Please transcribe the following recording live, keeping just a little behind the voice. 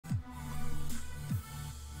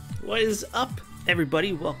What is up,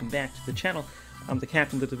 everybody? Welcome back to the channel. I'm the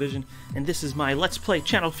captain of the division, and this is my Let's Play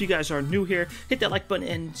channel. If you guys are new here, hit that like button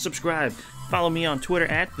and subscribe. Follow me on Twitter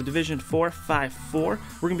at TheDivision454. We're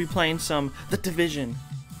going to be playing some The Division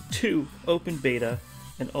 2 Open Beta,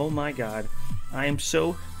 and oh my god, I am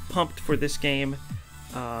so pumped for this game.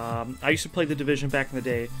 I used to play The Division back in the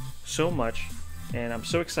day so much, and I'm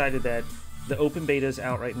so excited that the Open Beta is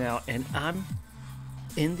out right now, and I'm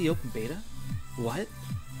in the Open Beta? What?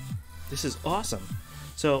 This is awesome.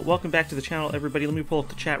 So, welcome back to the channel, everybody. Let me pull up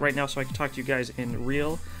the chat right now so I can talk to you guys in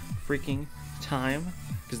real freaking time.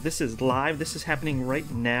 Because this is live. This is happening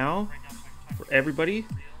right now for everybody.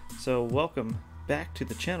 So, welcome back to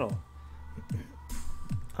the channel.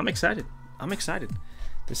 I'm excited. I'm excited.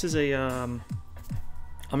 This is a... I'm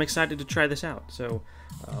excited to try this out. So,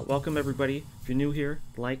 welcome everybody. If you're new here,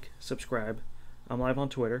 like, subscribe. I'm live on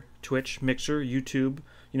Twitter, Twitch, Mixer, YouTube,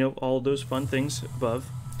 you know, all those fun things above.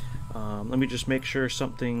 Let me just make sure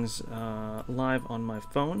something's live on my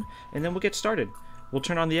phone, and then we'll get started. We'll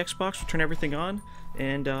turn on the Xbox, we'll turn everything on,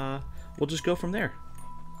 and we'll just go from there.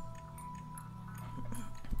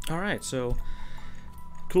 Alright, so,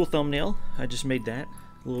 cool thumbnail. I just made that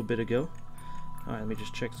a little bit ago. Alright, let me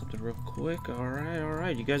just check something real quick.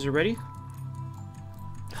 Alright, you guys are ready?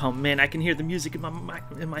 Oh man, I can hear the music in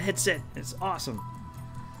my headset. It's awesome.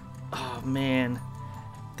 Oh man,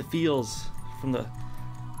 the feels from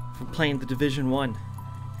playing The Division 1.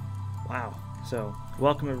 Wow. So,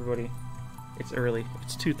 welcome everybody. It's early.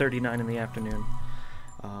 It's 2:39 in the afternoon.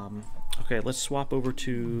 Okay, let's swap over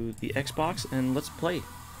to the Xbox and let's play.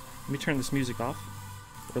 Let me turn this music off.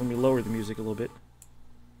 Or let me lower the music a little bit.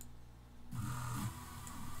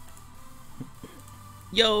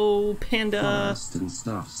 Yo, Panda! Constant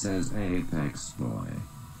stuff says Apex boy.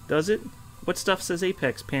 Does it? What stuff says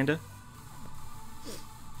Apex, Panda?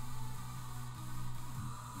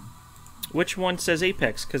 Which one says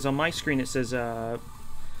Apex? Because on my screen it says The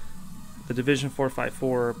Division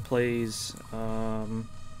 454 plays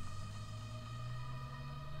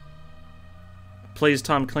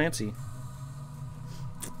Tom Clancy.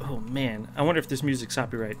 Oh man, I wonder if this music's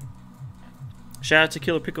copyright. Shout out to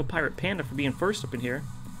Killer Pickle Pirate Panda for being first up in here.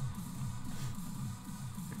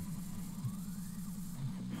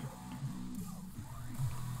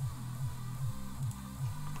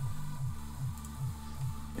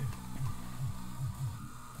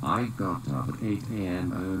 I got up at 8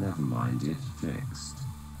 AM. Oh, never mind, it's fixed.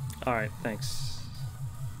 Alright, thanks.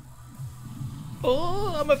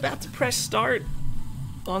 Oh, I'm about to press start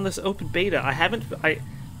on this open beta.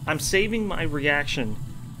 I'm saving my reaction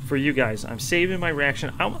for you guys. I'm saving my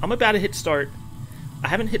reaction. I'm about to hit start. I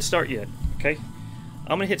haven't hit start yet, okay?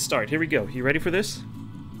 I'm gonna hit start. Here we go. You ready for this?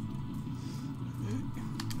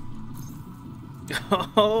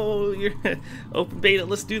 Oh, you're open beta.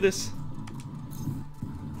 Let's do this.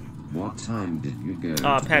 What time did you go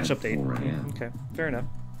to patch bed? update. 4 AM? Okay, fair enough.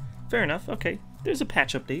 Fair enough. Okay, there's a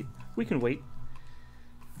patch update. We can wait.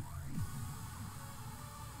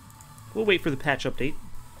 We'll wait for the patch update.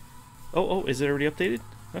 Oh, is it already updated?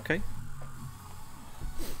 Okay.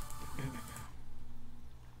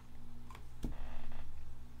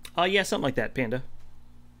 Yeah, something like that, Panda.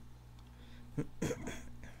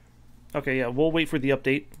 Okay, yeah, we'll wait for the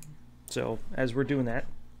update. So, as we're doing that,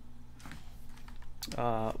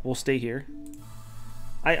 we'll stay here.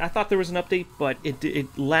 I thought there was an update, but it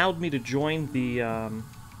allowed me to join the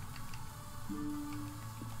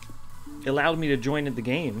in the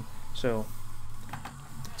game, so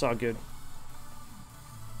it's all good.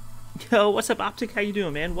 Yo, what's up, Optic? How you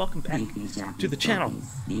doing, man? Welcome back to the channel.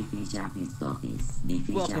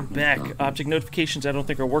 Welcome back. Optic notifications I don't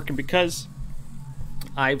think are working because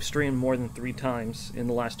I've streamed more than 3 times in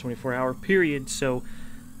the last 24-hour period, so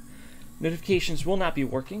notifications will not be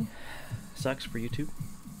working. Sucks for YouTube.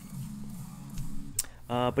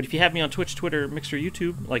 But if you have me on Twitch, Twitter, Mixer,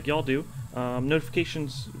 YouTube, like y'all do,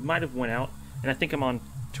 notifications might have went out, and I think I'm on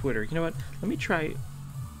Twitter. You know what? Let me try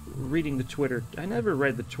reading the Twitter. I never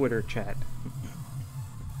read the Twitter chat.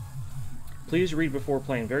 Please read before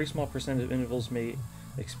playing. Very small percent of individuals may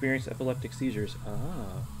experience epileptic seizures.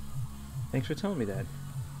 Ah. Thanks for telling me that.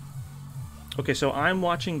 Okay, so I'm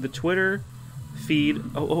watching the Twitter feed.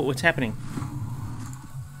 Oh, what's happening?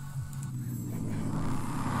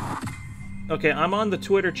 Okay, I'm on the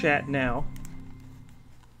Twitter chat now.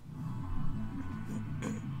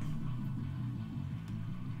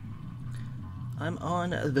 I'm on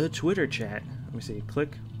the Twitter chat. Let me see.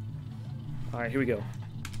 Click. Alright, here we go.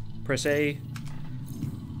 Press A.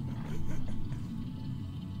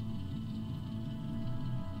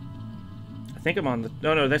 I think I'm on the...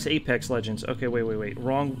 No, that's Apex Legends. Okay, wait.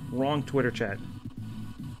 Wrong Twitter chat.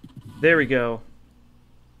 There we go.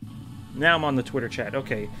 Now I'm on the Twitter chat.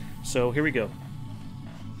 Okay, so here we go.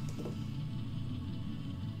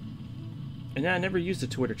 And I never used the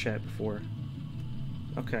Twitter chat before.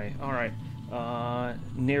 Okay, alright.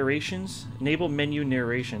 Narrations? Enable menu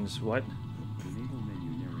narrations. What? Enable menu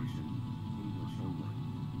narration. English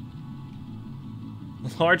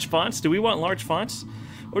only. Large fonts? Do we want large fonts?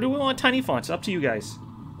 Or do we want tiny fonts? Up to you guys.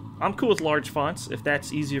 I'm cool with large fonts, if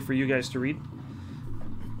that's easier for you guys to read.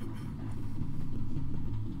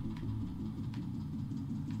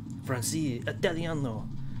 Francés, Italiano,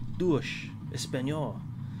 Deutsch, Espanol.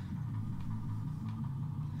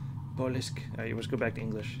 Polish. Alright, let's go back to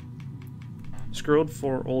English. Scrolled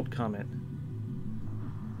for old comment.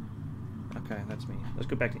 Okay, that's me. Let's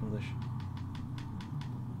go back to English.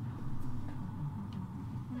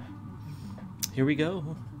 Here we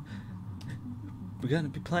go. We're gonna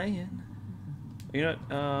be playing. You know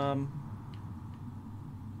what?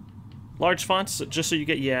 Large fonts, just so you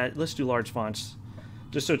get. Yeah, let's do large fonts,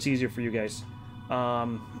 just so it's easier for you guys.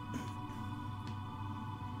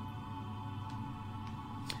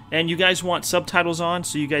 And you guys want subtitles on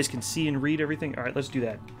so you guys can see and read everything? Alright, let's do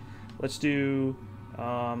that. Let's do...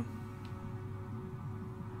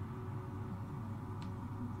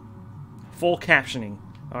 full captioning.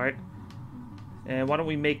 Alright. And why don't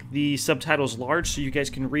we make the subtitles large so you guys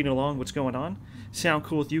can read along what's going on? Sound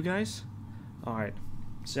cool with you guys? Alright.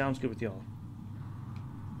 Sounds good with y'all.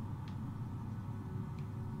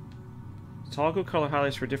 Toggle color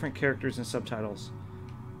highlights for different characters and subtitles.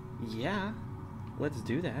 Yeah. Let's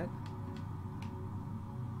do that.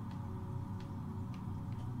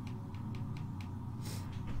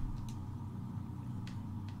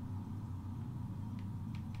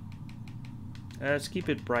 Let's keep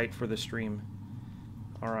it bright for the stream.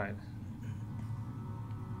 Alright.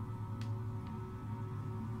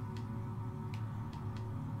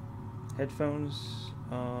 Headphones.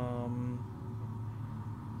 I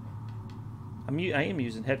am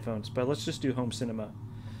using headphones, but let's just do home cinema.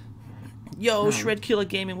 Yo, Shred Killer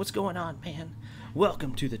Gaming, what's going on, man?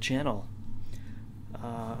 Welcome to the channel.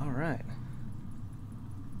 Alright.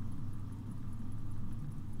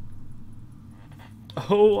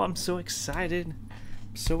 Oh, I'm so excited.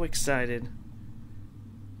 I'm so excited.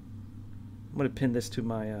 I'm gonna pin this to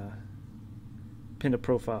my, pin to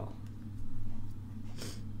profile.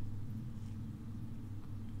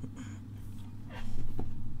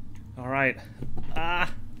 Alright.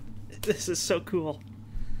 This is so cool.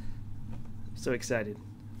 So excited.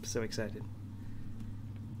 So excited.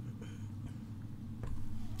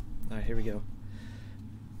 Alright, here we go.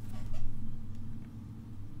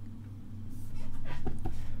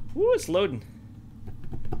 Woo, it's loading.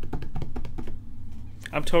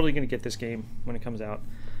 I'm totally gonna get this game when it comes out.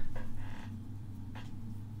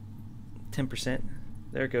 10%.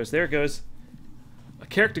 There it goes. There it goes. A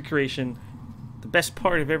character creation. The best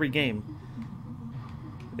part of every game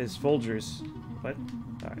is Folgers. What?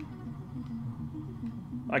 Alright.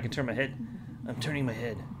 I can turn my head. I'm turning my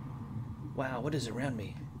head. Wow, what is around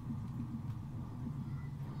me?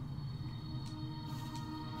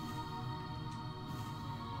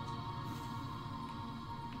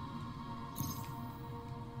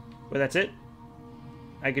 Well, that's it?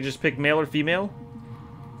 I could just pick male or female?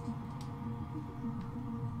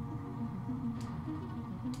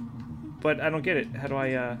 But I don't get it. How do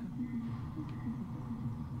I,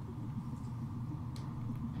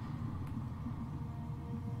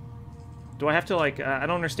 do I have to, like, I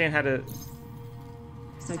don't understand how to...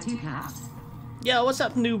 So 2 cats. Yo, what's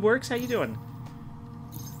up, Noobworks? How you doing?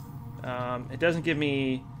 It doesn't give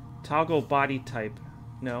me toggle body type.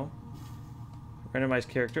 No. Randomized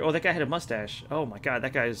character. Oh, that guy had a mustache. Oh my god,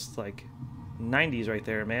 that guy's, like, 90s right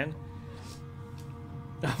there, man.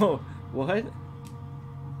 Oh, what?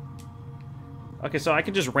 Okay, so I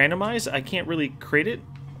can just randomize? I can't really create it?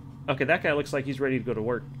 Okay, that guy looks like he's ready to go to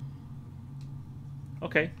work.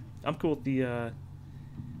 Okay, I'm cool with the,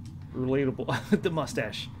 relatable, the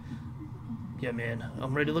mustache. Yeah, man,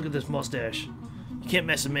 I'm ready to look at this mustache. You can't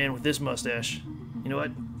mess a man with this mustache. You know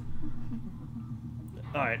what?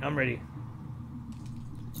 Alright, I'm ready.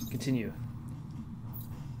 Continue.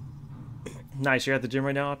 Nice, you're at the gym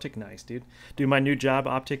right now, Optic? Nice, dude. Dude, my new job,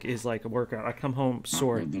 Optic, is like a workout. I come home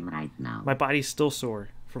sore. Right now. My body's still sore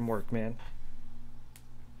from work, man.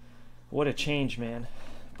 What a change, man.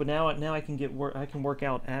 But now I can get work. I can work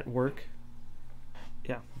out at work.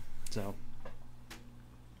 Yeah. So.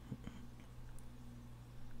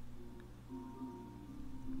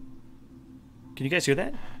 Can you guys hear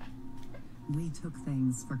that? We took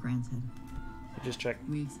things for granted. Just check.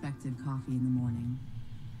 We expected coffee in the morning.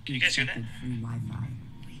 Can you guys hear that? Free Wi-Fi.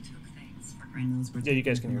 We took things for Rhinos were Yeah, you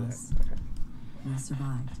guys taken can hear from that. us. Okay. We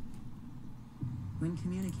survived. When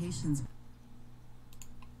communications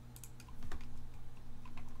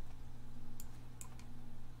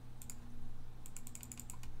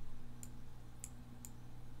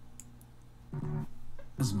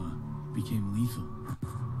Plasma became lethal,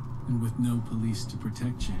 and with no police to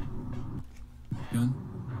protect you. Gun?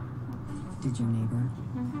 did your neighbor,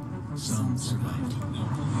 Some survived with no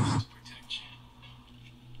police to protect you.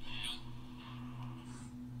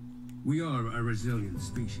 We are a resilient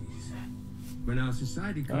species. When our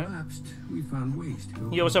society collapsed, we found ways to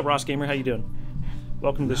go. Yo, what's up, Ross Gamer? How you doing?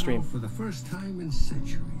 Welcome to the stream. Now, for the first time in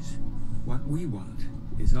centuries, what we want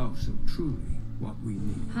is also truly what we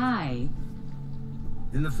need. Hi.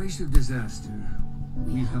 In the face of disaster,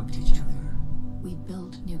 we helped each other. We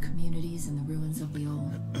built new communities in the ruins of the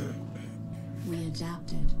old. We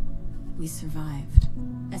adapted. We survived.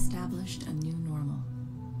 Established a new normal.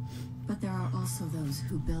 But there are also those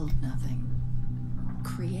who build nothing.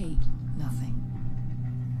 Create nothing.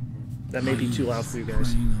 That may be too loud for you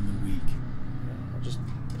guys. Preying on the weak. I'll just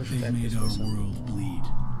push it They've back made this our way some. world bleed.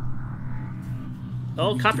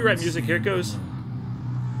 Oh, We copyright don't music. stand Here it goes. alone.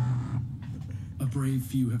 A brave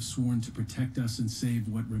few have sworn to protect us and save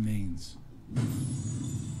what remains.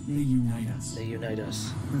 They unite us. They unite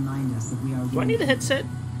us. Remind us that we are. Do I need a headset?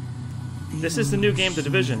 This is the new game, The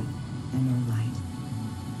Division. And our light.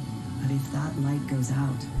 But if that light goes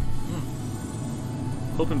out,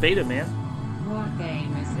 Open beta, man. What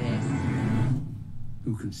game is this?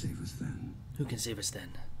 Who can save us then? Who can save us then?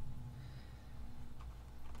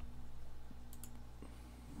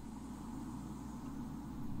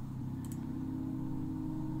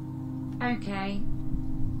 Okay.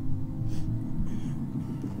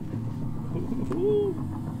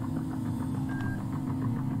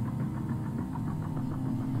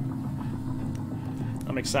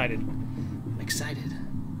 I'm excited. I'm excited.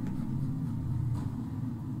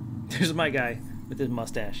 There's my guy with his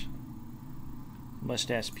mustache.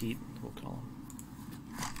 Mustache Pete, we'll call him.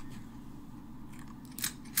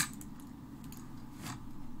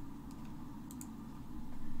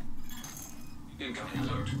 Incoming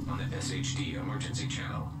alert on the SHD emergency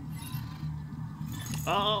channel.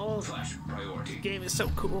 Oh, Flash priority. the game is so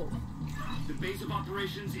cool. The base of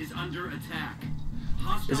operations is under attack.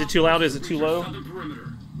 Is it too loud? Is it too low? Southern perimeter.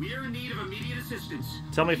 We are in need of immediate assistance.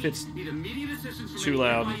 Tell me if it's Need immediate assistance from too any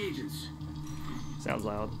loud. nearby agents. Sounds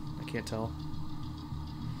loud. I can't tell.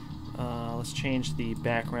 Let's change the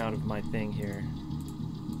background of my thing here.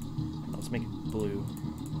 Let's make it blue.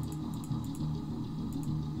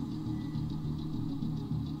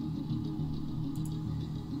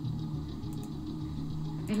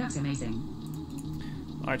 it looks amazing.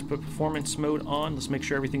 Alright, to put performance mode on, let's make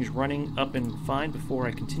sure everything's running up and fine before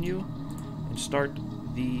I continue and start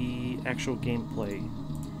the actual gameplay.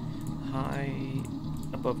 High,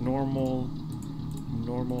 above normal,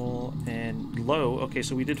 normal, and low. Okay,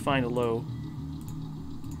 so we did find a low.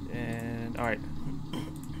 And, alright.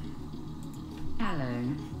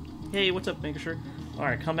 Hello. Hey, what's up, Maker Sure?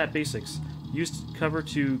 Alright, combat basics. Use cover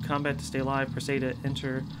to combat to stay alive. Press A to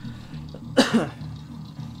enter.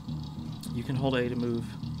 You can hold A to move,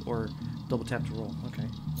 or double tap to roll. Okay.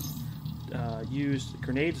 Use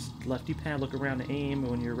grenades, left D-pad, look around to aim.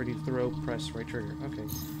 When you're ready to throw, press right trigger. Okay.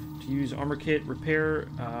 To use armor kit, repair,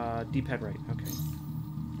 D-pad right. Okay.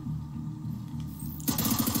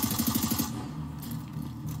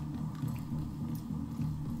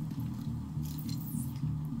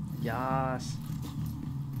 Yas.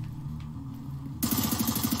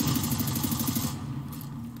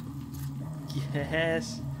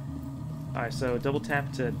 Yes. Alright, so double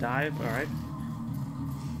tap to dive. Alright.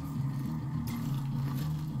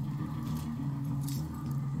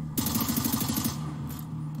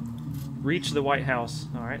 Reach the White House.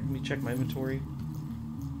 Alright, let me check my inventory.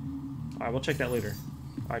 Alright, we'll check that later.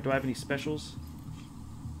 Alright, do I have any specials?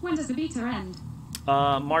 When does the beta end?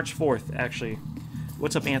 March 4th, actually.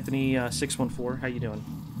 What's up, Anthony? 614. How you doing?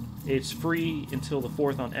 It's free until the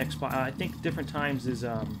 4th on Xbox. I think different times is,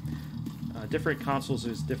 different consoles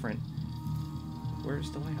is different.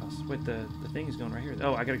 Where's the White House? Wait, the thing is going right here.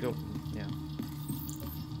 Oh, I gotta go. Yeah.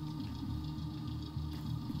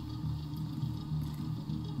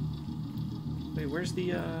 Wait, where's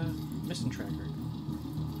the mission tracker?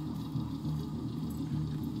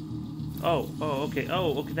 Oh, okay.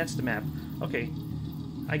 Oh, okay, that's the map. Okay,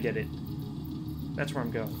 I get it. That's where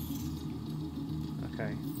I'm going.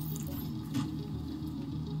 Okay.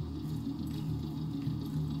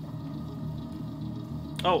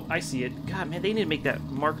 Oh, I see it. God, man, they need to make that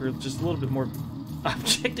marker just a little bit more...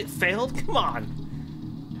 Objective failed? Come on!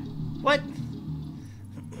 What?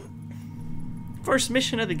 First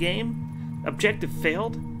mission of the game? Objective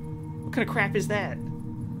failed? What kind of crap is that?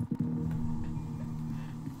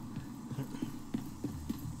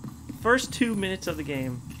 First 2 minutes of the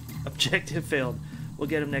game. Objective failed. We'll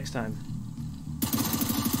get him next time.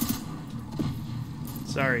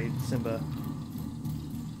 Sorry, Simba.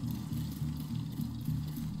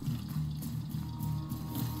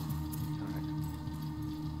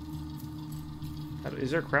 Alright.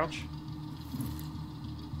 Is there a crouch?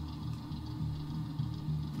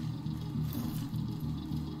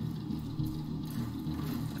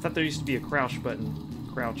 I thought there used to be a crouch button.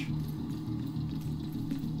 Crouch.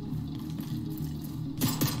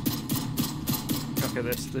 Okay,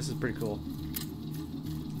 this is pretty cool.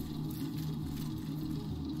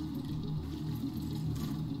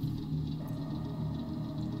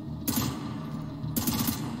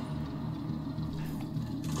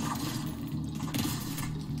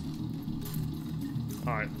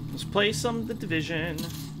 Alright, let's play some The Division.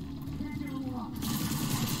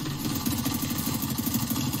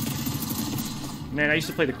 Man, I used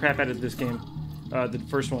to play the crap out of this game. The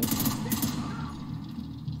first one.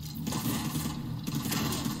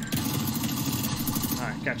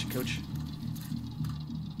 Alright, gotcha, coach.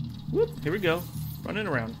 Whoop, here we go. Running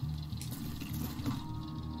around.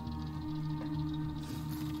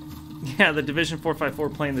 Yeah, the Division 454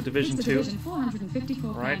 playing the Division 2. Division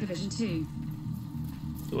 454 right. Division 2.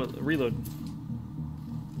 Ooh, reload.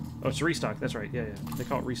 Oh, it's a restock. That's right. Yeah, yeah. They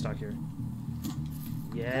call it restock here.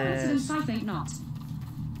 Yes. I think not.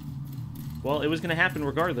 Well, it was going to happen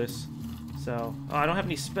regardless. So, oh, I don't have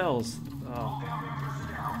any spells. Oh.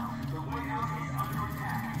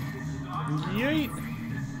 Yeet.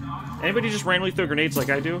 Anybody just randomly throw grenades like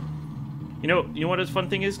I do? You know what a fun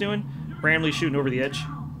thing is doing? Randomly shooting over the edge.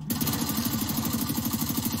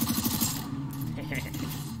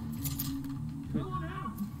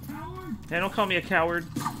 Hey, don't call me a coward.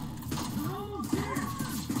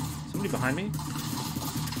 Somebody behind me?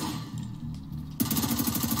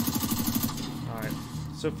 Alright.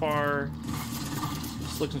 So far,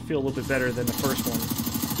 this looks and feel a little bit better than the first one.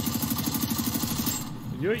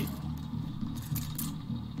 Yoy.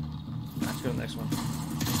 Let's go to the next one.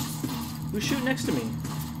 Who's shooting next to me?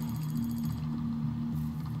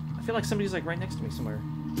 I feel like somebody's like right next to me somewhere.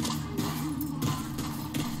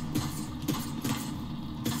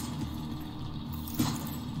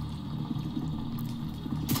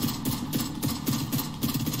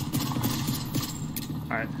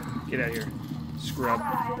 Alright, get out of here. Scrub.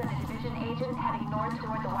 Eyes on a division agent heading north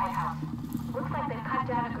toward the White House. Looks like they've cut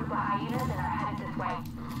down a group of hyenas and are headed this way.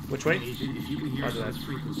 Which way? Agent, if you can hear Roger that. Sun's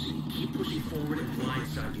frequency, keep pushing forward and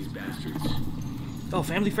blindside these bastards. Oh,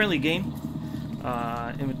 family-friendly game.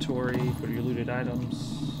 Inventory. What are your looted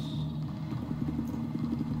items?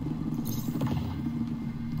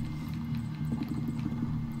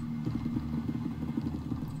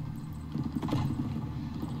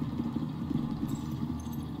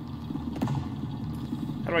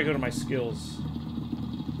 How do I go to my skills?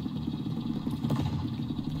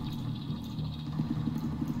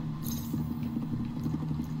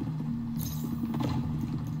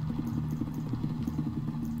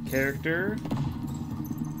 Character.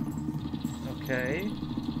 Okay.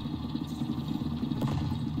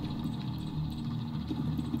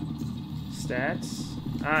 Stats.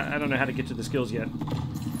 I don't know how to get to the skills yet.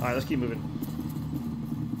 Alright, let's keep moving.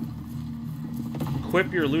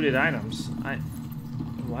 Equip your looted items.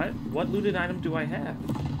 What? What looted item do I have?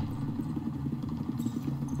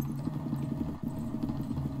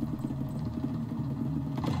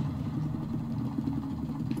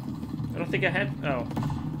 I don't think I had... Oh.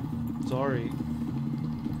 Sorry.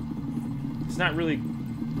 It's not really...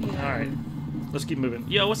 Yeah. Alright. Let's keep moving.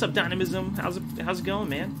 Yo, what's up, Dynamism? How's it going,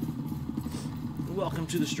 man? Welcome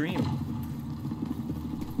to the stream.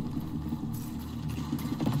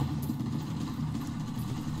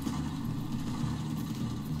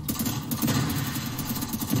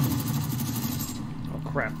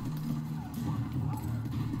 Crap.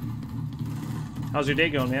 How's your day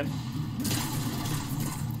going, man?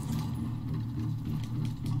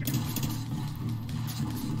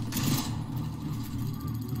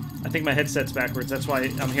 I think my headset's backwards. That's why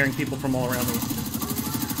I'm hearing people from all around me.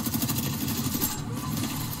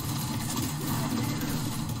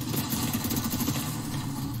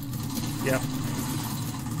 Yeah.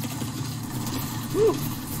 Woo!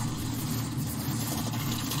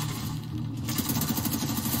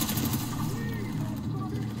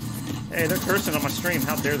 Hey, they're cursing on my stream.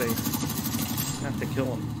 How dare they? I have to kill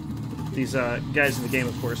them. These guys in the game,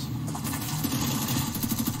 of course.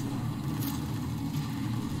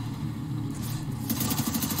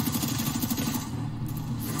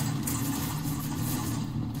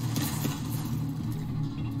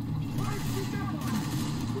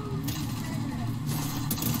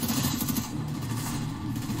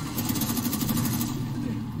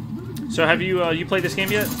 So have you you played this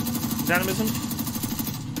game yet? Dynamism?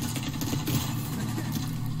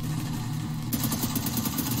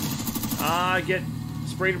 Get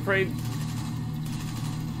sprayed and prayed.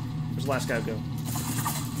 Where's the last guy go?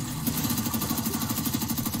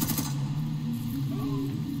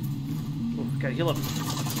 Oh, gotta heal up.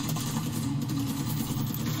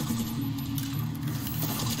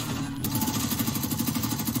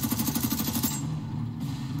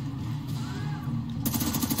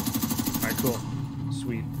 Alright, cool.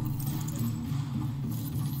 Sweet.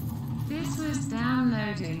 This was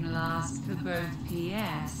downloading last for both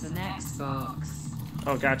PS and Xbox.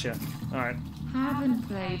 Oh, gotcha. Alright. Haven't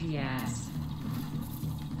played yet.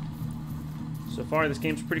 So far, this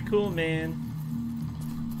game's pretty cool, man.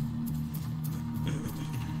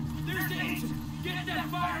 Get that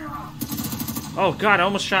fire off! Oh, God, I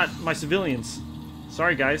almost shot my civilians.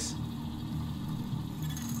 Sorry, guys.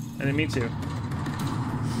 I didn't mean to.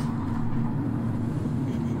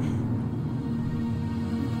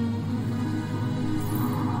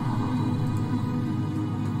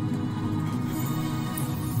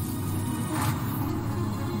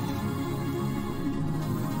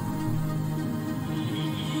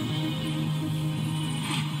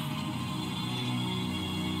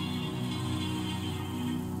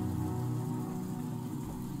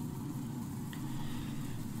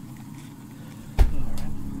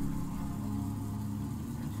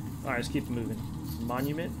 Alright, let's keep moving.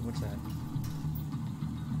 Monument? What's that?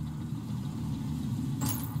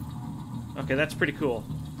 Okay, that's pretty cool.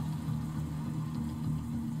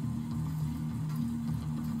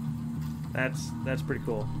 That's pretty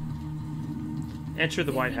cool. Enter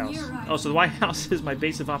the White House. Oh, so the White House is my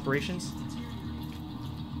base of operations?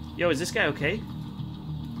 Yo, is this guy okay?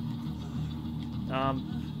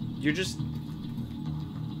 You're just...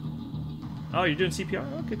 Oh, you're doing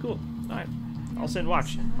CPR? Okay, cool. Alright. I'll send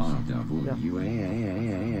watch. My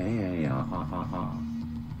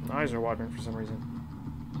eyes are watering for some reason.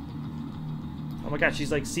 Oh my god,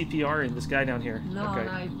 she's like CPRing this guy down here. Lol, Okay.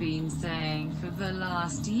 I've been saying for the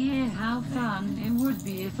last year how fun it would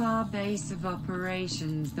be if our base of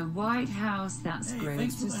operations, the White House, that's great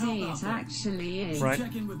thanks for to the see, help it out there. actually is. Right.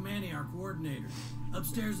 Check in with Manny, our coordinator,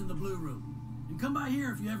 upstairs in the blue room. And come by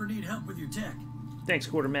here if you ever need help with your tech. Thanks,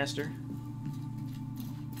 Quartermaster.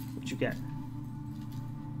 What you got?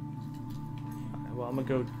 Alright, well, I'm gonna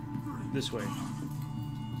go this way.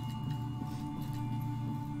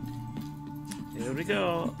 Here we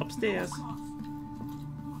go, upstairs.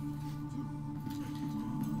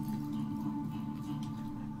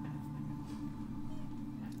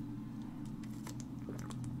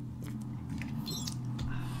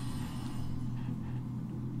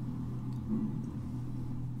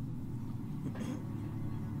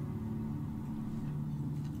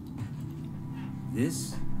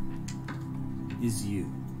 This is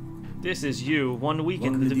you. This is you, 1 week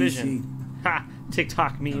Welcome in the to division. Ha!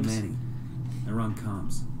 TikTok I'm memes. Manny. I run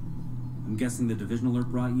comms. I'm guessing the division alert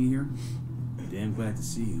brought you here? Damn glad to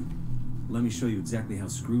see you. Let me show you exactly how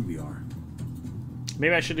screwed we are.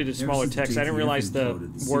 Maybe I should have did smaller Ever since text. I didn't JTF realize the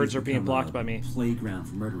imploded, words city's are being become blocked a by me. Playground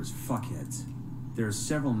for murderous fuckheads. There are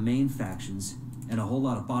several main factions and a whole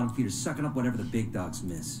lot of bottom feeders sucking up whatever the big dogs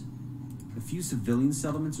miss. A few civilian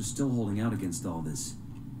settlements are still holding out against all this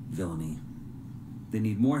villainy. They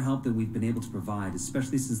need more help than we've been able to provide,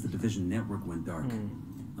 especially since the division network went dark.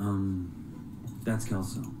 That's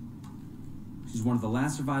Kelso. She's one of the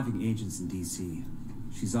last surviving agents in DC.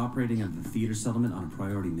 She's operating out of the theater settlement on a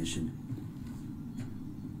priority mission.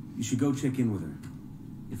 You should go check in with her.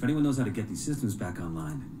 If anyone knows how to get these systems back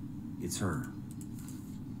online, it's her.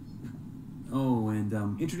 Oh, and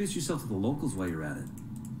introduce yourself to the locals while you're at it.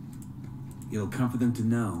 It'll comfort them to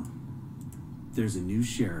know there's a new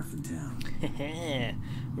sheriff in town.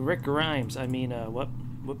 Rick Grimes. I mean, what?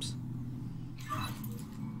 Whoops.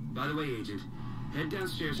 By the way, Agent, head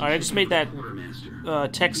downstairs. Alright, I just made that quartermaster.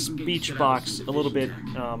 text You can get speech set up box with a little bit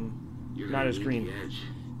division tech. You're not gonna as need green. the edge.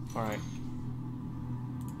 Alright.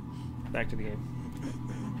 Back to the game.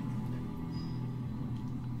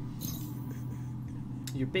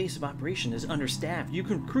 Your base of operation is understaffed. You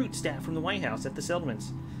can recruit staff from the White House at the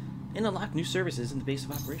settlements and unlock new services in the base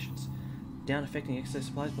of operations. Down affecting excess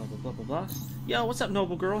supplies, blah, blah, blah, blah, blah. Yo, what's up,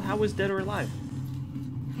 noble girl? How is dead or alive?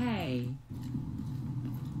 Hey.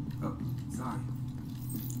 Oh, sorry.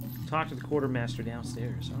 Talk to the quartermaster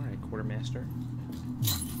downstairs. Alright, quartermaster.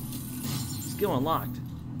 Skill unlocked.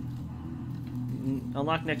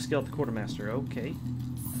 Unlock next skill at the quartermaster. Okay.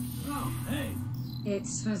 Oh, hey. It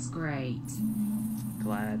was great.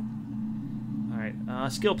 Glad.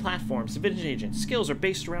 Alright, skill platforms. Division Agent. Skills are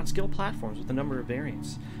based around skill platforms with a number of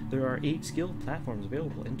variants. There are 8 skill platforms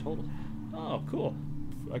available in total. Oh, cool.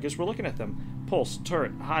 I guess we're looking at them. Pulse,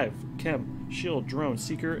 Turret, Hive, Chem, Shield, Drone,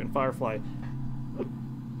 Seeker, and Firefly.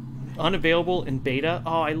 Unavailable in beta?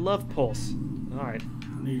 Oh, I love Pulse. Alright.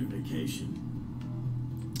 I need a vacation.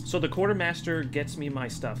 So the Quartermaster gets me my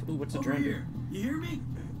stuff. Ooh, what's the Over drone? here. You hear me?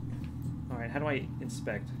 Alright, how do I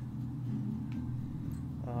inspect?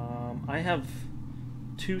 I have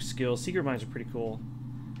 2 skills. Seeker mines are pretty cool.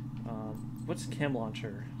 What's Chem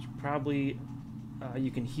Launcher? It's probably you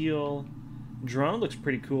can heal. Drone looks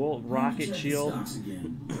pretty cool. Rocket Shield.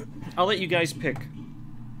 I'll let you guys pick.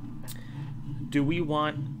 Do we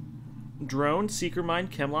want Drone, Seeker Mine,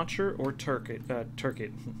 Chem Launcher, or Turket?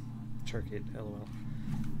 Turket. Turket, lol.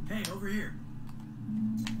 Hey, over here.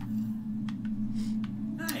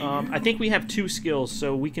 Hey, I think we have 2 skills,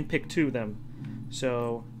 so we can pick 2 of them.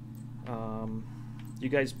 So, you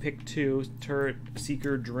guys pick 2, Turret,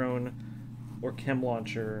 Seeker, Drone, or Chem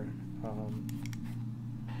Launcher. I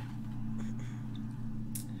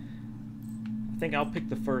think I'll pick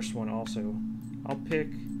the first one also. I'll pick...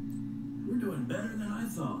 We're doing better than I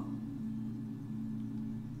thought.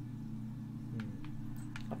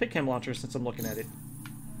 I'll pick Chem Launcher since I'm looking at it.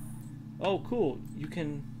 Oh, cool. You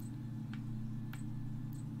can...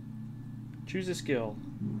 choose a skill.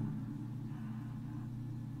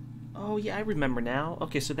 Oh, yeah, I remember now.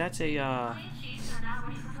 Okay, so that's a,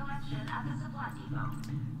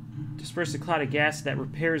 disperse a cloud of gas that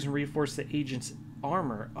repairs and reinforces the agent's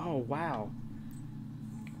armor. Oh, wow.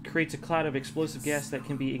 Creates a cloud of explosive gas that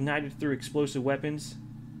can be ignited through explosive weapons.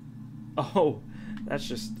 Oh, that's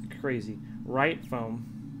just crazy. Riot foam.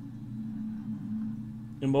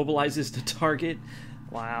 Immobilizes the target.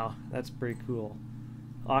 Wow, that's pretty cool.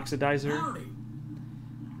 Oxidizer. Howdy.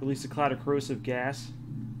 Release a cloud of corrosive gas.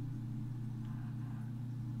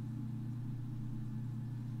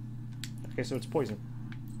 Okay, so it's poison.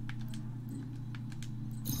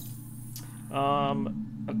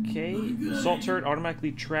 Okay. Assault turret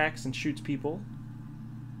automatically tracks and shoots people.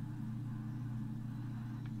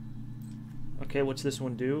 Okay, what's this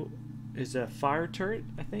one do? Is a fire turret,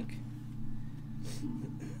 I think.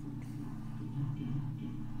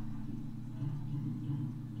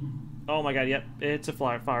 Oh my god, yep, it's a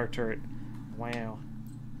fire turret. Wow.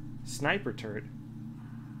 Sniper turret.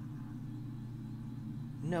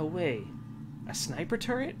 No way. A sniper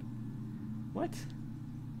turret? What?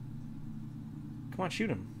 Come on, shoot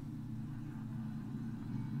him.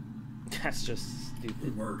 That's just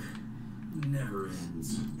stupid. Work never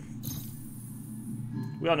ends.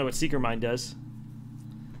 We all know what Seeker Mine does.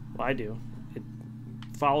 Well, I do. It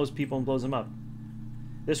follows people and blows them up.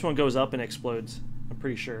 This one goes up and explodes. I'm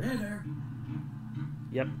pretty sure. Hey there.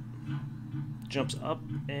 Yep. Jumps up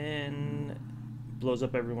and blows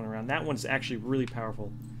up everyone around. That one's actually really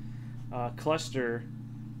powerful. Cluster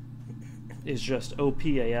is just OP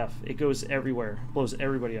AF. It goes everywhere. Blows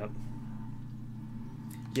everybody up.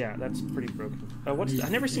 Yeah, that's pretty broken.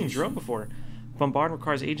 I've never seen drone before. Bombard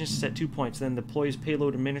requires agents to set 2 points, then deploys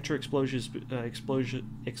payload and miniature explosives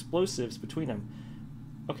between them.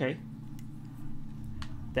 Okay.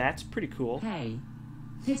 That's pretty cool. Hey.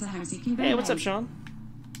 Hey, what's up, Sean?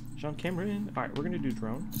 Sean Cameron. Alright, we're gonna do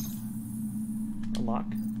drone. Unlock.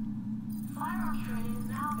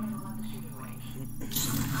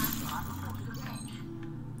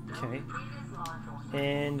 Okay.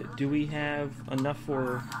 And do we have enough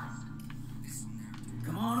for...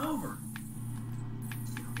 Come on over.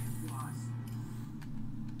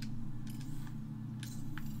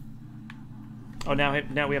 Oh,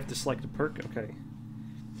 now we have to select a perk? Okay.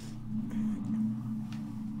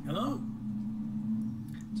 Hello?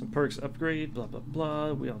 Some perks upgrade, blah, blah,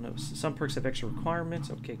 blah. We all know some perks have extra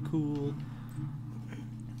requirements. Okay, cool.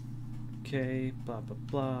 Okay, blah, blah,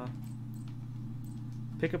 blah.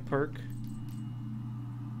 Pick a perk.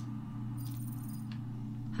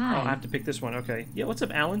 Hi. Oh, I have to pick this one. Okay. Yeah, what's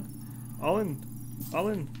up, Alan?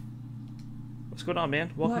 Alan. What's going on,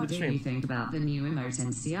 man? Welcome to the stream. What do you think about the new emote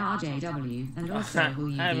in CRJW? And also, will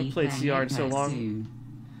you I haven't be played playing CR in so Apex long. soon?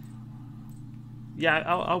 Yeah,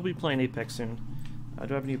 I'll be playing Apex soon.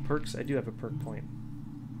 Do I have any perks? I do have a perk point.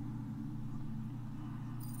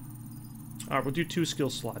 Alright, we'll do 2 skill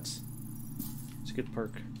slots. It's a good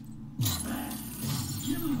perk.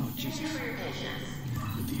 Oh, Jesus. The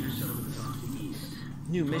theater settlement is off to the east.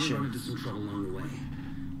 New Probably mission. run into some trouble along the way.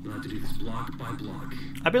 You'll have to do this block by block.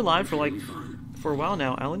 I've been live for Sure like you'll be fine. for a while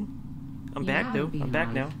now, Alan. I'm Yeah, back though. I'll be I'm back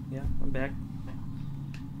live. now. Yeah, I'm back.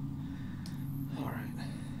 Alright.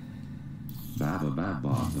 Baba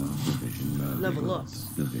Baba Division Murder level up.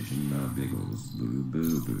 Division Biggles. Boo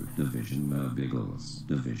boo boo. Division Biggles.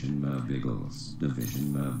 Division Biggles.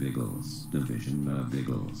 Division Biggles. Division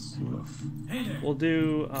Biggles. Woof. Hey there. We'll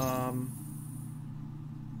do,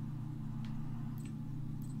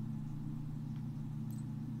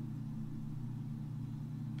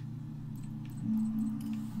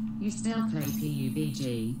 You still play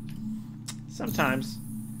PUBG? sometimes.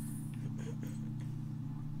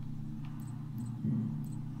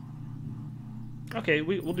 Okay,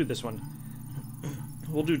 we'll do this one.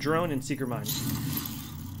 We'll do drone and seeker mine.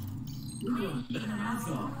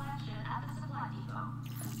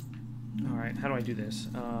 Alright, how do I do this?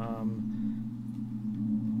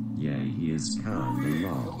 Yeah, he is kind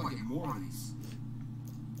of low.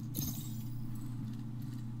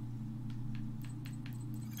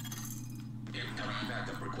 Incoming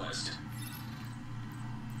backup request.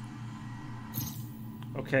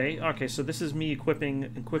 Okay, so this is me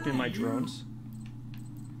equipping my drones.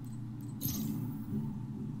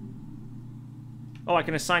 Oh, I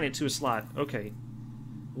can assign it to a slot. Okay.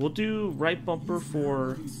 We'll do right bumper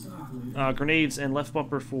for grenades and left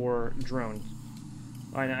bumper for drones.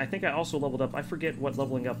 Alright, I think I also leveled up. I forget what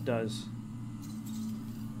leveling up does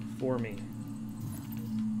for me.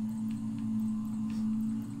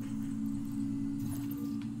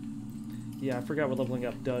 Yeah, I forgot what leveling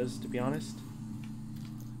up does, to be honest.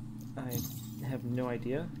 I have no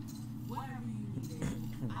idea.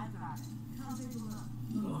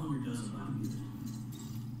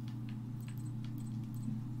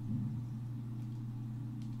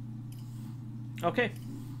 Okay,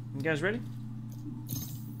 you guys ready?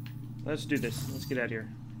 Let's do this. Let's get out of here.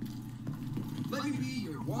 Let me be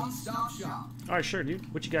your one-stop shop. Alright, sure,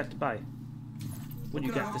 dude. What you got to buy? What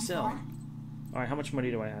you got to sell? Alright, how much money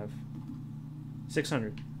do I have?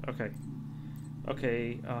 600. Okay.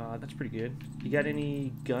 Okay, that's pretty good. You got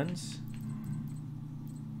any guns?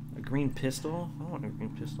 A green pistol? I don't want a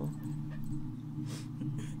green pistol.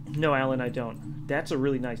 No, Alan, I don't. That's a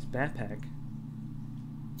really nice backpack.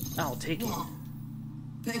 I'll take it.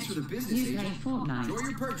 Thanks for the business, You play agent. Fortnite. Enjoy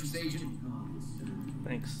your purchase, agent.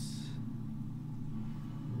 Thanks.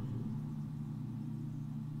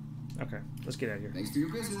 Okay, let's get out of here. Thanks for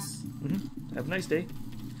your business. Have a nice day.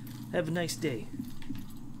 Have a nice day.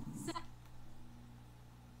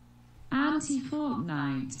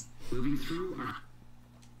 Anti-Fortnite. Moving through our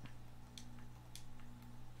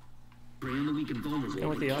brand the weak and vulnerable. Go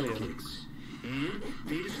with the audio. And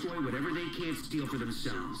they destroy whatever they can't steal for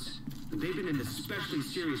themselves. They've been an especially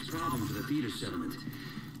serious problem for the theater settlement.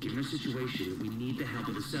 Given our situation, we need the help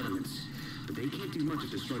of the settlements. But they can't do much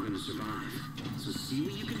if they're struggling to survive. So see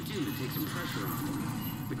what you can do to take some pressure off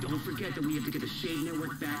them. But don't forget that we have to get the Shade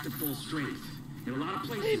Network back to full strength. In a lot of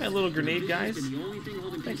places, Hey, my little grenade guys. the only thing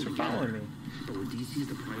holding Thanks for people together. following me. But when DC is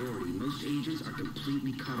the priority, most agents are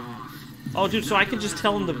completely cut off. Oh, dude, so I can just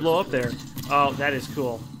tell them to blow up there. Oh, that is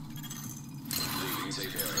cool.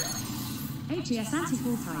 HES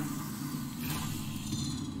anti-Fortnite.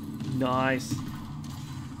 Nice.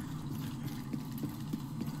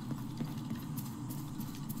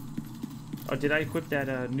 Oh, did I equip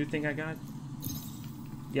that new thing I got?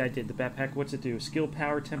 Yeah, I did. The backpack. What's it do? Skill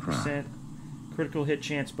power 10%. Critical hit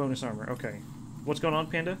chance bonus armor. Okay. What's going on,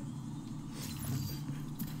 Panda?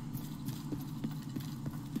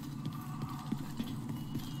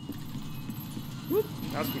 Whoop.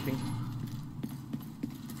 Housekeeping.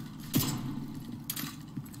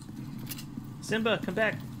 Simba, come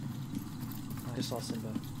back. I just saw Simba.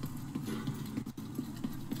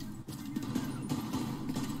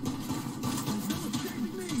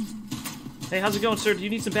 Hey, how's it going, sir? Do you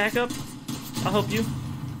need some backup? I'll help you.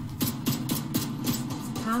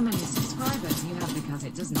 How many subscribers you have because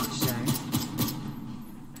it does not show?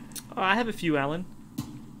 Oh, I have a few, Alan.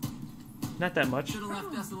 Not that much. Should have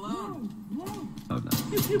left us alone. Oh, no.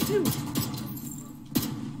 Pew, pew, pew.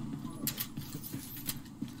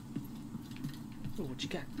 Ooh, what you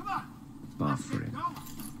got? Come on. Buffering.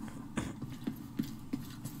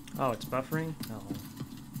 Oh, it's buffering? Oh.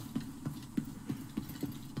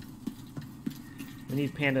 We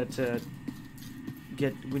need Panda to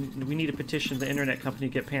get... We need to petition the internet company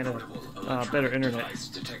to get Panda better internet.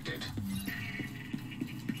 Detected.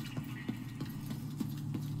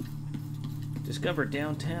 Discover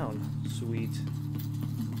downtown. Sweet.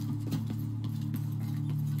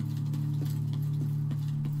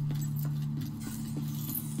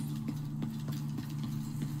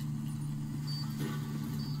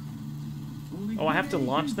 Oh, I have to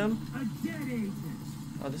launch them?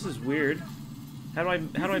 Oh, this is weird. How do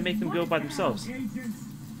I make them go by themselves?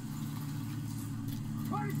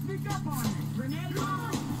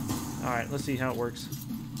 Alright, let's see how it works.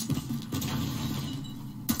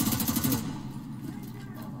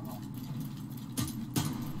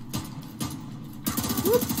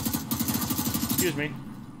 Excuse me.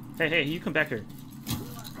 Hey, hey, you come back here.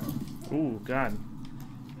 Ooh, God.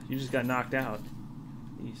 You just got knocked out.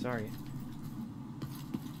 Sorry.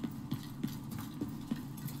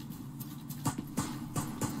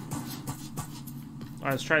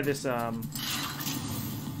 Alright, let's try this, Oh,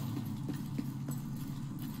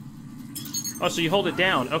 so you hold it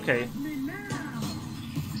down. Okay.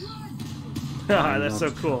 That's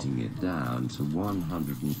so cool. Cutting it down to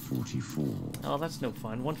 144. Oh, that's no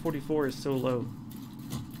fun. 144 is so low.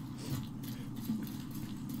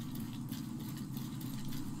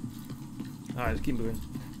 Alright, let's keep moving.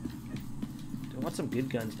 Dude, I want some good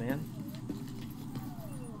guns, man.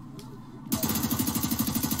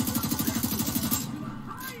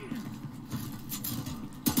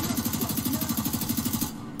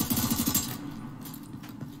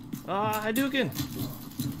 I do again.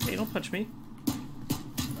 Hey, don't punch me.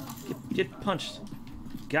 Get punched.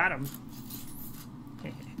 Got him.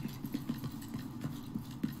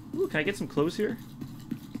 Ooh, can I get some clothes here?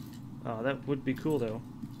 Oh, that would be cool, though.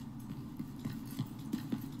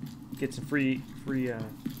 Get some free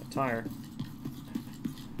attire.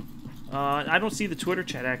 I don't see the Twitter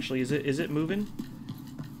chat, actually. Is it moving?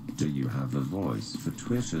 Do you have a voice for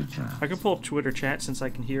Twitter chat? I can pull up Twitter chat since I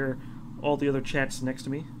can hear all the other chats next to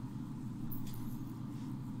me.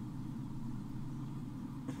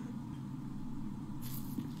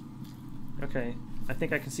 Okay, I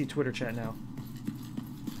think I can see Twitter chat now.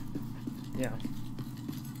 Yeah.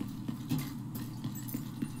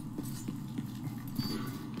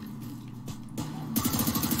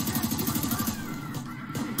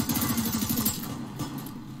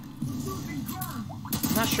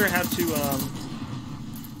 I'm not sure how to,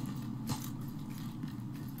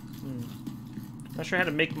 not sure how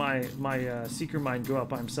to make my Seeker Mine go out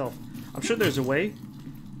by himself. I'm sure there's a way.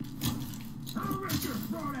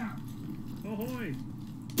 Ahoy!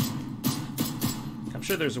 I'm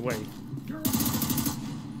sure there's a way.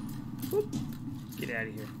 Whoop. Get out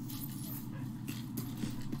of here.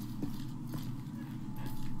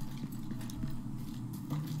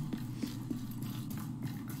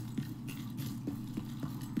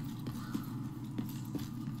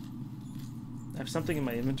 I have something in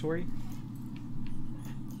my inventory.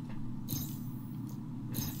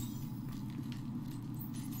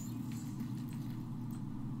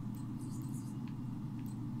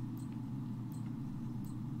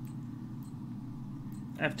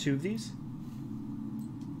 I have 2 of these.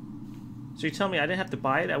 So you tell me I didn't have to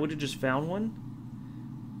buy it? I would have just found one?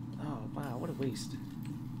 Oh, wow, what a waste.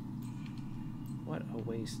 What a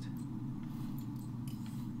waste.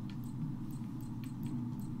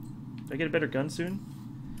 Do I get a better gun soon?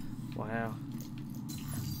 Wow.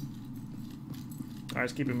 Alright,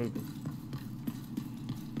 let's keep it moving.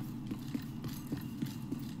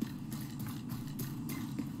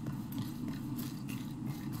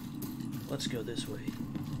 Let's go this way.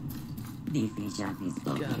 Diffusion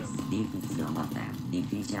pistol, Got him. diffusion water,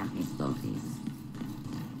 diffusion pistol, please.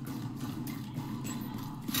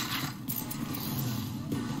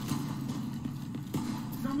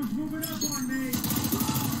 Someone's moving up on me!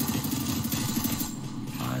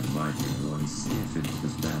 I might voice if it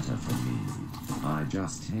was better for me. I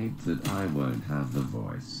just hate that I won't have the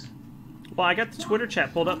voice. Well, I got the Twitter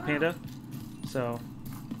chat pulled up, Panda. So.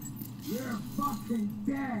 You're fucking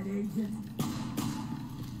dead, Agent.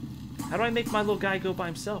 How do I make my little guy go by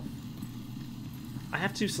himself? I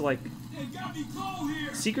have to select.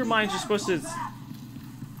 Seeker Mines are supposed to.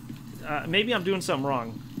 Maybe I'm doing something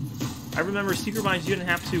wrong. I remember Seeker Mines, you didn't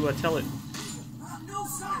have to tell it. No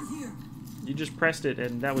sign here. You just pressed it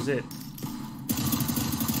and that was it.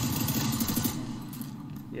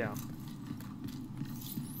 Yeah.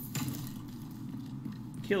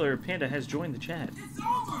 Killer Panda has joined the chat.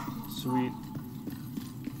 Sweet.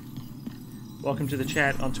 Welcome to the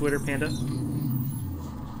chat on Twitter, Panda.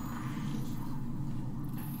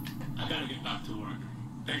 I gotta get back to work.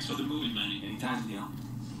 Thanks for the movie, Manny. Anytime, Neil.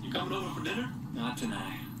 You coming over for dinner? Not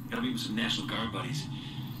tonight. Gotta meet with some National Guard buddies.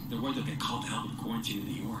 They're worried they'll get called to help with quarantine in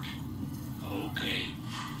New York. Okay.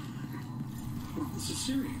 This is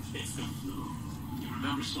serious. It's the flu. You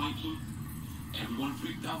remember swine flu? Everyone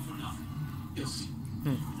freaked out for nothing. You'll see.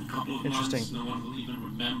 In a couple of months, no one will even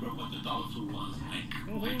remember what the dollar flu was. Like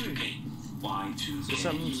Y2K. Y2K. Is there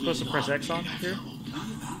something I'm supposed to press X on here?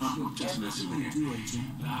 Just messing with you.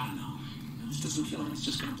 But I don't know. This doesn't feel like it's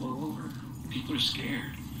just gonna blow over. People are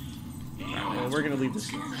scared. Well, we're gonna leave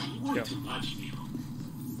this. Let's Too go. much, Neil.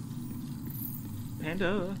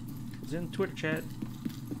 Panda is in Twitter chat.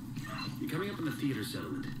 You're coming up in the theater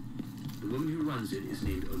settlement. The woman who runs it is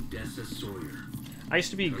named Odessa Sawyer. I used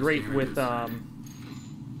to be great with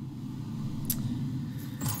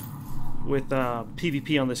with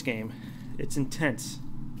PvP on this game. It's intense.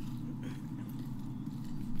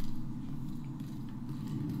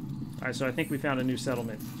 Alright, so I think we found a new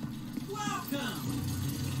settlement. Welcome!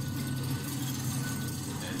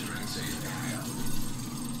 Entering safe area.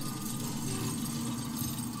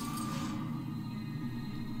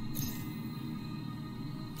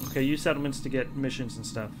 Okay, use settlements to get missions and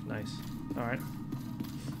stuff. Nice. Alright.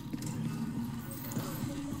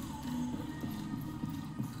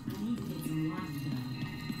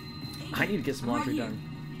 I need to get some laundry done.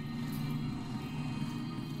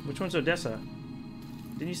 Which one's Odessa?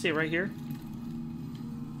 Didn't you say right here?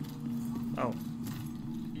 Oh.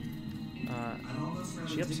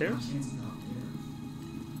 Is she upstairs?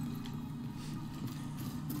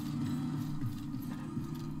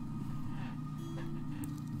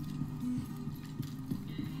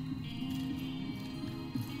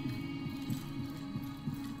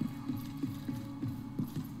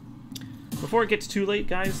 Before it gets too late,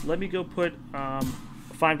 guys, let me go put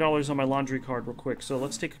 $5 on my laundry card real quick. So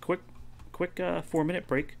let's take a quick 4-minute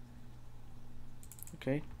break.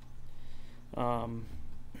 Okay.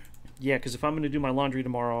 Yeah, because if I'm going to do my laundry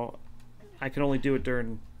tomorrow, I can only do it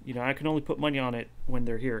during, I can only put money on it when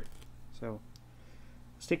they're here. So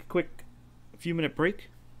let's take a quick few-minute break.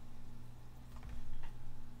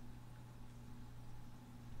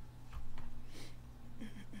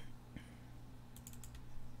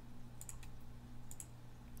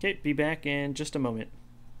 Okay, be back in just a moment.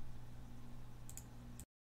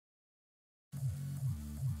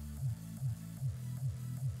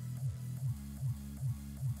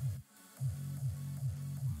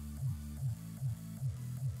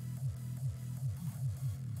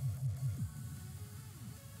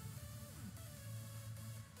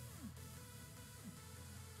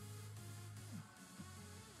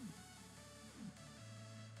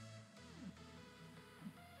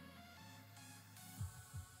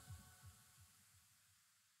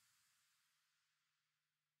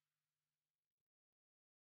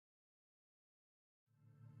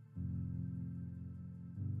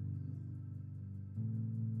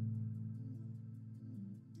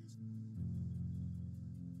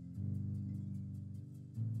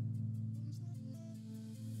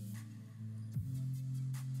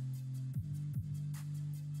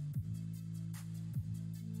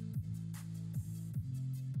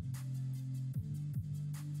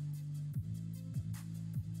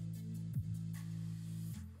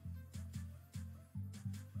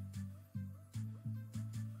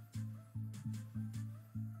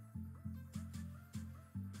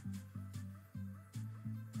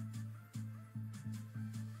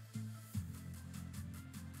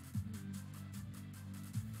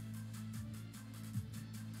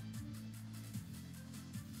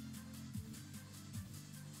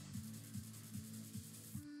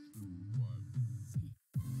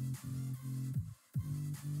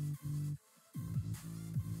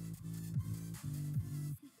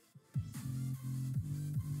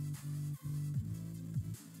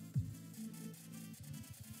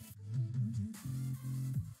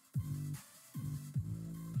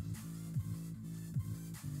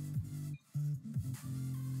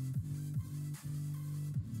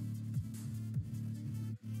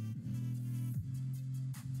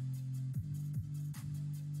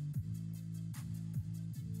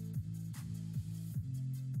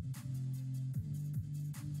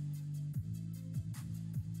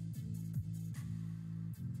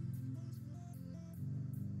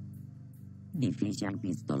 Difícil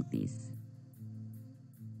pistol piece.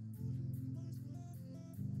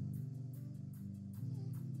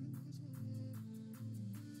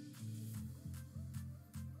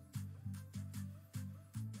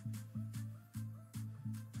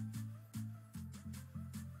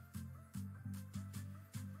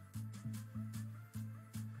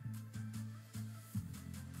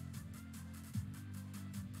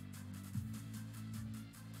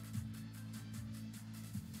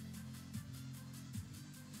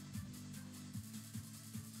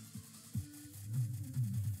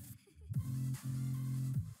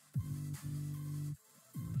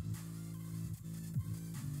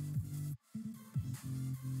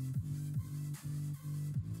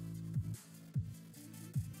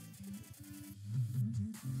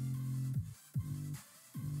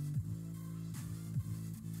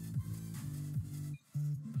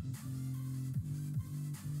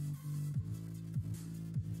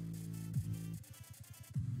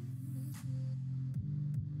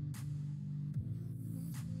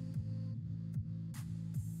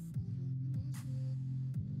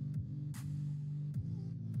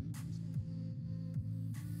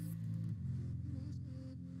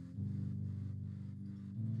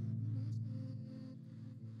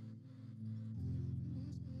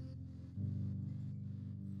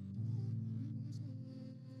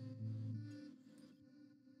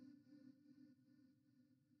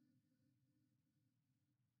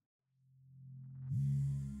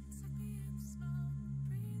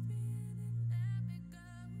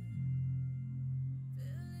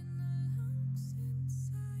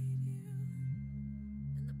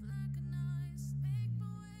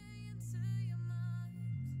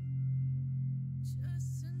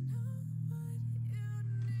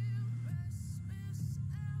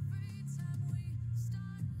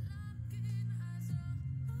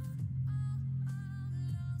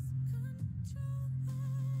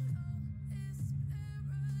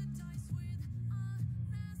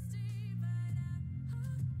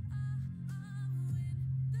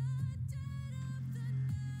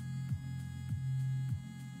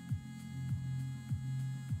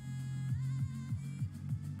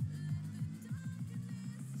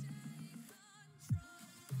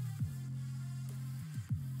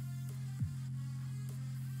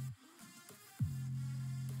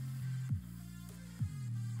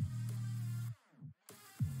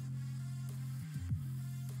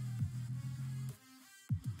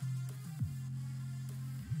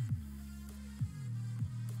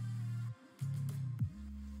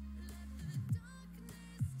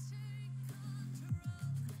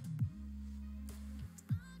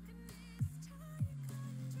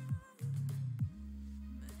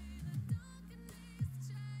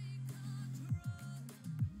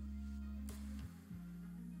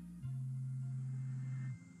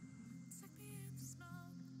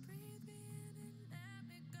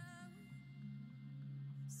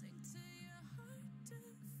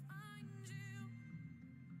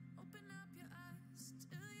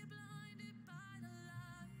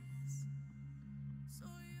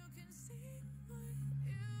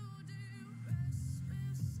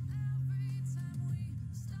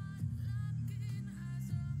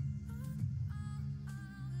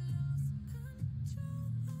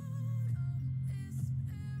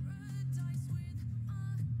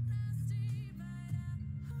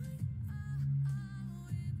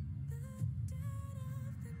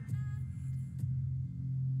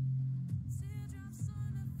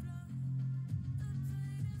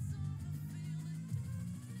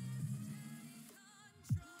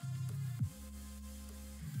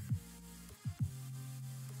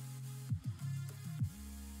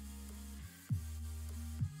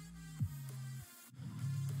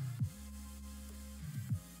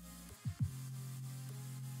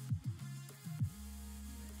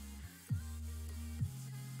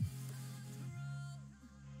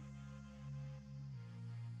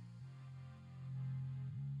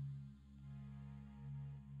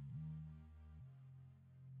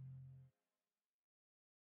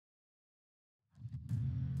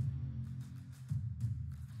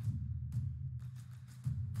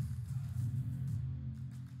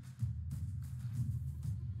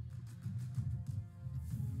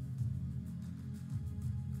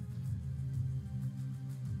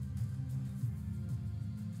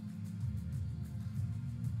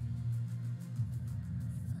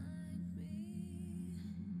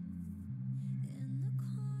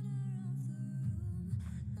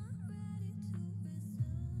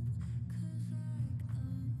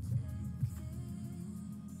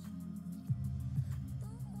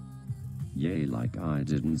 Yay, like I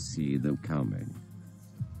didn't see them coming.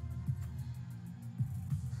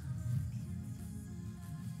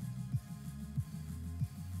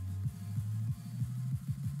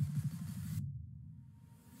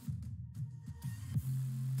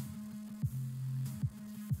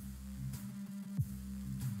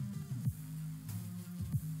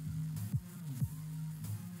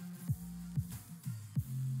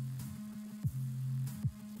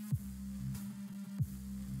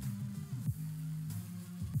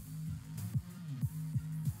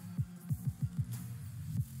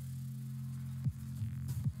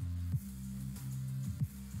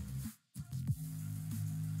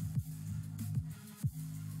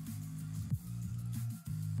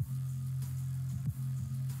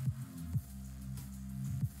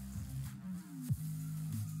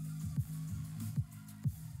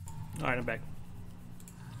 Alright, I'm back.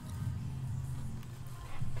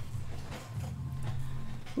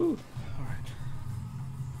 Whew. Alright.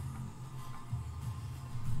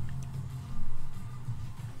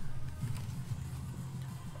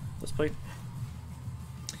 Let's play.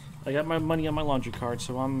 I got my money on my laundry card,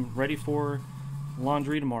 so I'm ready for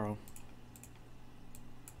laundry tomorrow.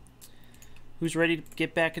 Who's ready to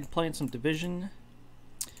get back and playing some Division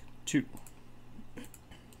 2?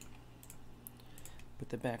 Put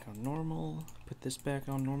that back on normal. Put this back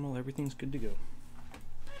on normal. Everything's good to go.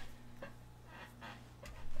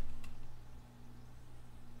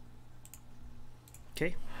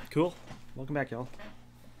 Okay, cool. Welcome back, y'all.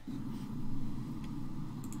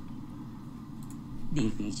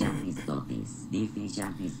 Division pistol piece.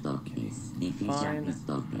 Division pistol piece. Division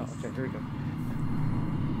pistol piece. Oh, okay, here we go.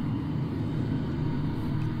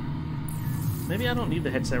 Maybe I don't need the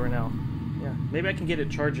headset right now. Yeah, maybe I can get it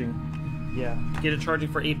charging. Yeah, get it charging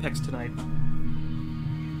for Apex tonight.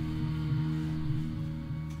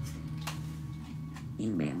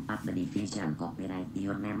 In of the Division copyright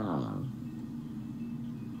your memory.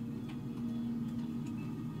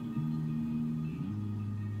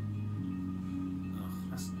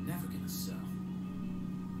 That's never gonna sell.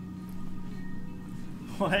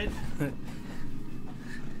 What?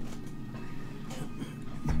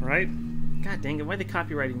 Right? God dang it, why are they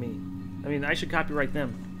copywriting me? I mean, I should copyright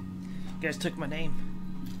them. You guys took my name.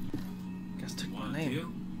 You guys took my name.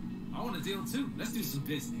 Deal? I want a deal too. Let's do some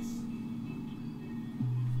business.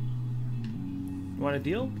 You want a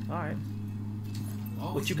deal? Alright.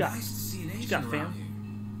 What you got? Nice to see an What you agent got, around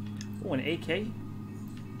fam? Oh, an AK?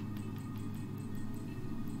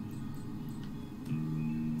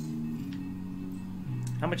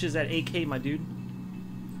 How much is that AK, my dude?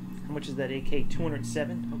 How much is that AK?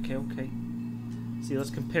 207? Okay, okay. See,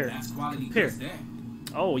 let's compare. That's quality Compare. goods there.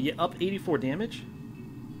 Oh, yeah, up 84 damage?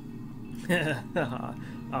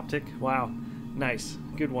 Optic. Wow. Nice.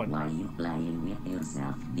 Good one. While you playing with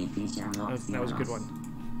yourself, Division That was a good one.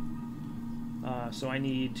 So I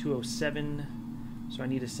need 207. So I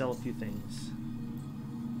need to sell a few things.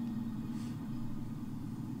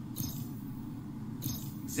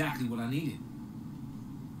 Exactly what I needed.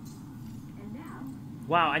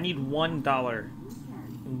 Wow, I need $1.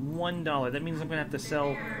 $1. That means I'm gonna have to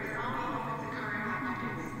sell.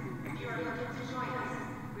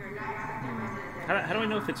 How do I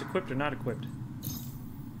know if it's equipped or not equipped?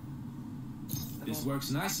 This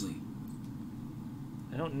works nicely.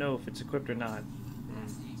 I don't know if it's equipped or not.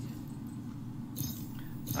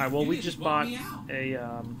 All right. Well, we just bought a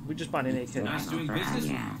an AK. Nice doing business.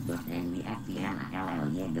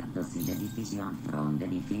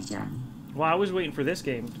 Well, I was waiting for this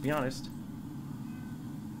game, to be honest.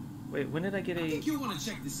 Wait, when did I get a... I think you'll want to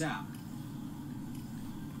check this out.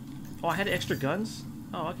 Oh, I had extra guns?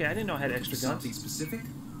 Oh, okay, I didn't know I had extra guns. Something specific?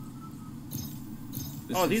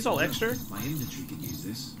 Oh, are these all extra? My inventory could use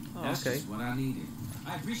this. Oh, That's okay. just what I needed.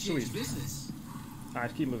 I appreciate your business.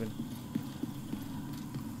 Alright, keep moving.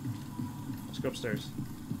 Let's go upstairs.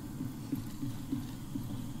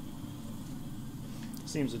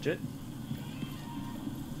 Seems legit.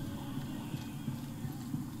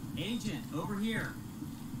 Agent, over here.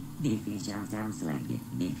 Division Sam selected.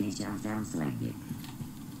 Division Sam selected.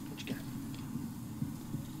 What you got?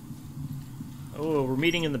 Oh, we're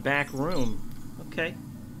meeting in the back room. Okay.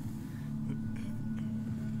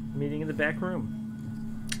 Meeting in the back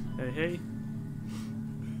room. Hey, hey.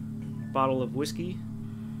 Bottle of whiskey.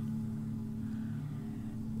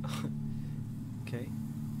 Okay.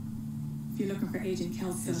 If you're looking for Agent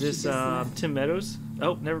Kelso, Is this Tim Meadows?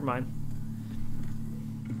 Oh, never mind.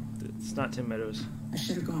 It's not Tim Meadows. I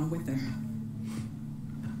should have gone with her,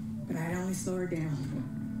 but I'd only slow her down.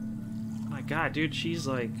 My God, dude, she's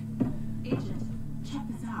like... Agent, check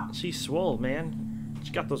this out. She's swole, man.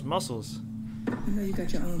 She got those muscles. I know you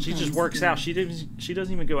got your own. She just works out. She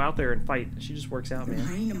doesn't even go out there and fight. She just works out, man.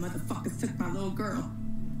 Hyena motherfuckers took my little girl.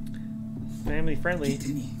 Family friendly.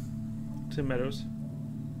 Tim Meadows.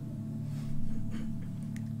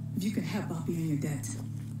 If you can help, I'll be in your debt.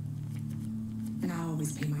 And I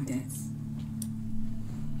always pay my debts.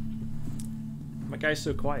 My guy's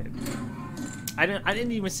so quiet. I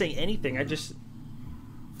didn't even say anything. I just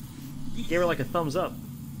gave her like a thumbs up.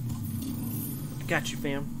 I got you,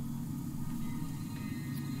 fam.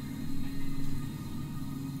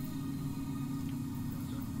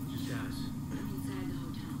 What's your status? I'm inside the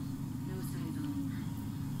hotel. No sign of Eleanor.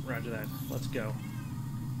 Roger that. Let's go.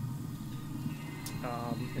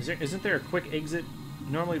 Isn't there a quick exit?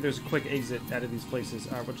 Normally there's a quick exit out of these places.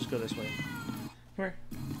 Alright, we'll just go this way. Come here.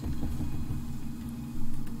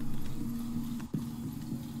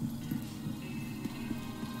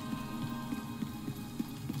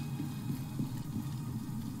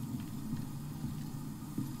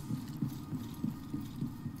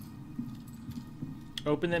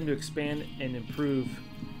 Open them to expand and improve.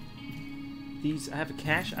 These, I have a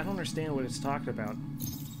cache? I don't understand what it's talking about.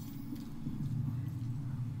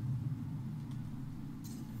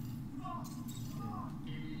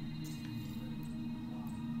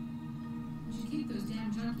 You should keep those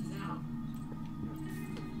damn junkies out.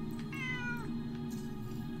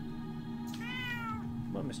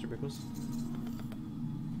 Come on, Mr. Bickles.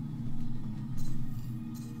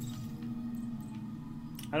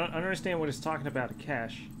 I don't understand what it's talking about, a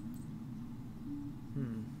cache.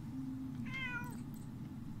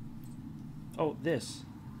 Oh, this.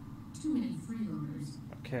 Too many freeloaders.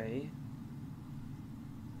 Okay.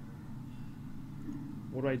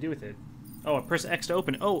 What do I do with it? Oh, I press X to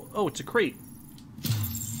open it. Oh, it's a crate.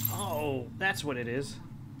 Oh, that's what it is.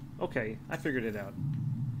 Okay, I figured it out.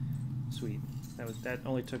 Sweet. That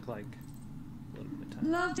only took like a little bit of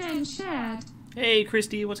time. Loved and shared. Hey,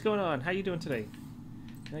 Christy, what's going on? How you doing today?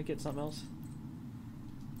 Can I get something else?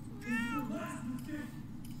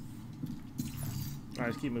 Alright,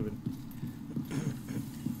 let's keep moving.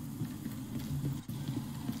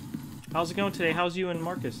 How's it going today? How's you and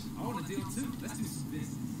Marcus? I want a deal too. Let's do some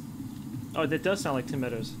business. Oh, that does sound like Tim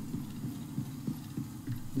Meadows.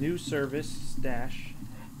 New service stash.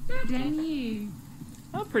 Good and you.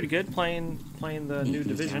 Oh, pretty good. Playing the new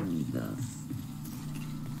division.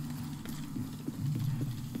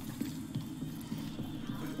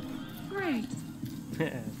 Great.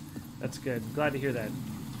 That's good. Glad to hear that.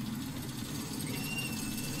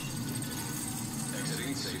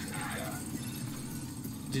 Exiting safe.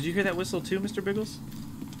 Did you hear that whistle too, Mr. Biggles?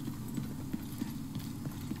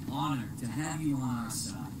 Honored to have you on our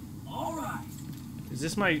side. All right. Is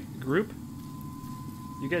this my group?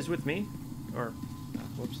 You guys with me? Or,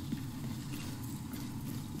 whoops.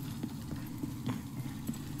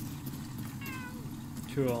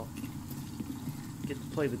 Cool. Get to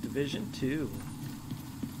play the Division 2.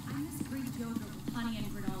 I'm this Greek yogurt with honey and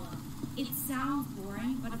granola. It sounds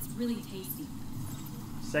boring, but it's really tasty.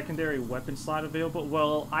 Secondary weapon slot available?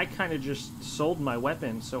 Well, I kind of just sold my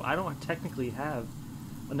weapon, so I don't technically have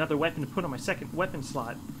another weapon to put on my second weapon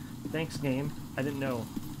slot. Thanks, game. I didn't know.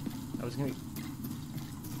 I was gonna...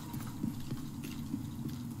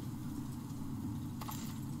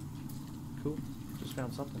 Cool. Just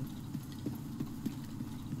found something.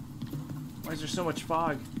 Why is there so much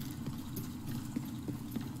fog?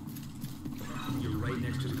 You're right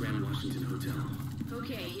next to the Grand Washington Hotel.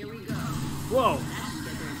 Okay, here we go. Whoa! That should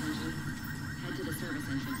get their attention. Head to the service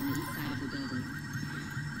entrance on the east side of the building.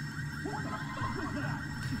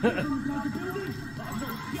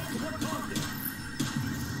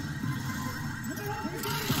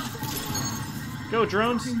 Go,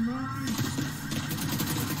 drones!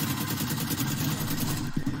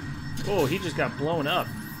 Oh, he just got blown up.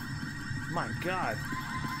 My God.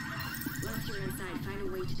 Once you're inside, find a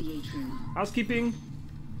way to the atrium. Housekeeping.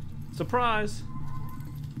 Surprise.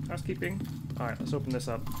 Housekeeping. All right, let's open this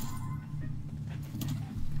up.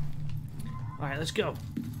 All right, let's go.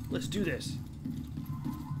 Let's do this.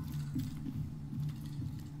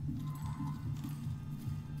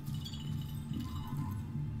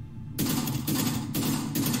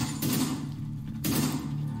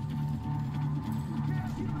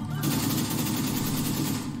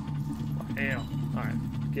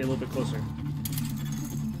 Get a little bit closer.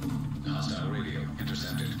 Hostile radio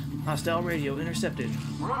intercepted. Hostile radio intercepted.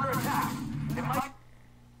 We're under attack. It might...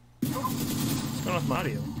 What's going on with my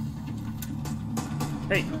audio?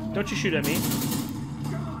 Hey, don't you shoot at me.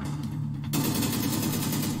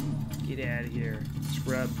 Get out of here,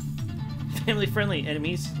 scrub. Family friendly,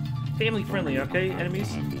 enemies. Family friendly, okay,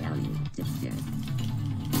 enemies?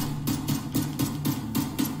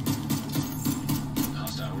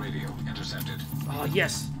 detected. Oh,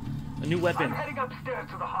 yes. A new weapon. I'm heading upstairs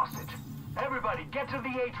to the hostage. Everybody, get to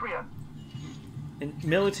the atrium. And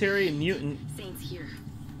military and mutant. Saints here.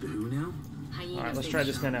 Who now? Alright, let's try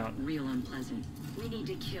this gun out. Real unpleasant. We need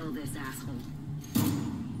to kill this asshole.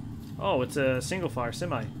 Oh, it's a single fire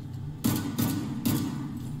semi.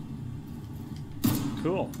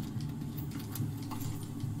 Cool.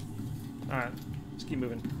 Alright, let's keep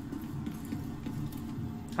moving.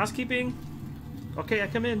 Housekeeping. Okay, I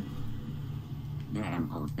come in. Yeah,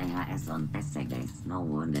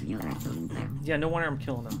 no wonder I'm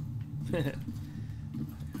killing them. God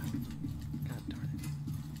darn it.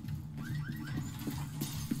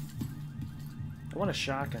 I want a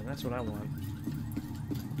shotgun, that's what I want.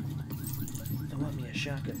 I want me a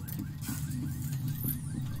shotgun.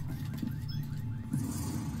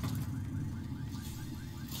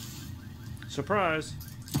 Surprise!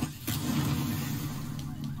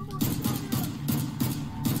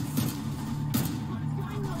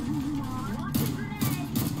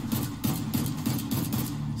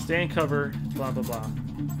 Stay in cover, blah blah blah.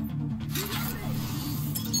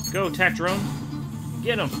 Go, attack drone.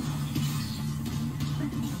 Get him!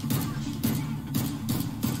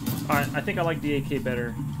 Alright, I think I like the AK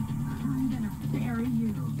better.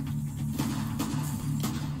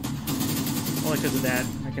 Only because of that.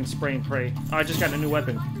 I can spray and pray. Oh, I just got a new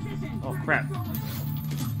weapon. Oh, crap.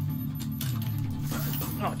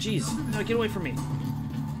 Oh, jeez. No, get away from me.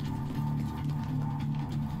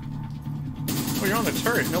 Oh, you're on the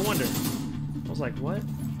turret. No wonder. I was like, what?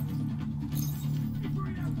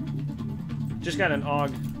 Just got an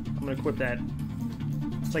AUG. I'm going to equip that.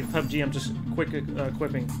 It's like PUBG. I'm just quick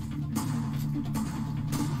equipping.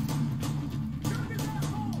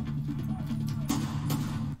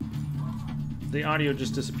 The audio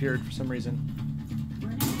just disappeared for some reason.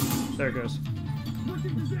 There it goes.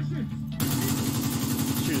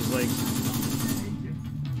 Shoot his legs.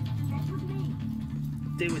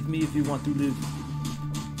 Stay with me if you want to live.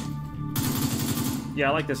 Yeah,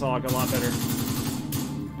 I like this AUG a lot better.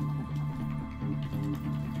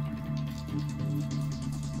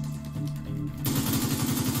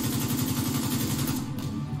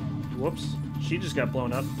 Whoops. She just got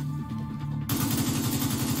blown up.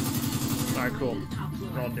 Alright, cool.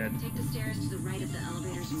 We're all dead. Take the stairs to the right of the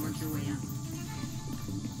elevators and work your way up.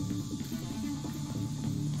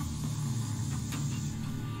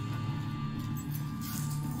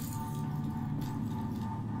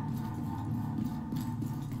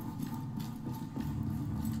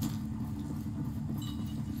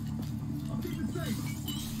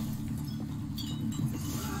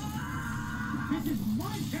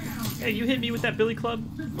 Hey, you hit me with that billy club?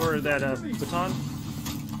 Or that baton?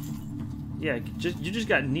 Yeah, you just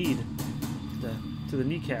got kneed to the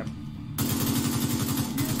kneecap. Let's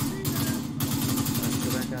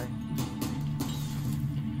kill that guy.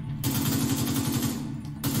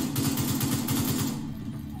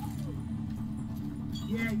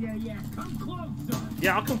 Yeah. Come closer.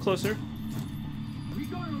 Yeah, I'll come closer.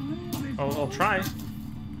 I'll try.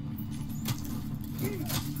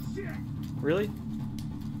 Really?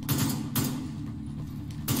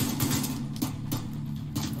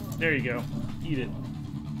 There you go. Eat it.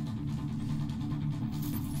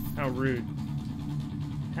 How rude.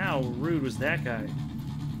 How rude was that guy?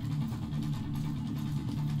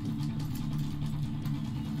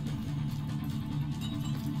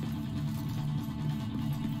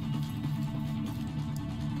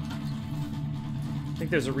 I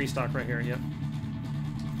think there's a restock right here, yep.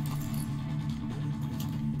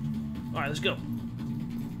 Alright, let's go.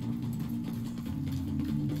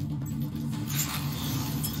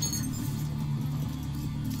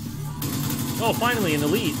 Oh, finally, an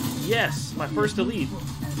elite. Yes, my first elite. Oh,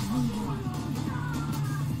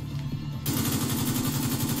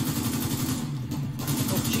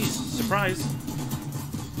 jeez. Surprise.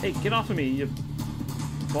 Hey, get off of me, you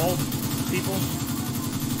bald people.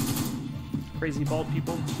 Crazy bald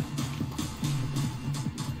people.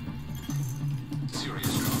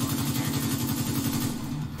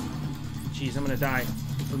 Jeez, I'm gonna die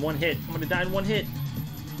in one hit. I'm gonna die in one hit.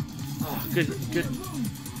 Oh, good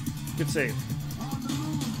save.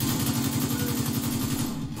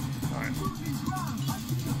 Alright.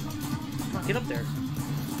 Come on, get up there.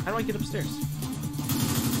 How do I get upstairs?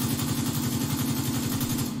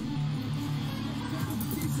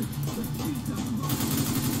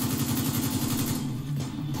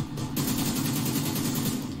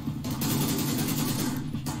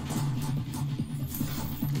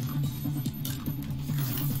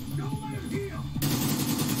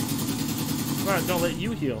 Alright, don't let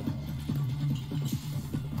you heal.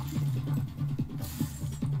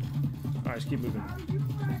 Alright, let's keep moving.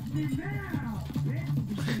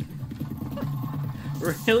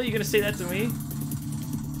 Really? You gonna say that to me?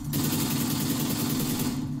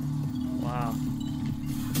 Wow.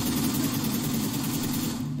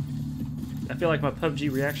 I feel like my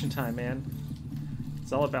PUBG reaction time, man.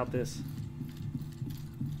 It's all about this.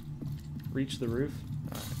 Reach the roof.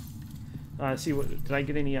 Alright. See what. Did I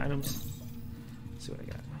get any items? Let's see what I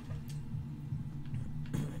got.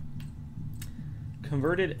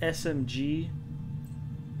 Converted SMG.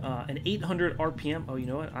 An 800 RPM. Oh, you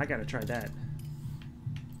know what? I gotta try that.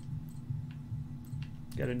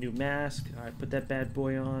 Got a new mask. Alright, put that bad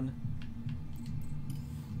boy on.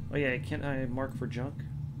 Oh yeah, can't I mark for junk?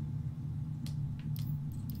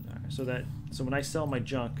 Alright, so when I sell my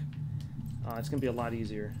junk, it's gonna be a lot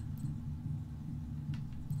easier.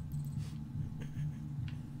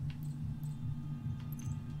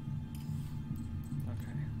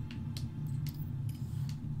 Okay.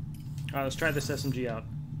 Alright, let's try this SMG out.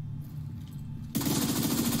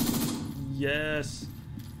 Yes.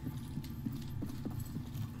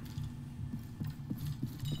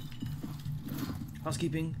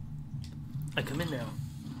 Housekeeping. I come in now.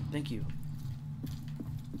 Thank you.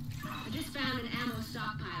 I just found an ammo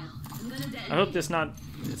stockpile. I'm gonna detonate. I hope it's not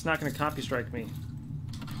gonna copy strike me.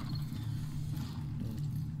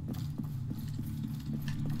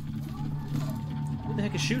 Who the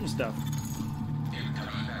heck is shooting stuff?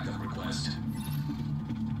 Incoming backup request.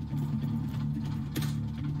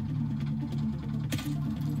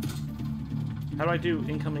 How do I do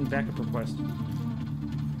incoming backup request?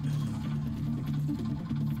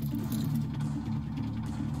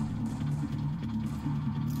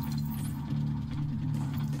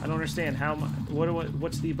 I don't understand how.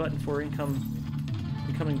 What's the button for incoming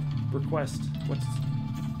request? What's?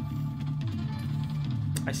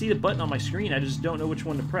 I see the button on my screen. I just don't know which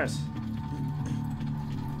one to press.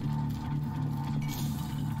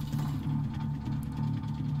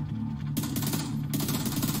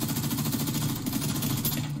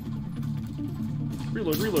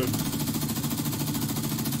 Reload, reload.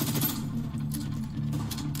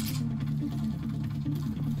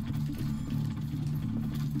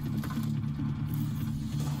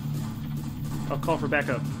 I'll call for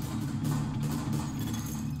backup.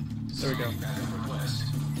 There we go.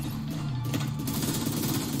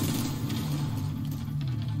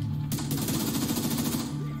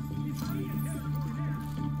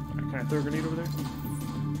 Can I throw a grenade over there?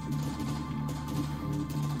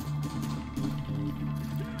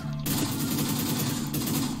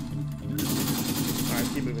 Alright,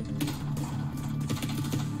 keep moving.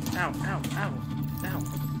 Ow, ow, ow, ow.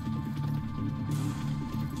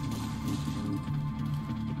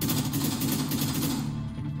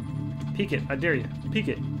 Peek it, I dare you. Peek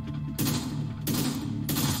it.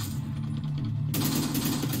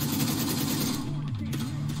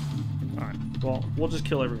 Alright, well, we'll just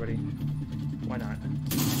kill everybody. Why not?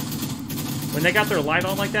 When they got their light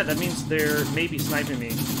on like that, that means they're maybe sniping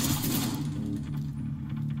me.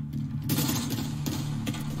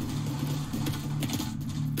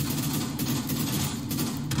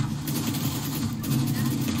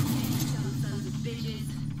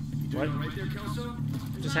 What?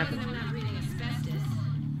 What just happened?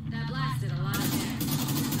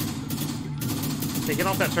 Okay, get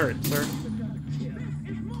off that turret, sir.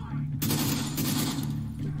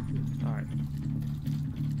 Alright.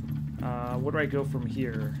 Where do I go from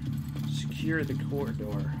here? Secure the corridor.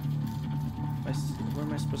 Where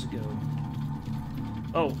am I supposed to go?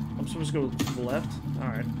 Oh, I'm supposed to go to the left?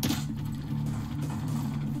 Alright.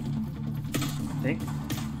 I think.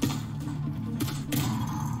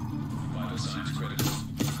 Vital signs critical.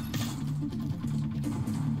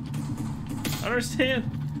 I don't understand.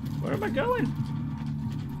 Where am I going?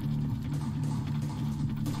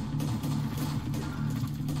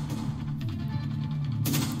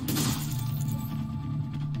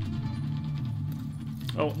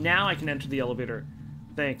 Oh, now I can enter the elevator.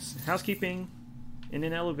 Thanks. Housekeeping in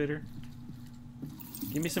an elevator.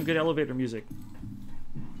 Give me some good elevator music.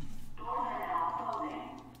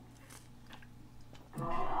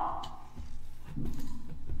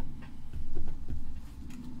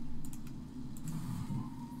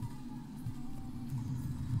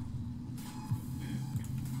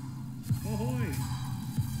 Ahoy!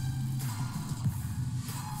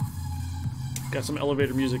 Got some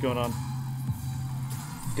elevator music going on.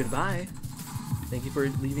 Goodbye. Thank you for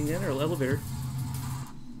leaving the elevator.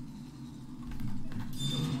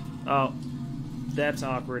 Oh, that's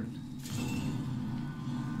awkward.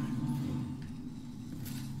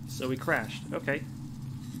 So we crashed. Okay.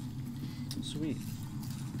 Sweet.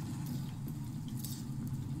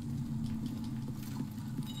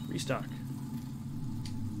 Restock.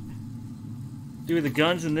 Dude, the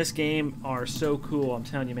guns in this game are so cool, I'm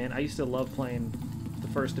telling you, man. I used to love playing the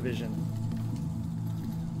First Division.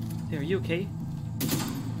 Hey, are you okay?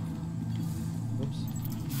 Whoops.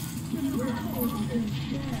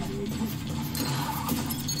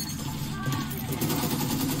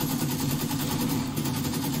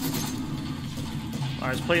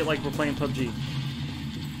 Alright, let's play it like we're playing PUBG.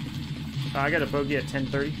 I got a bogey at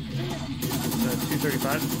 10:30.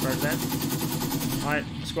 2:35. Right to that. Alright,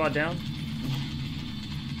 squad down.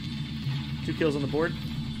 2 kills on the board.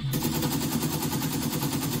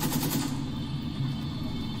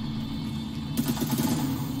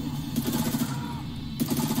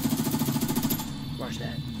 Watch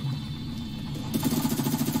that.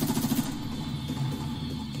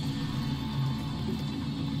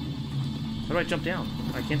 How do I jump down?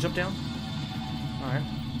 I can't jump down? Alright.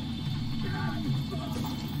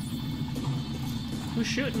 Who's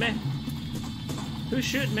shooting me? Who's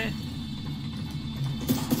shooting me?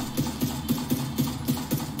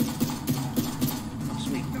 Oh,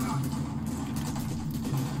 sweet.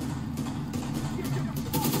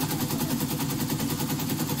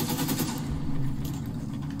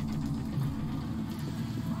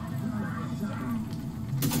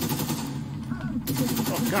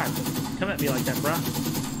 Oh, God. Come at me like that, bruh.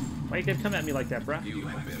 Why you gotta come at me like that, bruh? You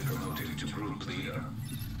have been promoted to group leader.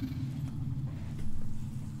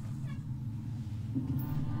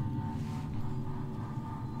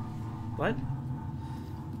 What?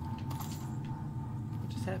 What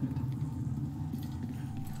just happened?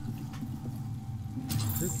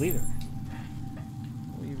 Group leader?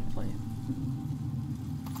 What are you even playing?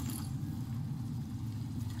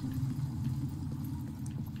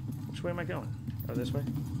 Which way am I going? Oh, this way?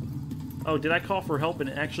 Oh, did I call for help and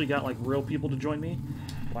it actually got, like, real people to join me?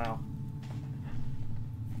 Wow.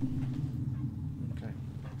 Okay.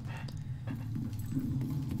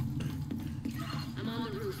 I'm on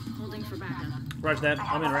the roof, holding for backup. Roger that.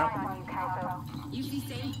 I'm en route. You see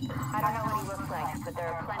safe? I don't know what he looks like, but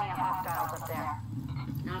there are plenty of hostiles up there.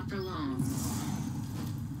 Not for long.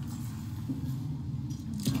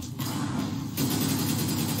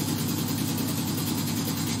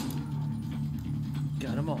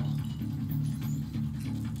 Got them all.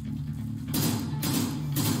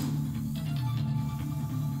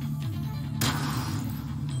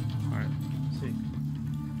 Alright,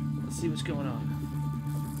 let's see what's going on.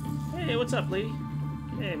 Hey, what's up, lady?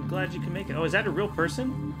 Hey, I'm glad you can make it. Oh, is that a real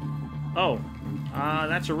person? Oh,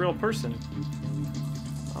 that's a real person.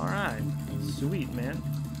 Alright, sweet, man.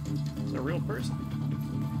 It's a real person.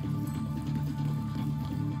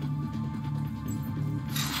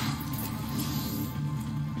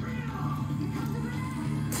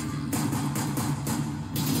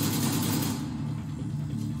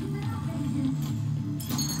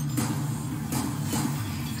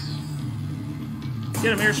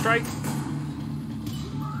 Get him, airstrike.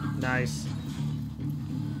 Nice.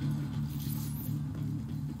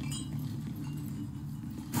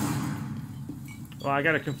 Well, I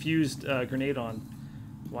got a confused grenade on.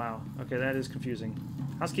 Wow. Okay, that is confusing.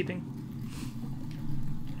 Housekeeping.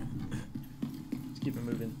 Let's keep it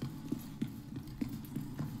moving.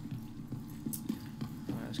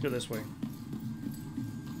 Alright, let's go this way.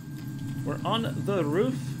 We're on the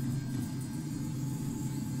roof.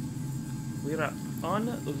 We're on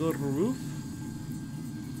the roof.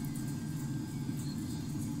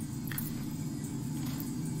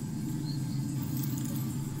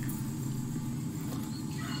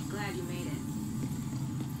 Glad you made it.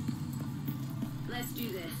 Let's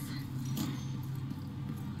do this.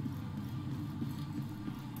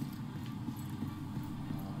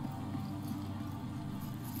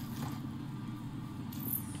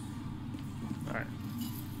 All right.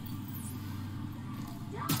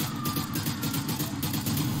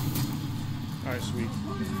 All right, sweet.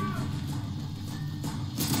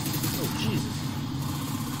 Oh, Jesus.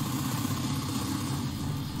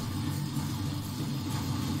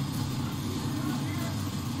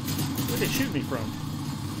 Where'd they shoot me from?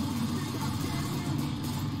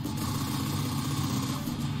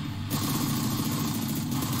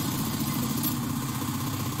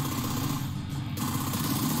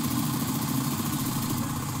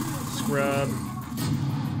 Scrub.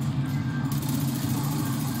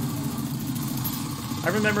 I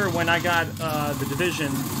remember when I got the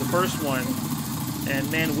Division, the first one,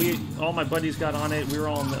 and man, all my buddies got on it. We were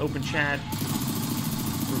all in the open chat.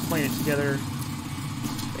 We were playing it together.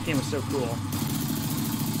 That game was so cool.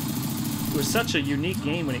 It was such a unique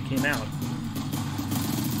game when it came out,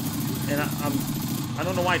 and I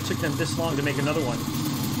don't know why it took them this long to make another one.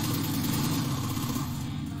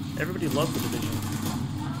 Everybody loved the Division.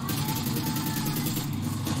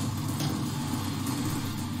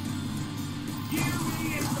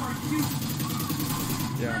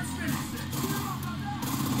 Yeah.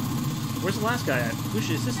 Where's the last guy at?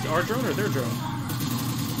 Is this our drone or their drone?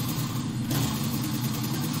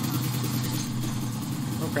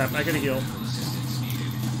 Oh crap, I gotta heal.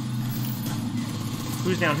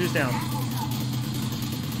 Who's down? Who's down?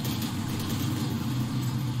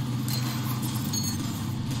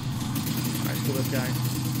 Alright, kill this guy.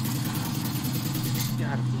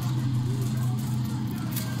 Got him.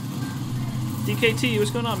 DKT,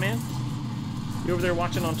 what's going on, man? You over there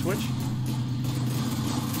watching on Twitch?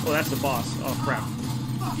 Oh, that's the boss. Oh, crap.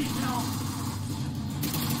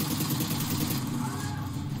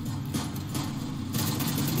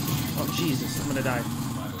 Oh, Jesus. I'm gonna die.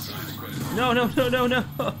 No, no, no, no, no!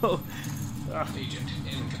 Agent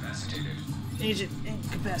incapacitated. Agent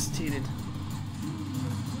incapacitated.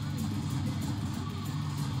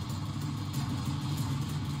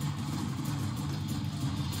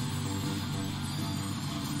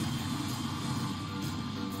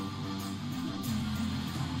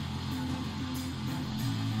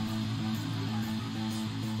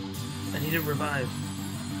 I need to revive.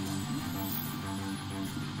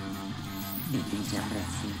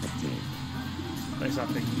 Thanks,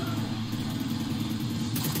 Optic.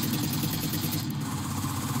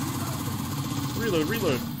 Reload,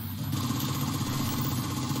 reload.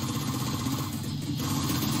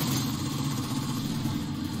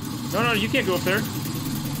 No, no, you can't go up there.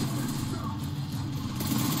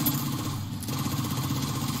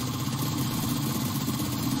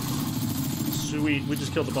 Sweet, we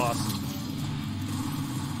just killed the boss.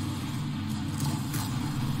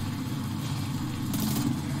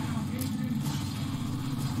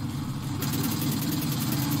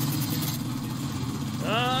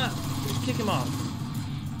 Kick him off.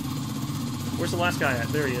 Where's the last guy at?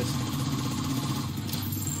 There he is.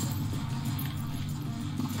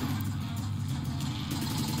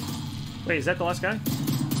 Wait, is that the last guy?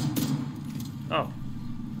 Oh.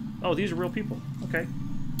 Oh, these are real people. Okay.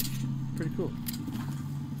 Pretty cool.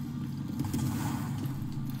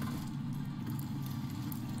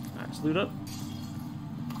 Alright, let's loot up.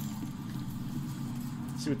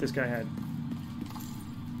 Let's see what this guy had.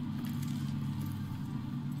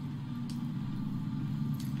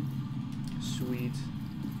 Sweet.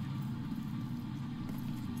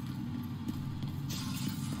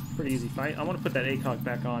 Pretty easy fight. I want to put that ACOG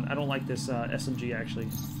back on. I don't like this SMG actually.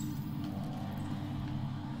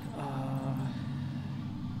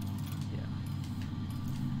 Yeah.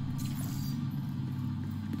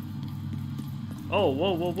 Oh,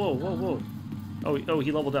 whoa, whoa, whoa, whoa, whoa. Oh,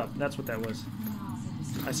 he leveled up. That's what that was.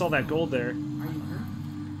 I saw that gold there. Are you hurt?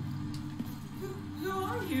 Who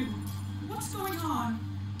are you? What's going on?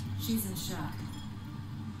 She's in shock.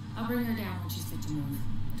 I'll bring her down when she's fit to move.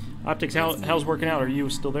 Optics, how's working out? Are you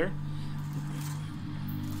still there?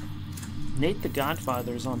 Nate the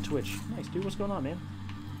Godfather is on Twitch. Nice, dude. What's going on, man?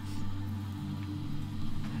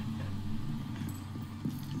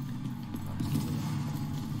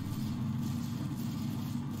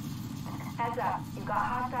 Heads up. You've got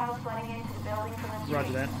hostiles flooding into the building from the street.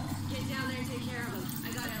 Roger that. Get down there and take care of them.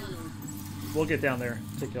 I got Eleanor. We'll get down there.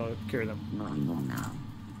 Take care of them. No more now.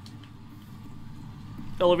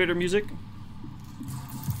 Elevator music.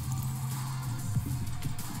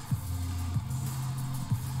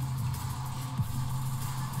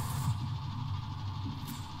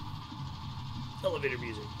 Elevator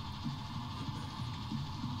music.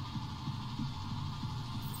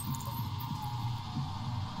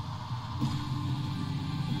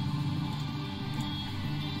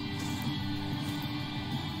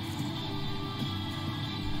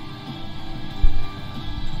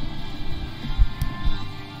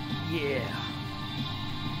 Yeah.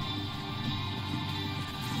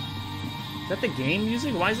 Is that the game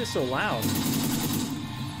music? Why is it so loud?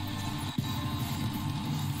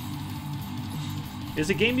 Is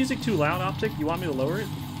the game music too loud, Optic? You want me to lower it?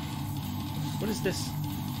 What is this?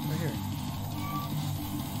 Right here.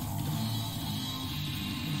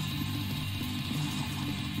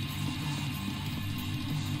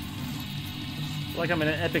 I feel like I'm in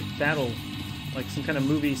an epic battle. Like some kind of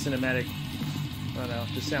movie cinematic. I don't know.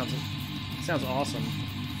 This sounds awesome.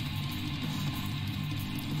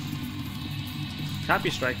 Copy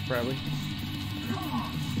strike, probably.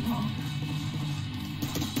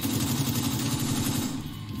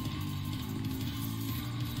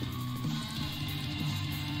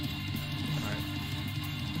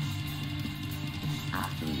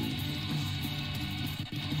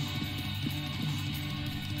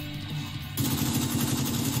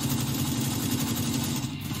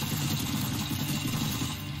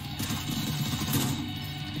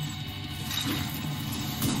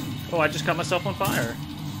 Oh, I just got myself on fire.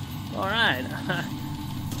 Alright.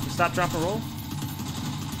 Stop, drop, and roll.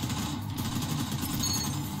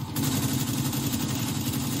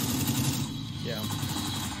 Yeah.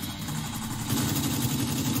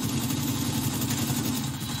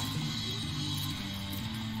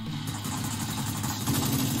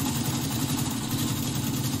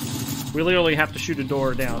 We literally have to shoot a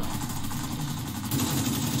door down.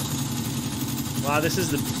 Wow, this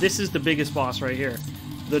is the biggest boss right here.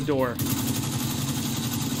 The door.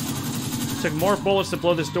 Took more bullets to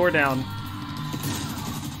blow this door down.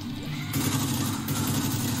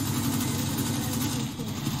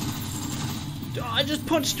 Oh, I just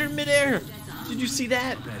punched her in midair. Did you see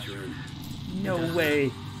that? No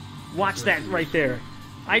way. Watch that right there.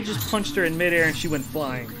 I just punched her in midair and she went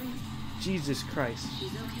flying. Jesus Christ.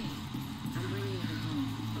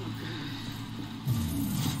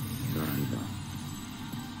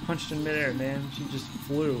 Punched in midair, man. She just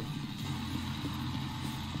flew.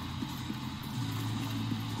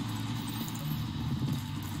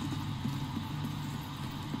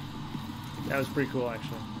 That was pretty cool,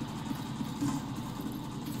 actually.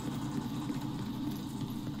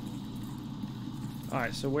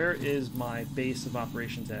 Alright, so where is my base of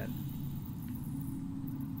operations at?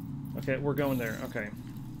 Okay, we're going there. Okay.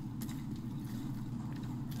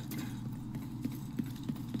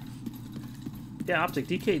 Yeah, Optic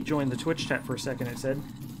DK joined the Twitch chat for a second, it said.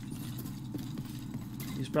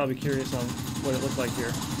 He's probably curious on what it looked like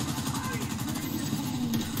here.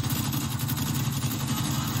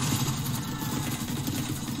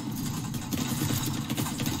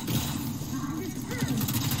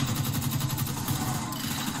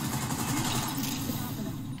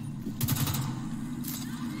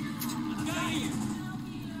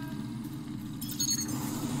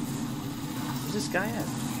 Where's this guy at?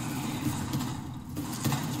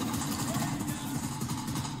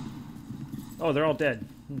 Oh, they're all dead.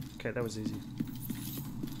 Okay, that was easy.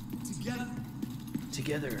 Together.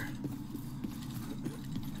 Together.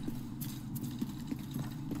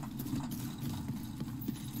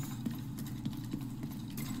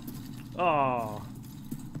 Oh,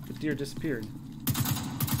 the deer disappeared.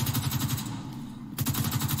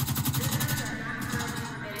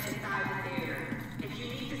 If you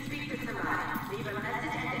need to speak to somebody, leave a message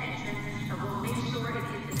at the entrance and we'll make sure it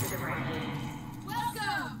gets into the right hands.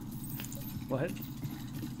 Welcome! What?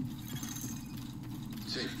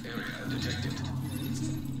 Safe area detected.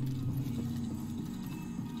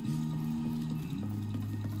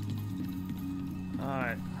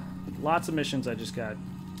 Alright. Lots of missions I just got.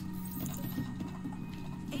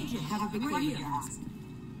 Agent, have a big favor to ask.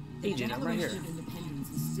 Agent, I'm right here. Independence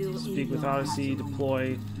is still Speak with Odyssey,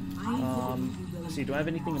 deploy. Let's see, do I have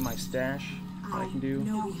anything in my stash that I can do?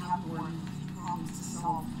 know we have more problems to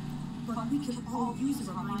solve, but we can all use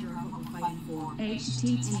a reminder of what we're fighting for.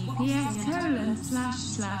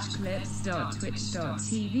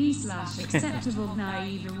 https://clips.twitch.tv/acceptable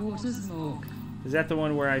naive waters morgue. Is that the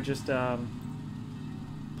one where I just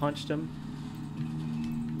punched him?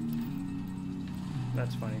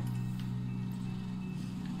 That's funny.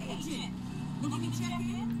 Agent, looking to check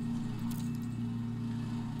in?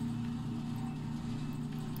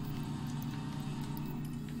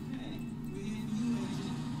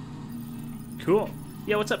 Cool.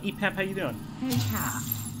 Yeah, what's up, EPAP? How you doing? Hey, Cap.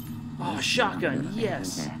 Oh, shotgun,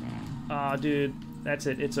 yes! Aw, dude, that's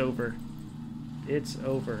it. It's over. It's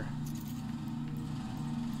over.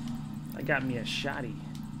 I got me a shotty.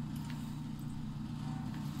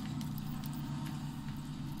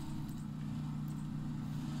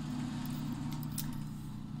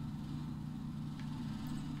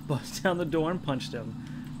 Bust down the door and punched him.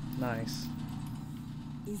 Nice.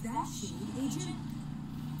 Is that Shade, Agent?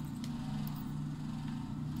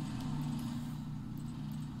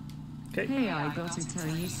 Okay. Hey, I gotta tell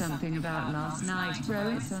you something about last night, bro.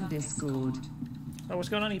 It's on Discord. Oh, what's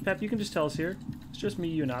going on, EPAP? You can just tell us here. It's just me,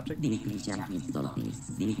 you, and Optic.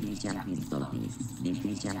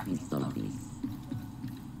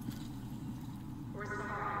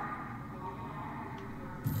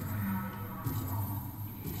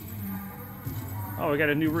 Oh, we got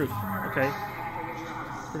a new roof. Okay.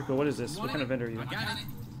 Pretty cool. What is this? What kind of vendor are you? I got it.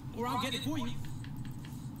 Or I'll get it for you.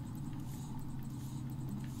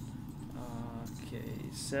 Okay,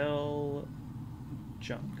 sell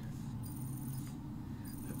junk.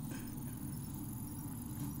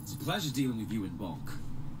 It's a pleasure dealing with you in bulk.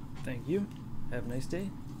 Thank you. Have a nice day.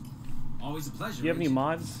 Always a pleasure. Do you have any Agent.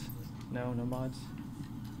 mods? No, no mods.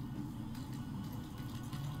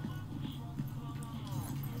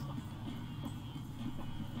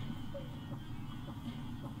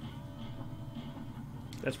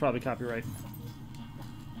 That's probably copyright.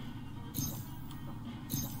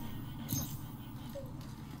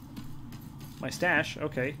 My stash,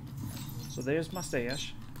 okay. So there's my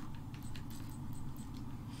stash.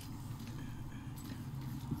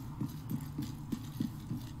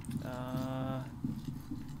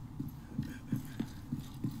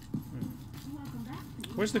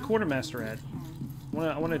 Where's the quartermaster at?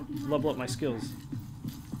 I want to level up my skills.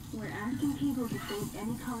 We're asking people to save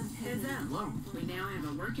any Heads up. We now have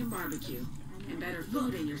a working barbecue. And better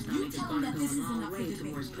food in your stomach is going to go a long way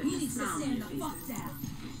towards putting a smile on your face.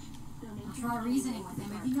 I'll try reasoning with him,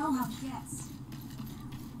 but you know how he gets.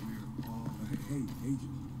 Hey, agent.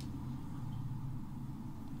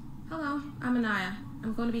 Hello, I'm Anaya.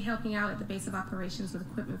 I'm going to be helping out at the base of operations with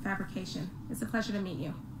equipment fabrication. It's a pleasure to meet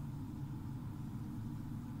you.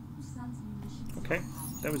 Okay,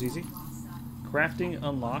 that was easy. Crafting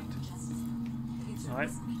unlocked. Alright.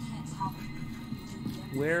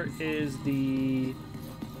 Where is the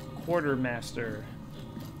quartermaster?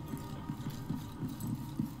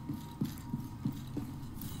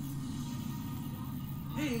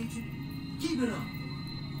 Hey, agent. Keep it up.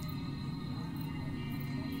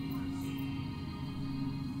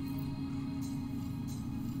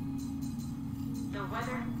 The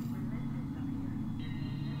weather.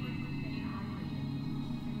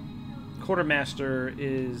 Quartermaster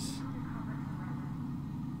is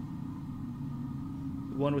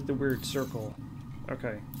the one with the weird circle.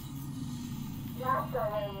 Okay.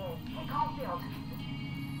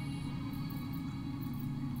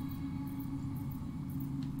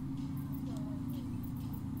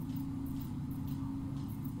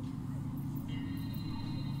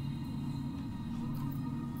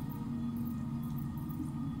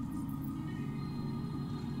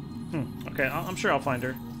 Okay, I'm sure I'll find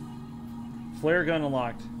her. Flare gun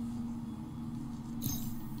unlocked.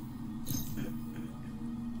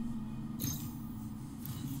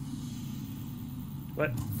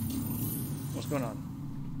 What? What's going on?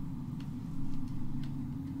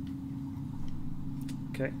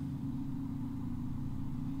 Okay.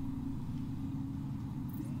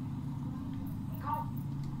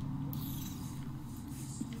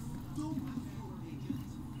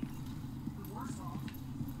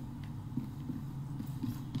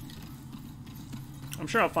 I'm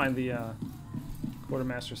sure I'll find the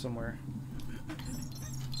quartermaster somewhere.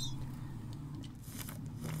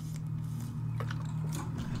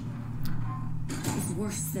 It's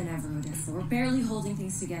worse than ever, Odessa. We're barely holding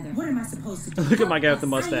things together. What am I supposed to do? Look at my guy with the I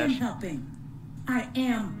mustache. am helping. I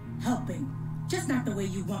am helping. Just not the way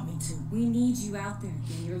you want me to. We need you out there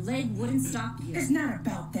again. Your leg wouldn't stop you. It's not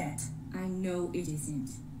about that. I know it isn't.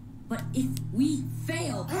 But if we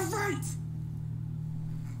fail... All right.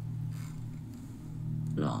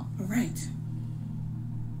 Law. All right.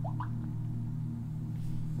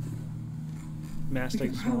 Mass We can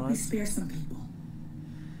takes probably one. spare some people.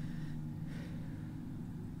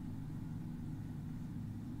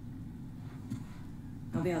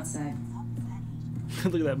 I'll be outside.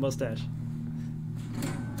 Look at that mustache.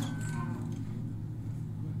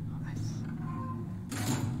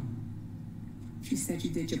 She said you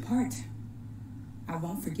did your part. I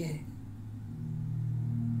won't forget it.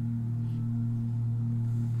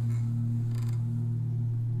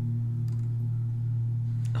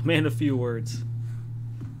 A man of few words.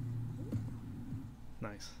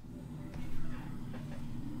 Nice.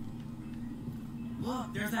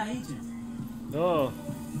 Look, there's that agent. Oh.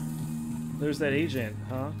 There's that agent,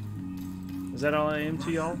 huh? Is that all I am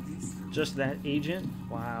to y'all? Just that agent?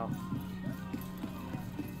 Wow.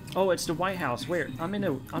 Oh, it's the White House. Where? I'm in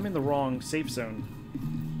the wrong safe zone.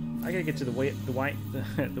 I gotta get to the White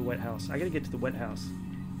House. I gotta get to the Wet House.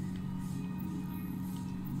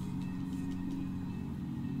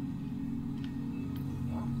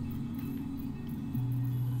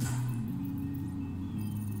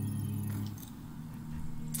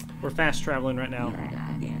 We're fast traveling right now.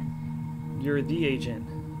 You're the agent.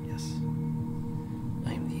 Yes.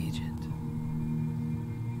 I'm the agent.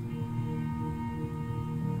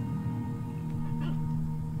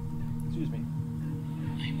 Excuse me.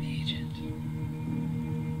 I'm the agent.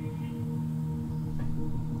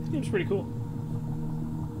 This game's pretty cool.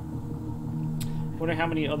 Wonder how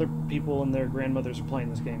many other people and their grandmothers are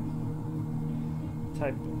playing this game.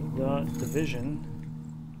 Type The Division.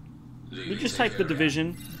 You just type The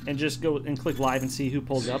Division and just go and click live and see who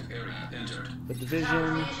pulls up. The Division.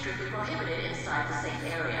 Traveling is strictly prohibited inside the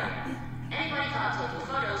safe area. Anybody caught taking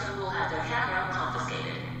photos will have their camera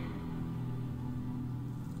confiscated.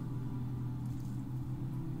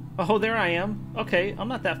 Oh, there I am. Okay, I'm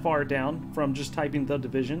not that far down from just typing The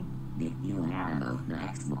Division. Did you hear about the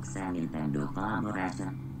Xbox and Nintendo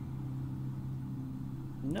collaboration?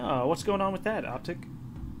 No, what's going on with that, Optic?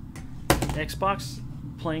 Xbox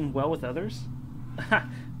playing well with others?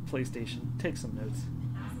 PlayStation. Take some notes.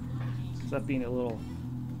 Stop being a little...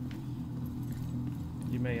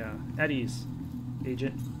 You may, at ease,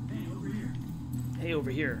 agent. Hey, over here. Hey,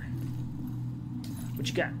 over here. What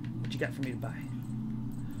you got? What you got for me to buy?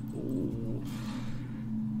 Ooh.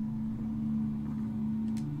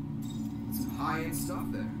 Some high-end stuff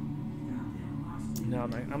there. No,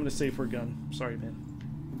 I'm gonna save for a gun. Sorry, man.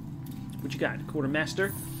 What you got,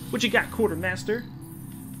 Quartermaster? What you got, Quartermaster?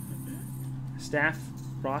 Staff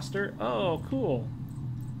roster? Oh, cool.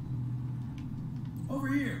 Over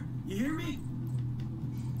here. You hear me?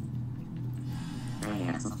 They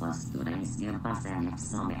are supposed to raise your pass and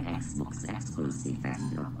some Xbox exclusive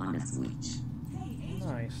drop on the Switch.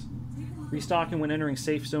 Nice. Restocking when entering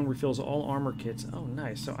safe zone refills all armor kits. Oh,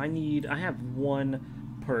 nice. So I have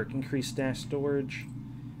one perk. Increase stash storage.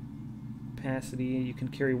 Capacity. You can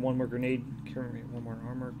carry one more grenade. Carry one more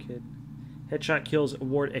armor kit. Headshot kills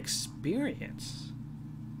award experience.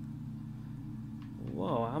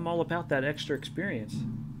 Whoa, I'm all about that extra experience.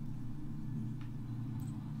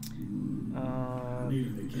 Need a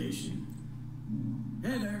vacation.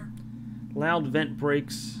 Hey there. Loud vent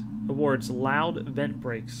brakes awards. Loud vent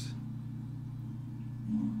brakes.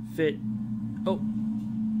 Fit. Oh,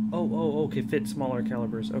 okay. Fit smaller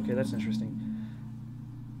calibers. Okay, that's interesting.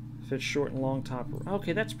 Fit short and long top.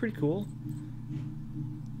 Okay, that's pretty cool.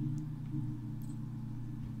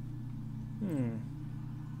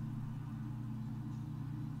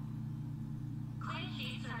 Clean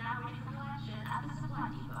sheets are now ready for collection at the supply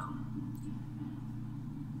depot.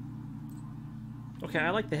 Okay, I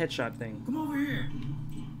like the headshot thing. Come over here.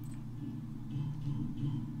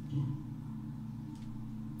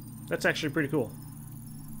 That's actually pretty cool.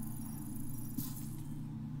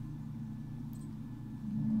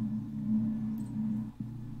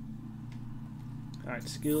 Alright,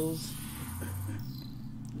 skills.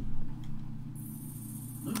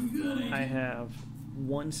 Looking good, ain't I have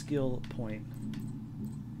one skill point.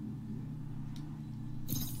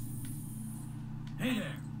 Hey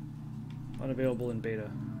there. Unavailable in beta.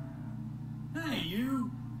 Hey,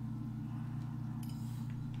 you.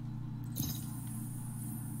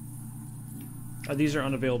 These are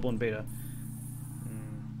unavailable in beta.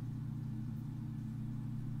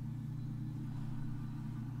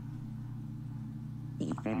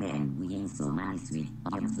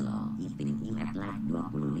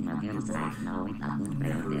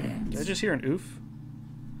 Did I just hear an oof?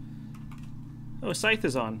 Oh, Scythe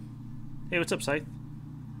is on. Hey, what's up, Scythe?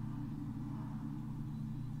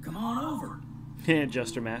 Come on over.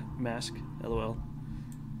 Jester mask. LOL.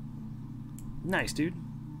 Nice, dude.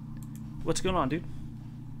 What's going on, dude?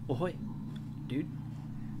 Ahoy, dude.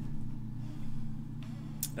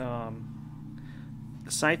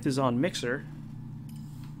 Scythe is on Mixer.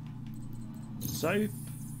 Scythe.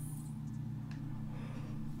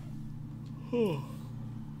 Oh.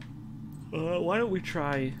 Why don't we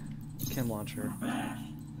try Chem Launcher?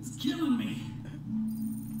 It's killing me.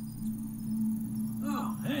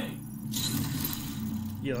 Oh, hey.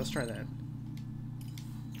 Yeah, let's try that.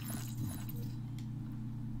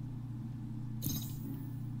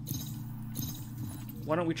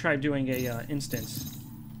 Why don't we try doing a instance?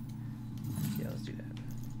 Yeah, let's do that.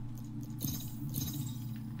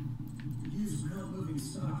 Use some help moving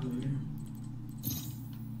stock later.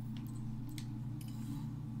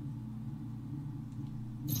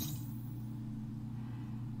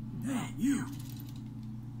 Hey, you.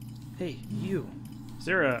 Hey, you. Is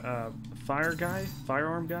there a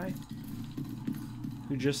firearm guy,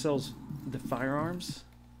 who just sells the firearms?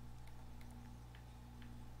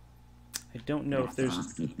 I don't know if there's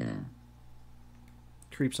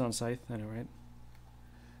creeps on Scythe. I know, right?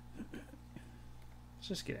 Let's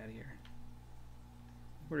just get out of here.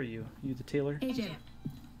 Where are you? You the tailor? Agent,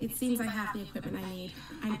 it seems I have the equipment I need.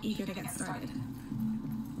 I'm eager to get started.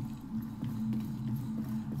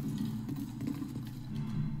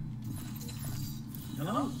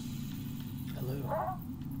 Hello? Hello.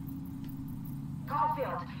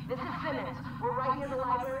 Caulfield, this is Simmons. We're right near the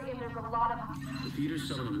library and there's a lot of... The Theater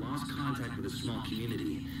settlement lost contact with a small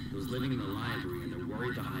community. It was living in the library and they're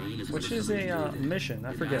worried the hyenas... Which is a mission,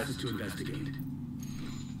 I forget. Asked us to investigate.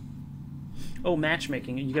 Oh,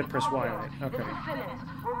 matchmaking. You gotta press Y on it. Okay. This is Simmons.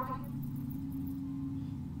 We're right...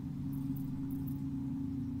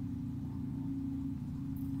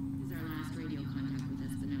 This is our last radio contact with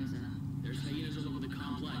Espinosa. There's hyenas all over the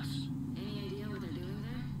complex. Any idea what they're doing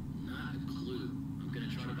there? Not a clue. I'm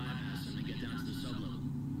gonna try to bypass them and get down to the sublevel.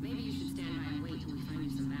 Maybe you should stand by and wait till we find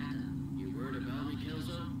you some backup. You worried about me,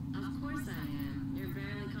 Kelso? Of course I am. You're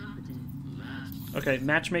barely competent. Okay,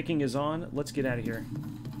 matchmaking is on. Let's get out of here.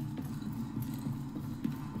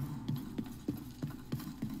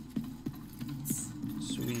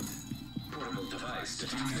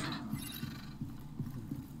 detected.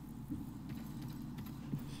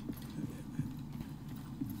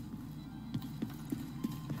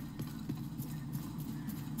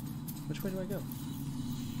 Which way do I go?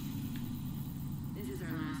 This is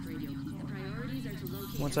our last radio. The priorities are to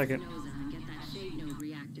locate 1 second. Espinosa and get that shade node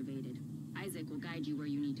reactivated. Isaac will guide you where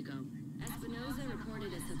you need to go. Espinosa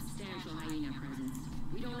reported a substantial hyena presence.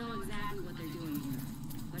 We don't know exactly what they're doing here,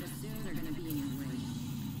 but assume they're going to be in your way.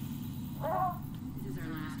 This is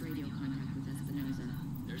our last radio contact with Espinosa.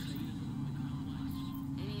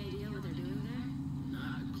 Any idea what they're doing there?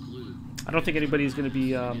 Not a clue. I don't think anybody's going to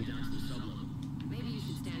be Maybe you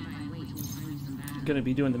should stand by and wait till we find you some backup. going to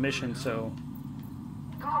be doing the mission. So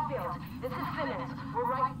Caulfield, this is Simmons. We're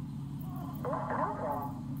right.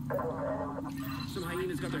 Some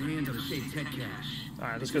hyenas got their hands on the Shade Tech cache. all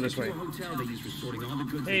right, let's go this way. To a hotel they use for sorting all the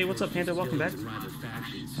goods. Hey, what's up, Panda? Welcome back.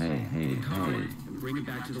 Hey. And bring it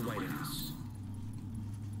back to the White House.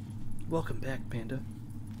 Welcome back, Panda.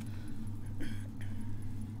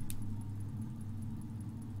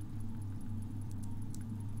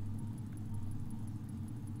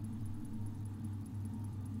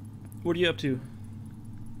 What are you up to,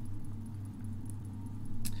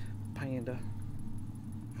 Panda?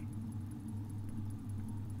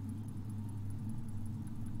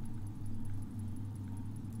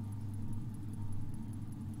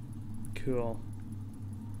 Cool.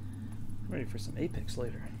 I'm ready for some Apex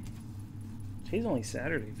later. Today's only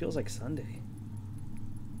Saturday. It feels like Sunday.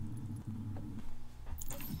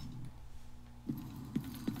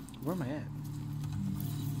 Where am I at?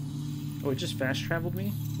 Oh, it just fast traveled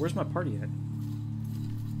me? Where's my party at?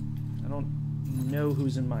 I don't know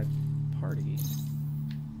who's in my party.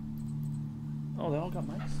 Oh, they all got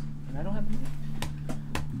mics? And I don't have them?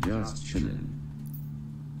 Just chillin'.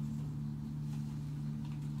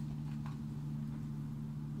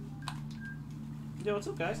 Yo, what's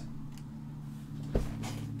up, guys?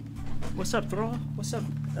 What's up, Thraw? What's up,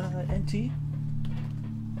 NT?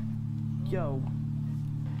 Yo.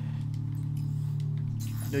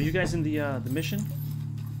 Yo, you guys in the mission?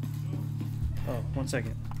 Oh, 1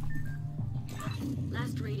 second.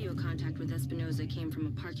 Last radio contact with Espinosa came from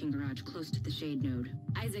a parking garage close to the Shade node.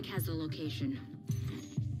 Isaac has the location.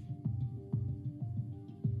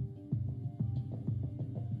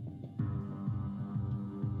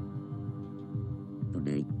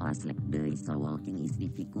 Today, Isaac day so walking is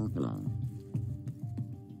difficult long.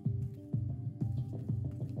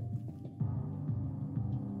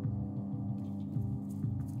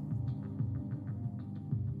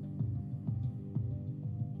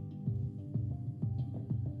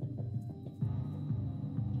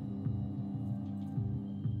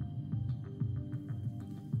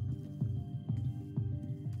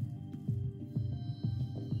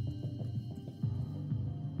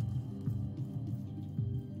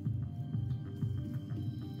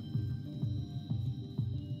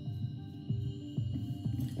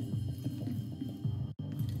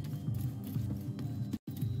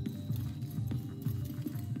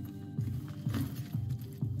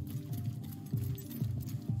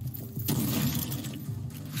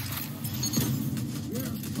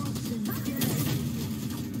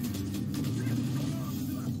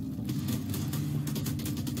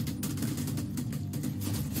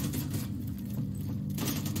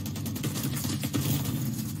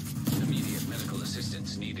 Immediate medical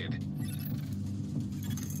assistance needed.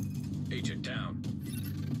 Agent down.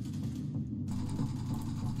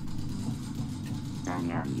 I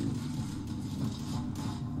have you.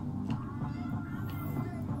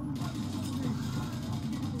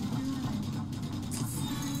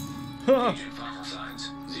 Agent vital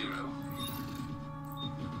signs 0.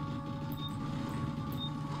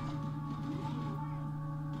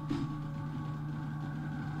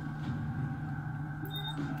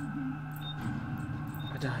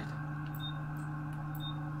 I died.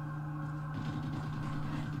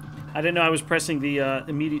 I didn't know I was pressing the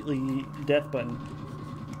immediately death button.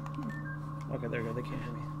 Okay, there we go. They can't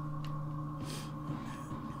hear me.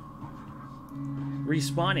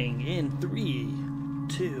 Respawning in 3,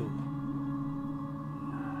 2.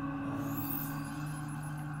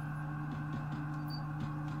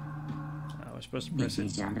 I was supposed to press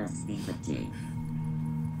it.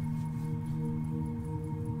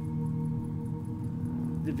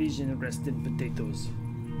 Division rest in potatoes.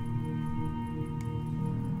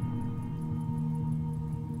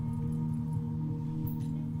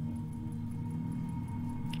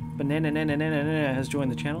 Banana has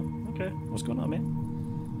joined the channel. Okay, what's going on, man?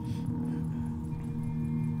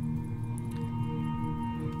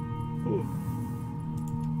 Ooh.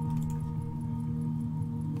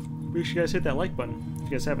 Make sure you guys hit that like button if you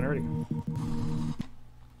guys haven't already.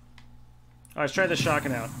 let's try the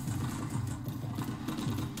shotgun out.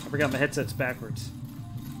 I forgot my headset's backwards.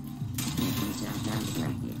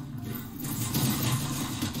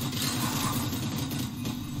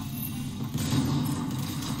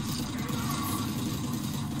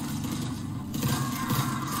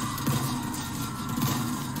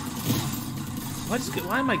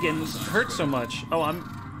 Why am I getting hurt so much? Oh, I'm...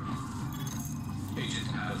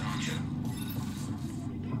 Agent out of action.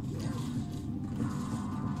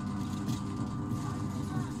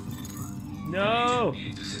 No!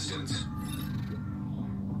 Needs assistance.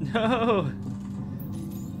 No!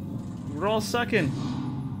 We're all sucking.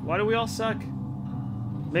 Why do we all suck?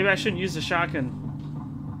 Maybe I shouldn't use the shotgun.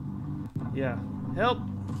 Yeah. Help!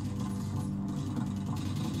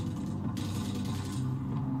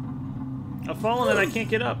 I've fallen and I can't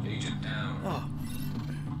get up. Agent down. Oh.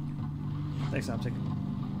 Thanks, Optic.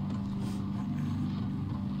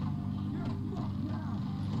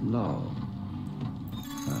 Low.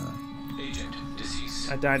 Agent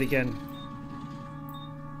deceased. I died again.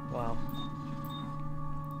 Wow.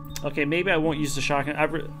 Okay, maybe I won't use the shotgun.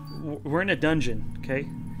 We're in a dungeon, okay?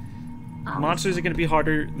 Monsters are going to be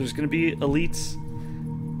harder. There's going to be elites.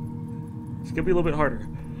 It's going to be a little bit harder.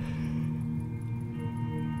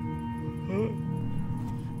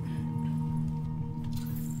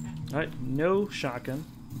 Alright, no shotgun.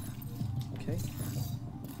 Okay.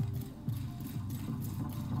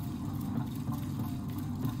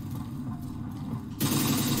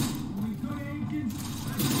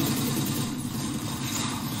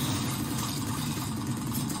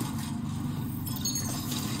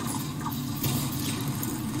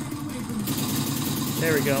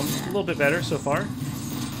 There we go. A little bit better so far.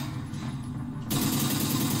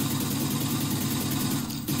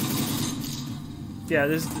 Yeah,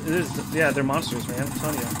 yeah, they're monsters, man. I'm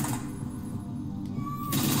telling you.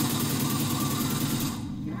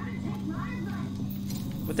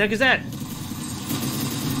 What the heck is that?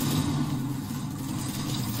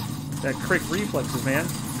 That quick reflexes, man.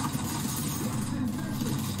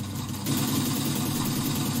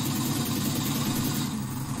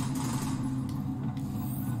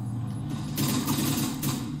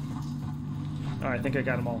 Alright, I think I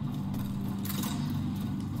got them all.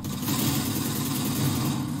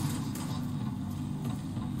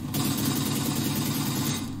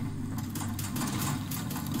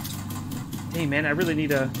 Hey man, I really need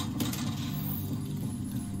to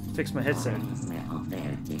fix my headset.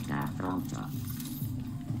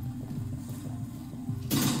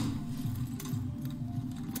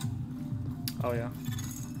 Oh yeah.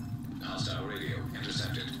 Hostile radio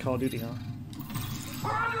intercepted. Call of Duty, huh?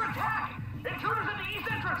 We're under attack! Intruders in the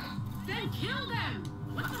east entrance! Then kill them!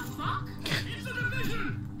 What the fuck? It's a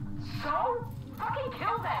division! So? Fucking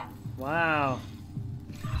kill them! Wow.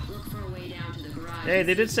 Look for a way down to the garage. Hey,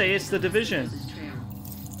 they did say it's the division.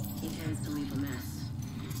 He tends to leave a mess.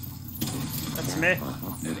 That's me.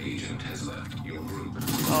 An agent has left your group.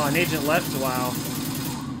 Oh, an agent left? Wow.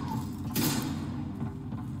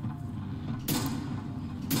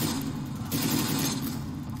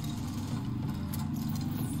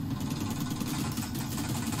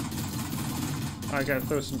 I gotta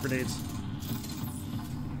throw some grenades.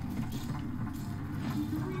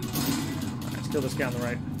 Let's kill this guy on the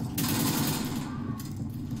right.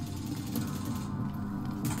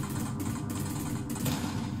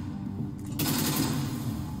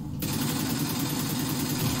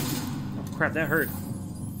 Oh crap, that hurt.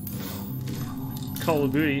 Call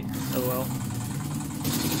of Duty, oh well.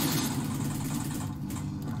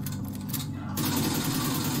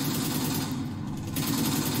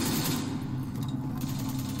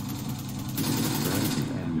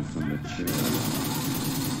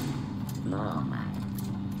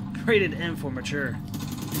 Rated M for mature.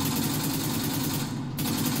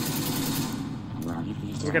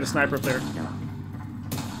 We got a sniper up there.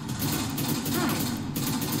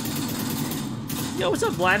 Yo, what's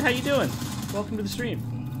up, Vlad? How you doing? Welcome to the stream.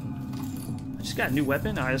 I just got a new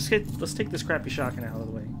weapon. All right, let's take this crappy shotgun out of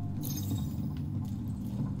the way.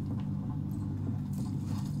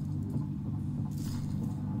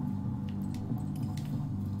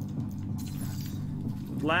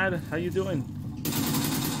 Vlad, how you doing?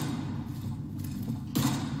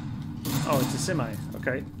 Oh, it's a semi.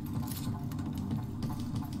 Okay.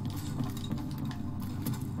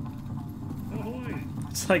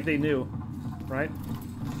 It's like they knew, right?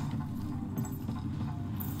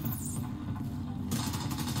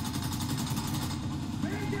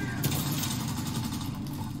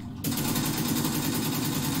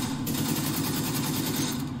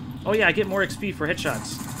 Oh yeah, I get more XP for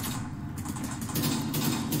headshots.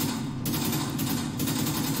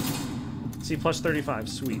 See, plus 35,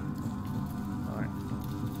 sweet.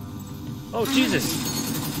 Oh, Jesus.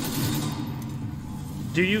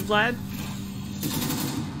 Do you, Vlad?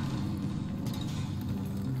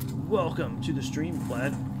 Welcome to the stream,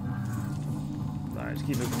 Vlad. Alright, let's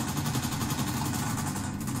keep moving.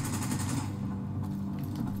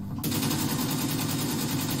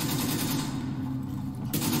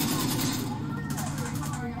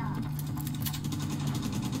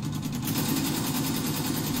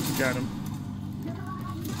 Got him.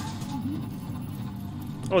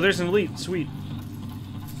 Oh, there's an elite. Sweet.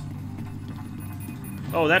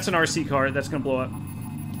 Oh, that's an RC car. That's gonna blow up.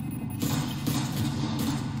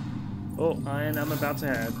 Oh, and I'm about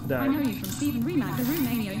to die. I know you from Stephen Remack, the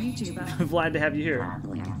Romania YouTuber. Glad to have you here.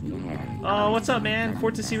 Oh, what's up, man?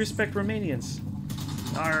 For to see respect Romanians.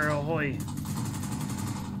 Arr, ahoy.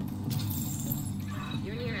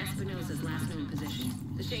 You're near Espinosa's last known position.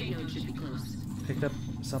 The shade node should be close. Picked up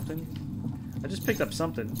something? I just picked up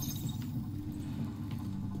something.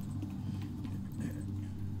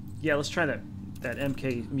 Yeah, let's try that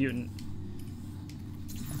MK mutant.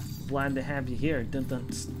 Glad to have you here. Dun dun.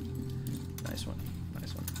 Nice one.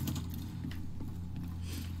 Nice one.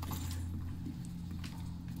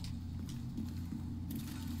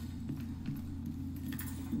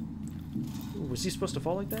 Ooh, was he supposed to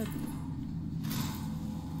fall like that?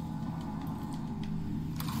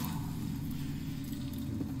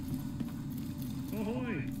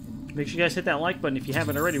 Make sure you guys hit that like button if you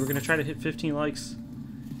haven't already. We're going to try to hit 15 likes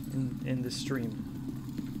in this stream.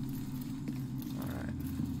 Alright.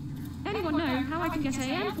 Anyone know how I can get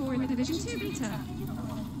AM4 in the Division 2 beta?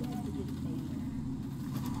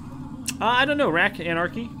 I don't know, Rack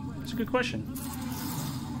Anarchy. It's a good question.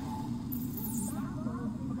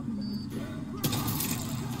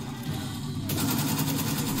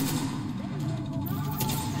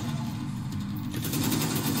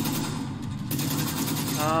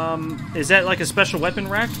 Is that like a special weapon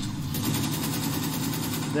rack?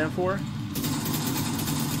 The M4?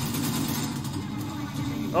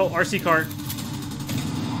 Oh, RC car.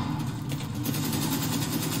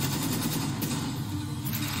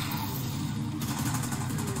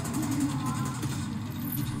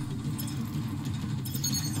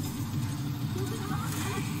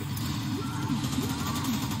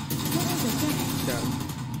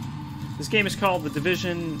 This game is called The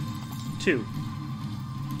Division 2.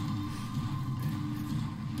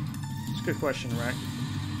 It's a good question, Rack.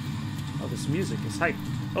 Oh, this music is hype.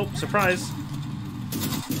 Oh, surprise!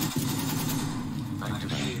 That's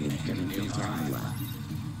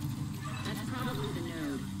probably the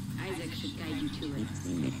node. Isaac should guide you to it.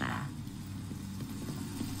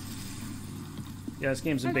 Yeah, this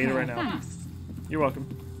game's in beta right now. Thanks. You're welcome.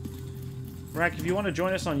 Rack, if you want to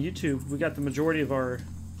join us on YouTube, we got the majority of our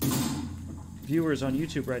viewers on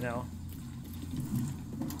YouTube right now.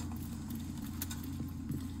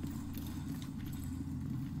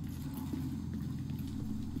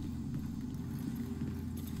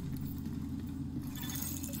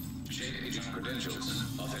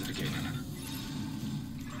 Credentials authenticated.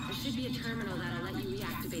 There should be a terminal that'll let you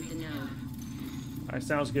reactivate the node. Alright,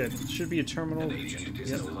 sounds good. Should be a terminal.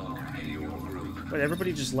 Yep. Wait,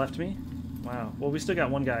 everybody just left me? Wow. Well, we still got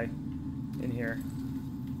one guy in here.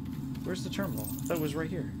 Where's the terminal? I thought it was right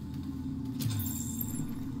here.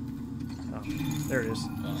 Oh, there it is.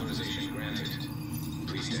 Authorization granted.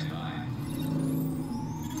 Please stand by.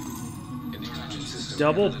 Intelligence system.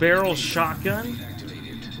 Double barrel shotgun?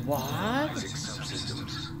 What?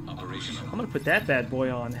 I'm gonna put that bad boy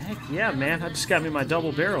on. Heck yeah, man. I just got me my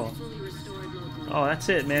double barrel. Oh, that's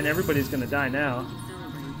it, man. Everybody's gonna die now.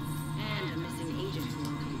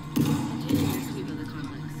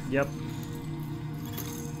 Yep.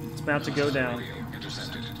 It's about to go down.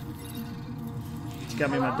 It's got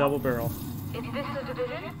me my double barrel. Is this the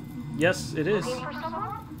division? Yes, it is. Looking for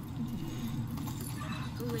someone?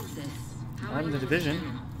 Who is this? How I'm are the you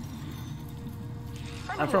division.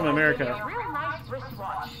 I'm from America. A real nice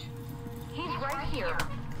wristwatch. He's right here.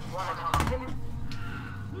 Wanna talk to him?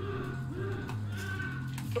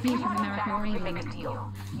 If you want him back, we can make a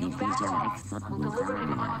deal. You back him up, we'll deliver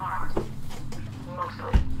him unharmed.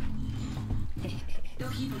 Mostly. They'll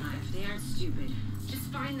keep alive. They aren't stupid. Just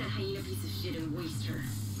find that hyena piece of shit and waste her.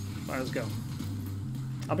 Alright, let's go.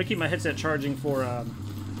 I'm gonna keep my headset charging for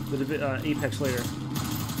the Apex later.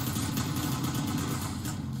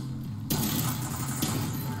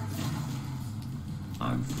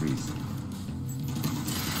 I'm freezing.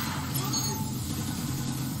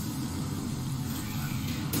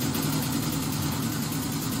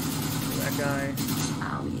 That guy.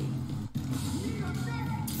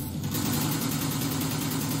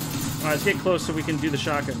 Alright, let's get close so we can do the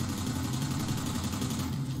shotgun.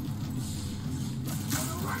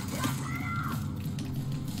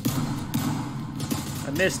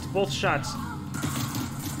 I missed both shots.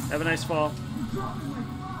 Have a nice fall.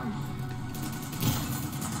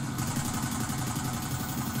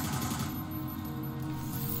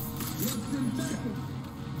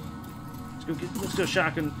 Let's go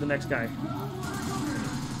shotgun the next guy.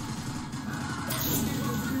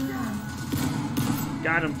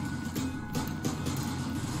 Got him.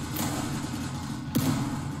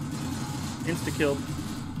 Insta-killed.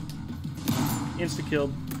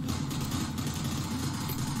 Insta-killed.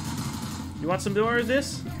 You want some more of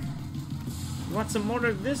this? You want some more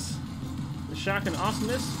of this? The shotgun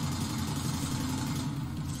awesomeness?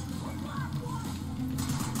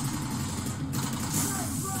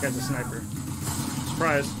 This guy's a sniper.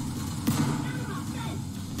 Surprise.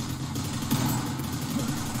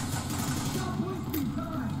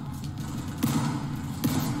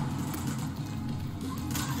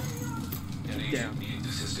 Down.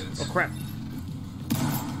 Oh crap.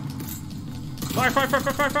 Fire, fire, fire,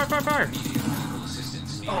 fire, fire, fire, fire, fire!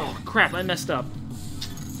 Oh crap, I messed up.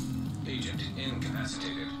 Agent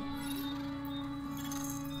incapacitated.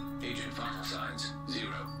 Agent vital signs 0.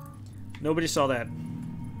 Nobody saw that.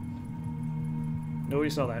 Nobody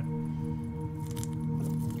saw that.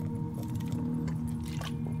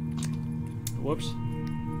 Whoops.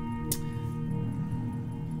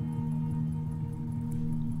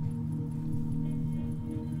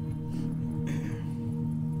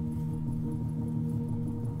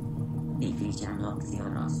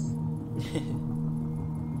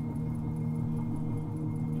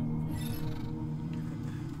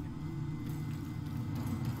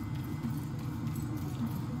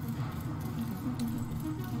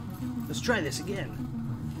 Let's try this again.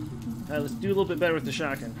 Alright, let's do a little bit better with the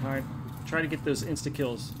shotgun. Alright, try to get those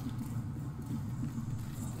insta-kills.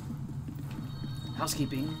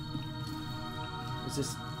 Housekeeping. Is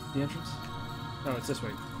this the entrance? Oh, it's this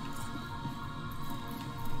way.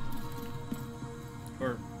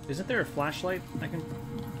 Or isn't there a flashlight I can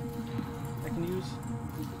use?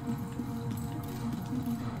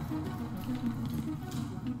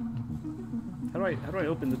 How do I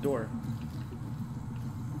open the door?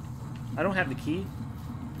 I don't have the key.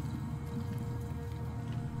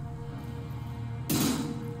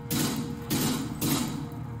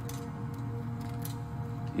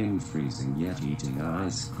 In freezing yet eating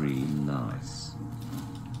ice cream, nice.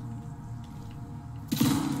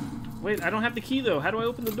 Wait, I don't have the key though. How do I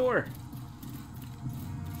open the door?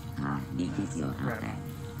 Crap.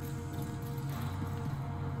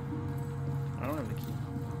 I don't have the key.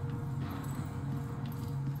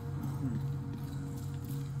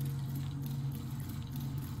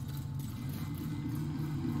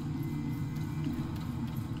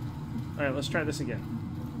 Alright, let's try this again.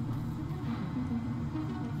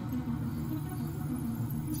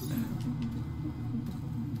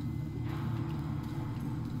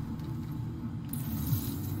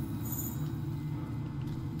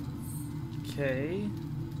 Okay.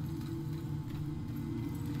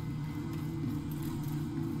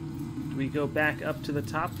 We go back up to the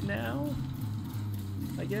top now,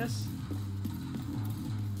 I guess.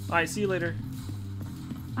 Alright, see you later.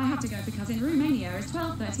 I have to go because in Romania it's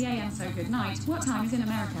 12:30 a.m. so good night. What time is in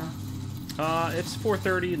America? It's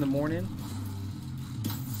 4:30 in the morning.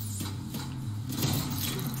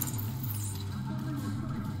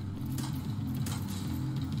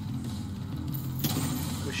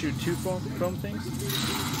 We shoot 2 foam things.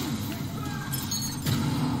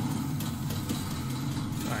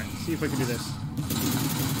 Alright, see if we can do this.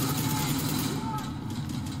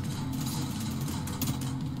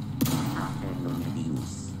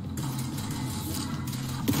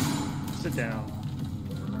 Sit down.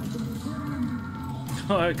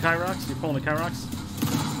 Oh, Kyrox? You're pulling the Kyrox?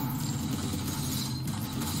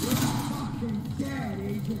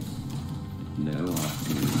 No,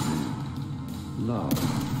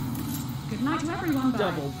 love. Good night to everyone. Bye.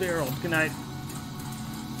 Double barreled. Good night.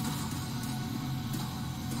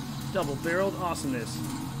 Double barreled awesomeness.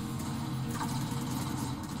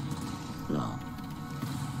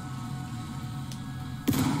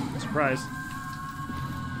 Surprise.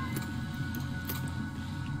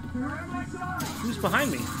 Who's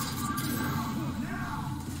behind me?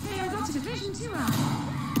 Hey, I got to Division 2 out.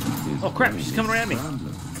 Oh crap, she's coming around me.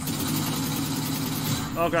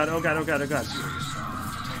 Oh god, oh god, oh god, oh god.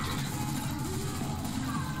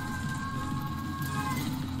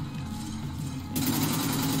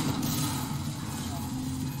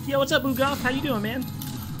 Yo, what's up, Ugoff? How you doing, man?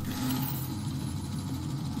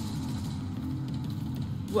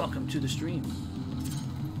 Welcome to the stream.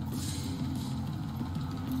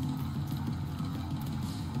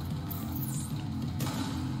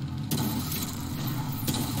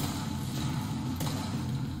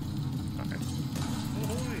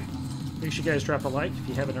 Make sure you guys drop a like if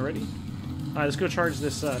you haven't already. Alright, let's go charge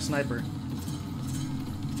this sniper.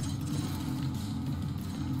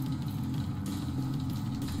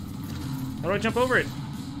 How do I jump over it?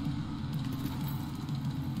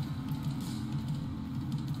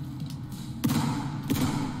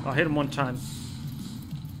 I'll hit him one time.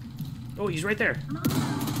 Oh, he's right there.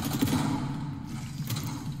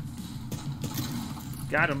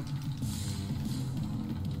 Got him.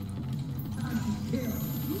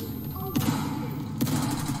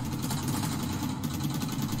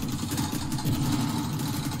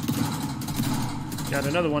 Got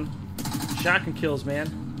another one. Shotgun kills, man.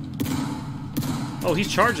 Oh, he's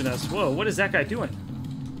charging us. Whoa, what is that guy doing?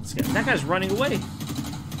 That guy's running away.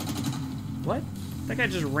 What? That guy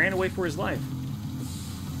just ran away for his life.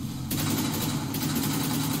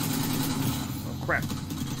 Oh, crap.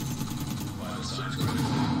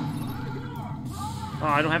 Oh,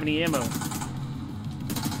 I don't have any ammo.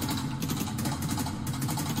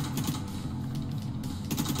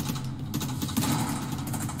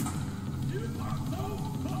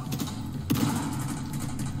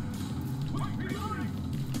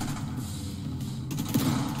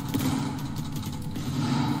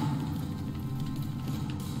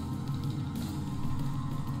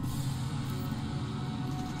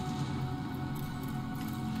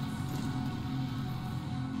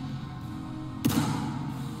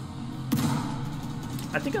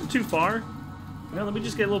 I think I'm too far. No, let me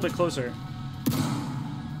just get a little bit closer.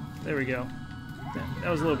 There we go.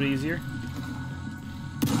 That was a little bit easier.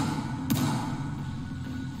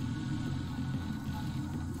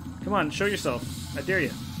 Come on, show yourself. I dare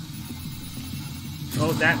you.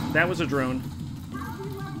 Oh, that was a drone.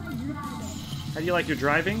 How do you like your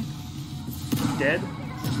driving? Dead?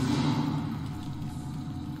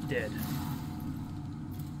 Dead.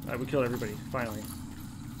 Alright, we killed everybody, finally.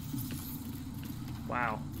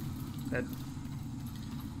 Wow. That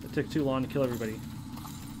took too long to kill everybody.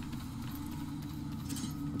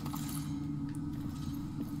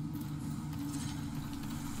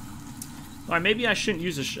 Alright, maybe I shouldn't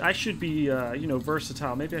use I should be, you know,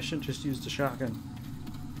 versatile. Maybe I shouldn't just use the shotgun.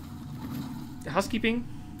 Housekeeping?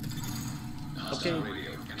 Okay.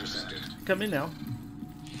 Come in now.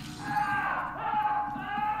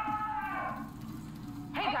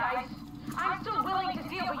 Hey guys, I'm still willing to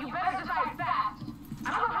deal, but you better decide fast.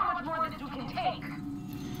 I don't know how much more this dude can take.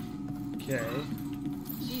 Okay.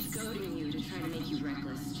 She's goading you to try to make you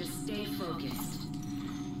reckless. Just stay focused.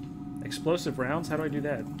 Explosive rounds? How do I do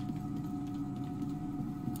that?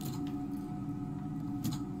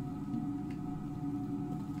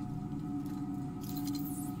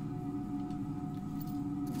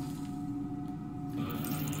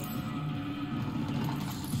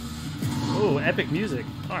 Oh, epic music.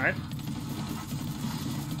 Alright.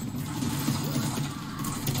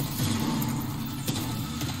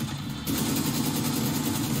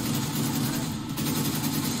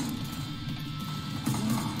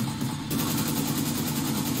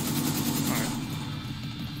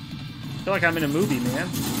 I feel like I'm in a movie, man.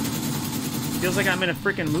 Feels like I'm in a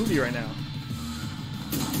freaking movie right now.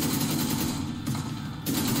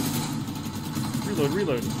 Reload,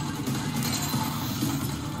 reload.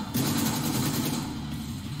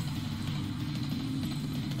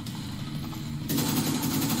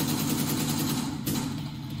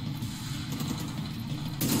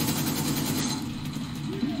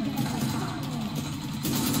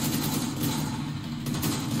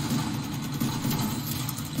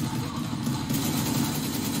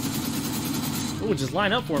 Oh, just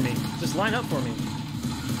line up for me. Just line up for me.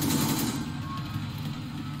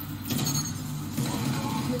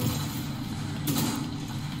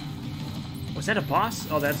 Was that a boss?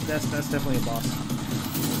 Oh, that's definitely a boss.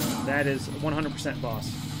 That is 100%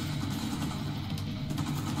 boss.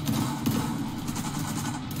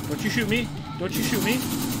 Don't you shoot me. Don't you shoot me.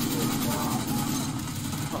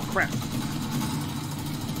 Oh, crap.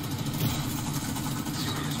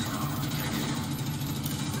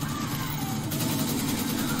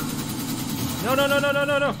 No, no, no, no, no,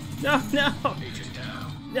 no, no. No, no.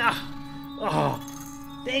 No. Oh,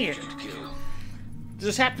 dang it.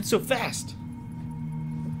 This happened so fast.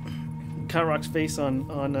 Kyrock's face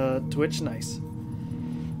on Twitch, nice.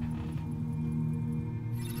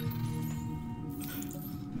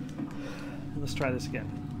 Let's try this again.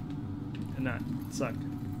 And not suck.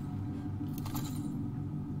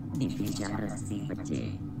 I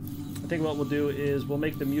think what we'll do is we'll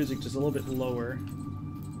make the music just a little bit lower.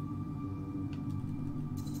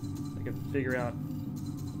 I can figure out.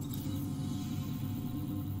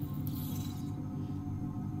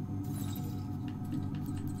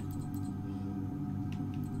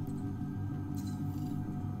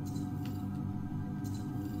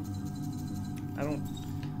 I don't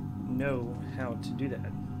know how to do that.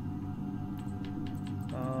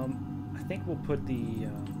 I think we'll put the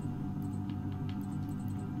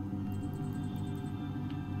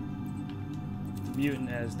mutant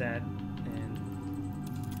as that, and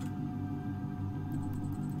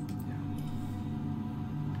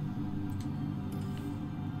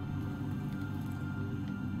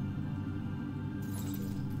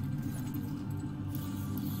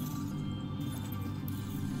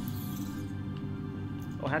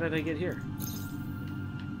oh, how did I get here?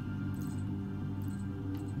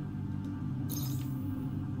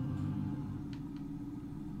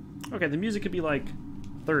 Okay, the music could be like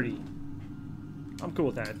 30. I'm cool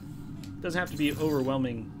with that. Doesn't have to be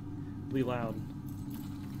overwhelmingly loud.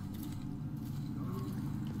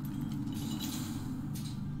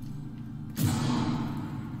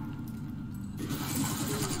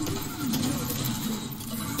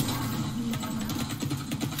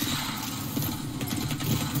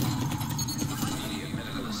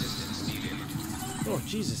 Oh,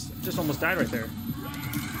 Jesus. I just almost died right there.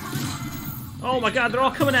 Oh my god, they're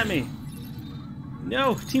all coming at me!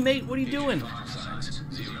 No, teammate, what are you doing?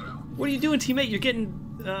 What are you doing, teammate? You're getting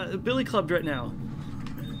billy clubbed right now.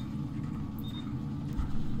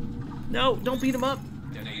 No, don't beat him up.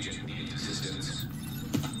 An agent needed assistance.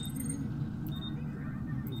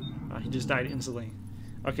 Oh, he just died instantly.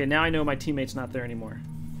 Okay, now I know my teammate's not there anymore.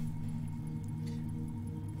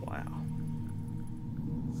 Wow.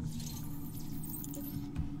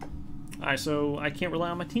 Alright, so I can't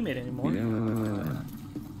rely on my teammate anymore.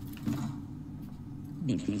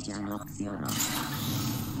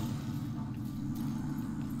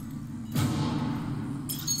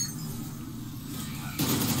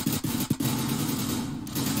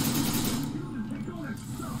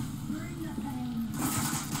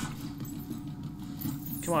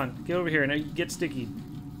 Come on, get over here and get sticky.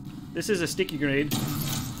 This is a sticky grenade.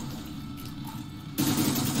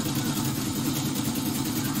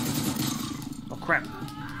 Oh crap.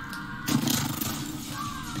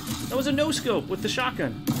 That was a no-scope with the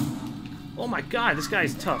shotgun. Oh my god, this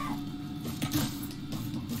guy's tough.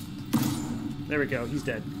 There we go, he's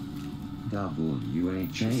dead.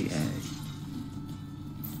 WHAA.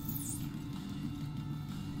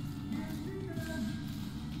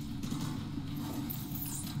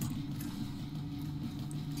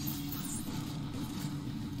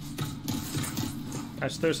 I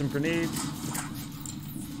just throw some grenades.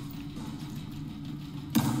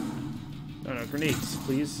 No, grenades,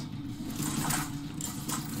 please.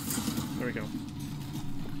 There we go.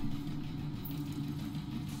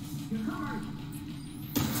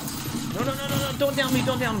 No, don't down me,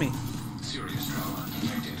 don't down me. Serious trauma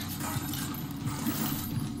detected.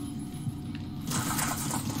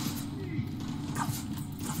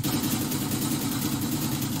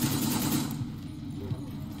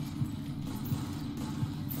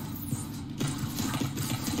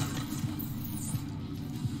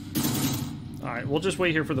 Alright, we'll just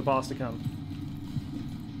wait here for the boss to come.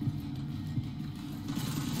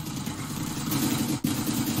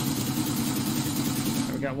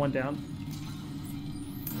 We got one down.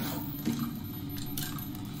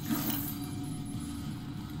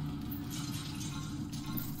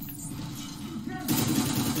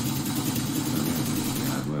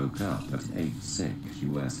 I woke up at 8:06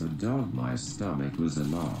 US and dog my stomach was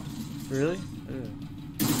alarmed. Really? Ew.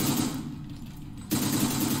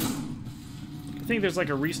 I think there's like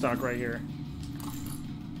a restock right here.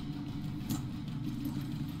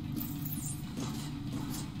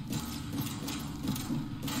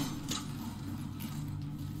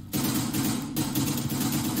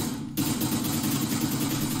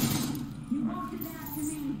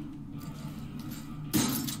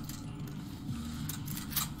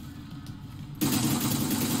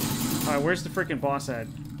 Alright, where's the freaking boss at?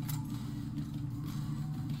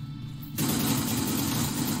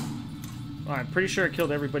 Oh, I'm pretty sure I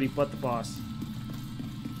killed everybody but the boss.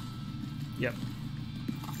 Yep.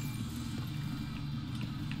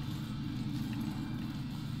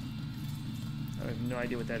 I have no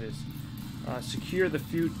idea what that is. Secure the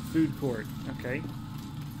food court. Okay.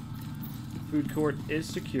 Food court is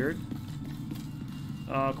secured.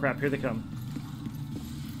 Oh crap, here they come.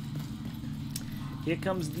 Here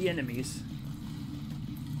comes the enemies.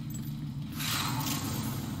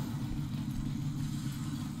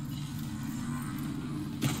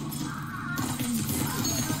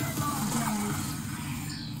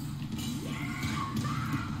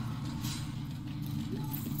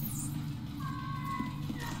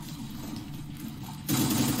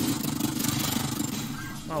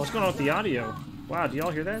 Oh, what's going on with the audio? Wow, do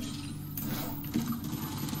y'all hear that?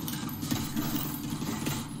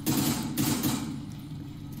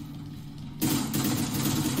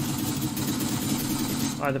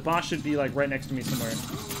 The boss should be like right next to me somewhere.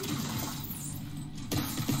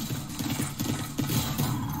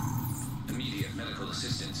 Immediate medical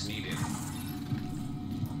assistance needed.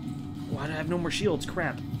 Why do I have no more shields?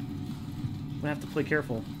 Crap. I'm gonna have to play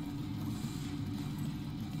careful.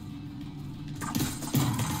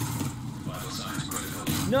 Vital signs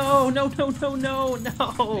critical. No, no, no, no, no,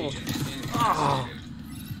 no! Oh.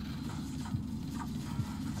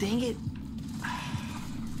 Dang it.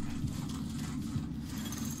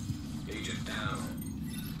 Agent down.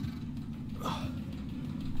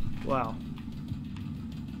 Wow.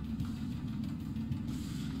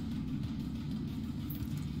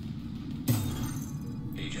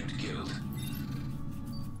 Agent killed.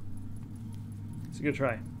 It's a good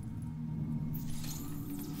try.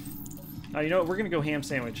 You know what? We're gonna go ham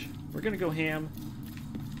sandwich. We're gonna go ham.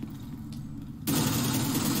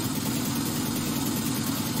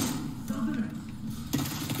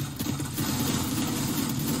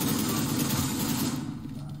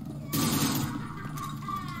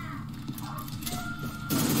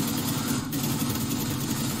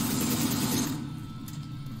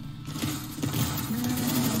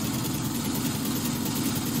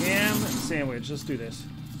 Ham sandwich. Let's do this.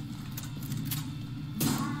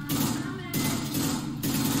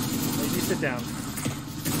 Sit down.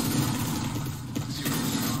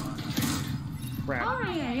 Crap. Oh,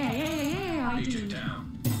 yeah, I do.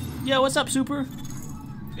 Yo, what's up, Super?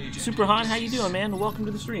 Super Han, how you doing, man? Welcome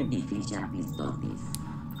to the stream.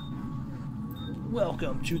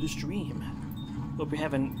 Welcome to the stream. Hope you're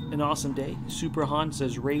having an awesome day. Super Han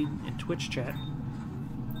says raid in Twitch chat.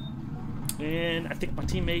 And I think my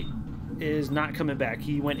teammate is not coming back.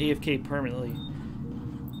 He went AFK permanently.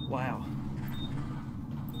 Wow.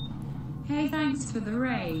 Hey, thanks for the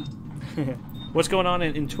raid. What's going on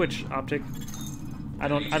in Twitch, Optic? I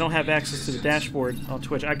don't have access to the dashboard on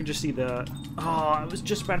Twitch. I can just see the... Oh, I was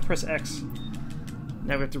just about to press X.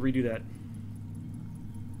 Now we have to redo that.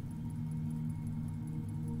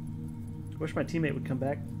 Wish my teammate would come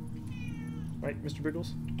back. Right, Mr.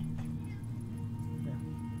 Briggles? Yeah.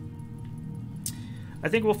 I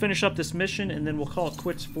think we'll finish up this mission and then we'll call it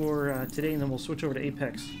quits for today, and then we'll switch over to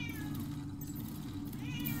Apex.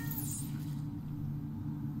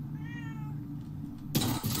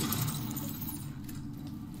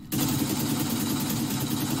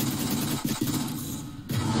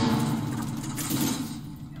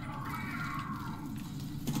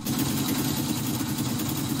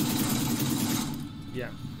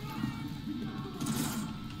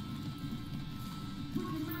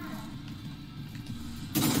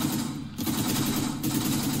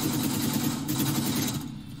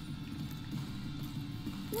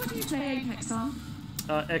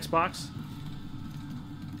 Xbox.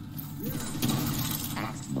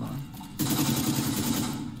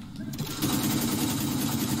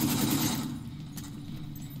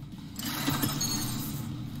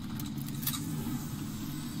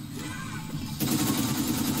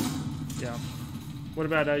 Yeah. What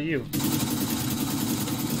about you?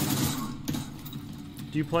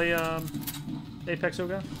 Do you play Apex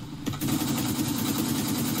Oga?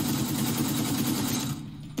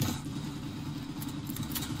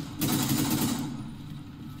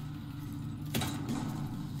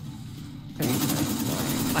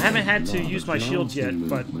 I haven't had to use my shields yet,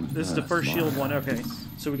 but this is the first shield one. Okay,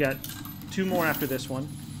 so we got 2 more after this one.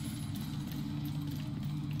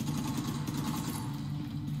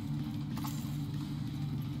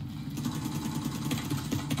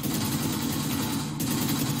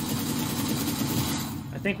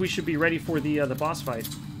 I think we should be ready for the boss fight.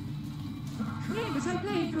 Yeah, but I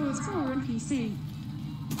played Force 4 on PC.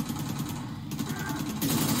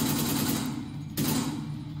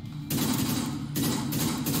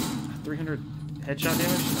 Headshot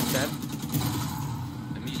damage? Not bad.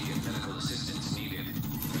 Immediate medical assistance needed.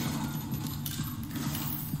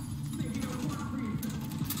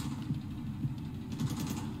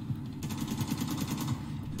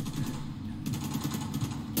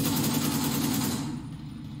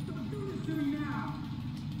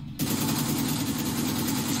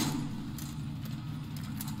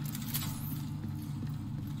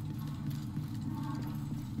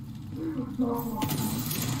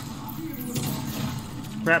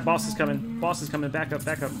 Crap, boss is coming. Boss is coming. Back up,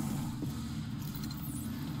 back up.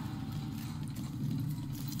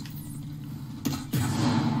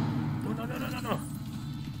 Oh, no, no, no, no, no.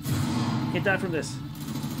 Can't die from this.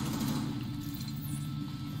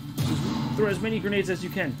 Throw as many grenades as you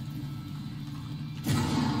can.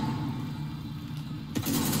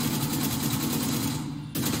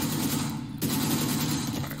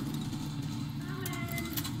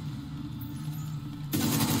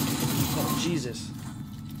 Oh, Jesus.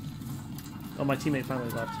 Oh, my teammate finally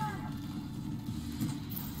left.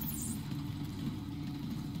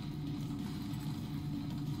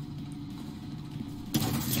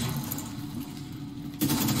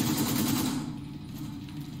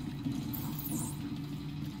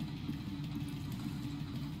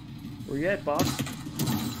 Where you at, boss?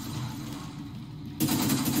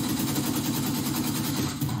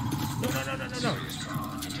 No.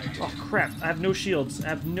 Oh, crap. I have no shields. I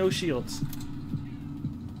have no shields.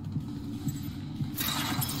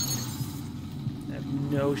 I have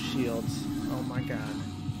no shields. Oh, my God.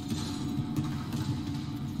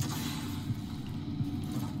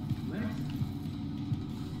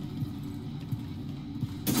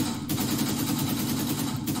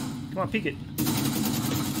 Come on, peek it.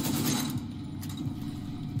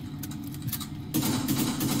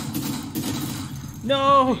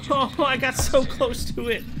 No! Oh, I got so close to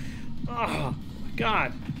it. Oh, my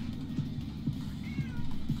God.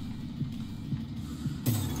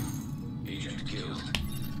 Agent killed.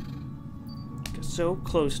 Got so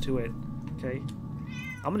close to it. Okay.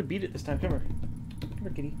 I'm gonna beat it this time. Come here. Come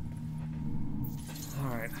here, kitty.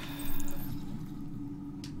 Alright.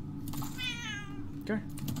 Okay.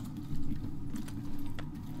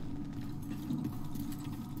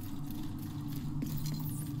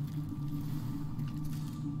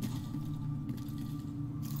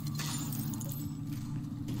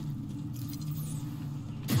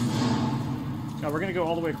 Now we're gonna go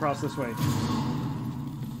all the way across this way.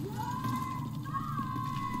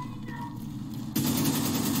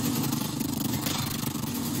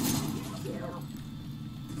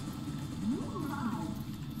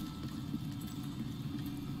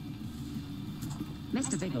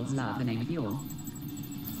 Mr. Biggles love the name of you.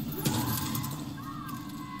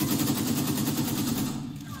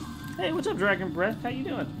 Hey, what's up, Dragon Breath? How you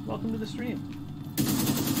doing? Welcome to the stream.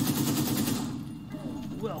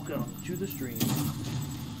 Welcome to the stream.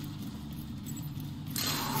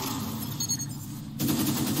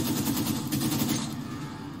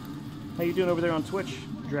 How you doing over there on Twitch,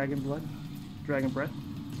 Dragon Blood? Dragon Breath?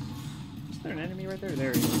 Is there an enemy right there?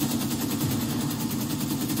 There he is.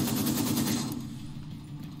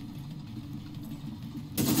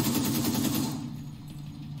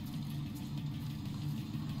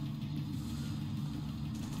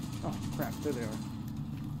 Oh, crap. There they are.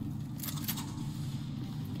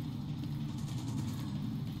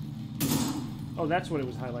 Oh, that's what it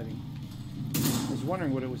was highlighting. I was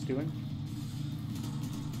wondering what it was doing.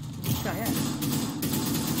 Where's this guy at?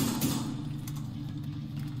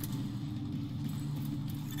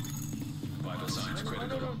 Vital signs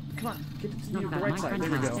critical. Come on, get to the right side. There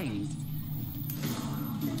we go.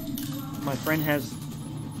 My friend has...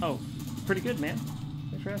 Oh, pretty good, man.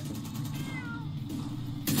 Thanks for asking.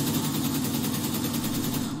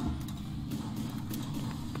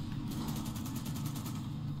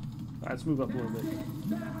 Alright, let's move up a little bit.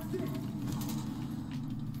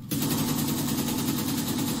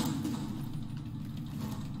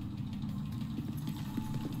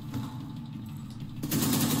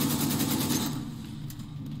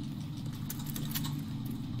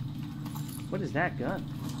 What is that gun?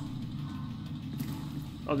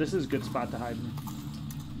 Oh, this is a good spot to hide in.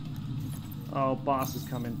 Oh, boss is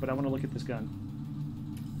coming, but I want to look at this gun.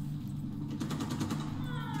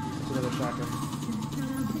 That's another shotgun.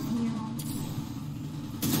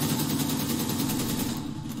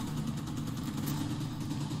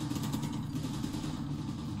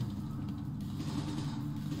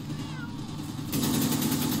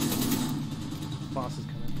 Boss is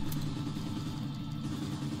coming.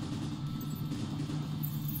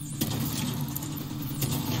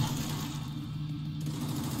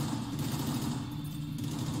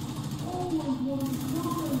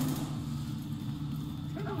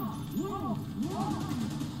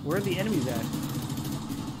 Where are the enemies at? I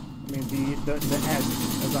mean, the heads,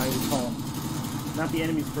 as I would call them. Not the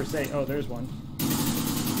enemies per se. Oh, there's one.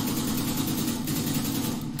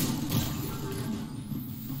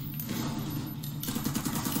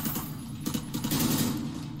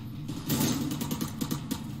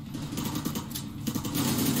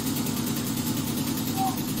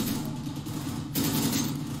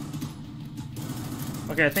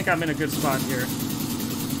 Okay, I think I'm in a good spot here.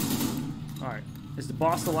 Alright. Is the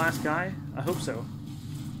boss the last guy? I hope so.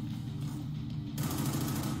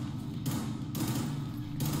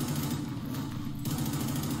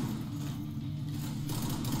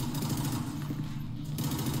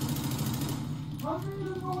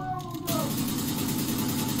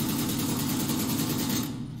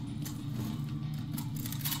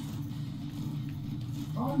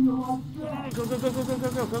 Go, go, go, go, go, go,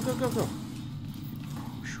 go, go, go, go, go.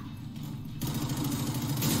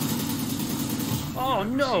 Oh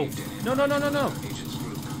no! No, no, no, no, no! Agents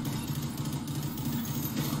group.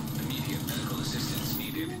 Immediate medical assistance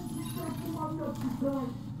needed.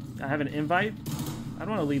 I have an invite? I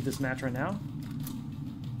don't want to leave this match right now.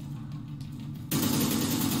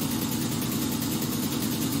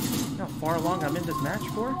 You know how far along I'm in this match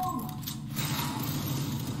for?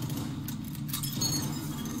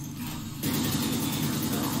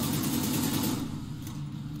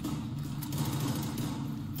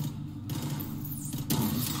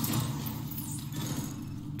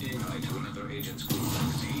 Invite to another agents group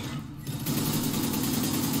vaccine.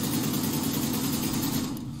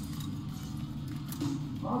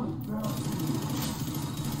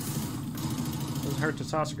 Doesn't hurt to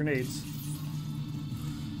toss grenades.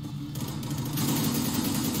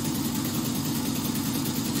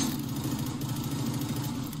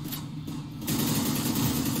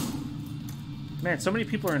 Man, so many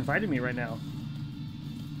people are inviting me right now.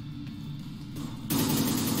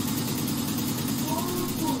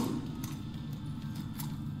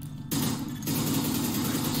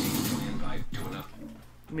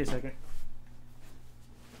 Give me a second.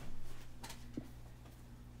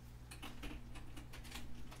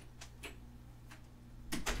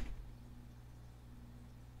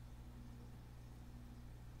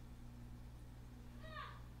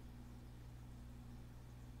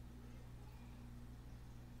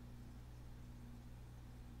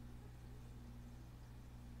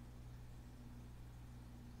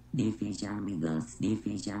 Difícil amigos,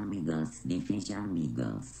 difícil amigos, difícil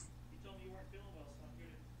amigos.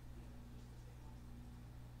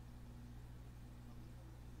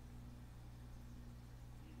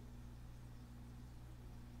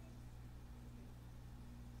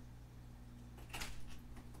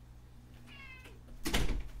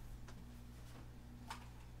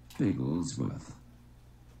 Bigglesworth.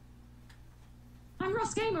 I'm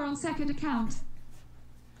Ross Gamer on second account.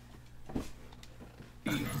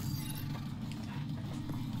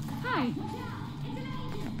 Hi.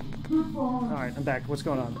 Alright, I'm back. What's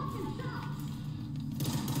going on?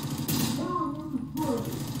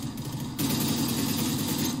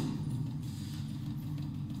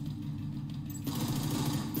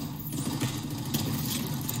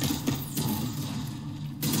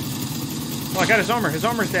 Oh, I got his armor. His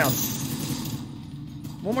armor's down.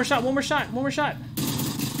 One more shot, one more shot, one more shot.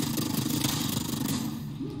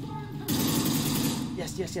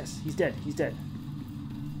 Yes, yes, yes. He's dead. He's dead.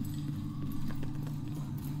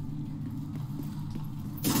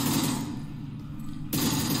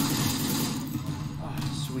 Oh,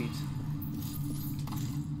 sweet.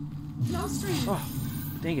 No stream. Oh,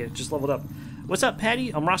 dang it. Just leveled up. What's up,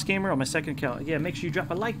 Patty? I'm Ross Gamer on my second account. Yeah, make sure you drop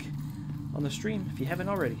a like on the stream if you haven't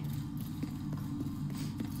already.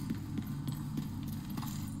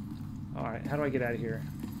 Alright, how do I get out of here?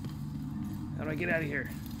 How do I get out of here?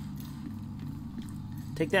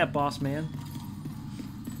 Take that, boss man.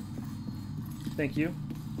 Thank you,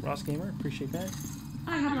 Ross Gamer. Appreciate that.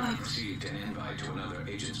 I have You have liked. received an invite to another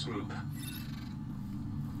agents group.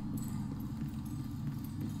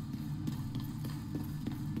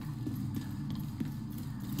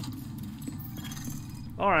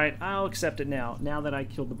 Alright, I'll accept it now that I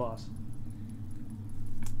killed the boss.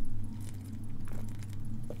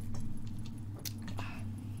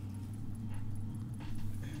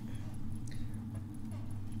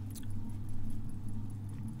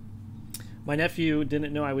 My nephew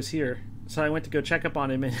didn't know I was here, so I went to go check up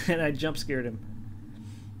on him and I jump scared him.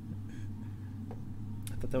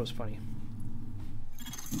 I thought that was funny.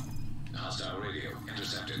 Hostile radio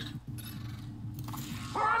intercepted.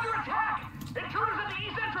 We're under attack! Intruders at the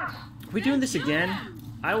east entrance! Are we doing this again?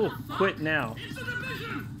 I will quit now.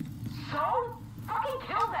 So? Fucking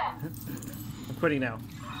kill them! I'm quitting now.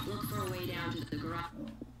 Look for a way down to the garage.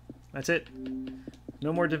 That's it.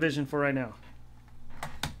 No more division for right now.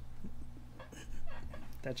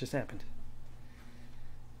 That just happened.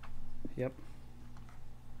 Yep.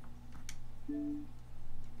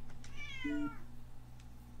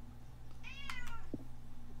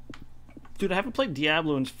 Dude, I haven't played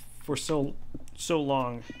Diablo for so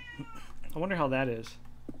long. I wonder how that is.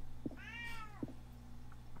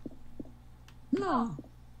 No.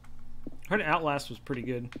 I heard Outlast was pretty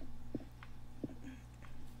good.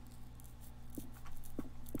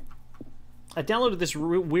 I downloaded this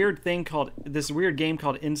weird game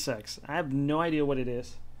called Insects. I have no idea what it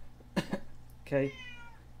is. Okay.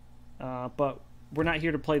 But we're not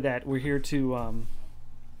here to play that. We're here to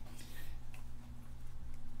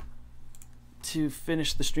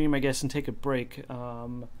finish the stream, I guess, and take a break.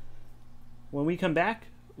 When we come back,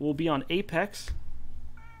 we'll be on Apex.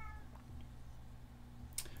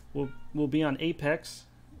 We'll be on Apex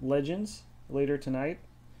Legends. later tonight.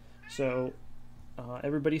 So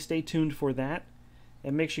everybody stay tuned for that.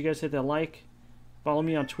 And make sure you guys hit that like. Follow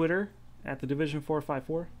me on Twitter at the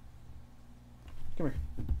Division454. Come here.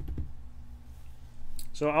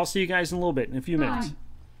 So I'll see you guys in a little bit, in a few minutes.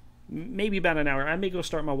 Maybe about an hour. I may go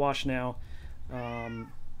start my wash now.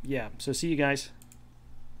 Yeah, so see you guys.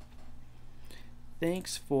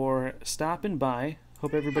 Thanks for stopping by.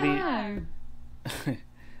 Hope everybody...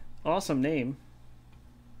 Awesome name.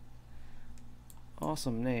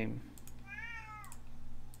 Awesome name.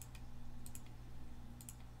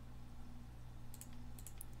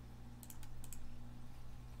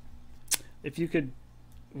 If you could...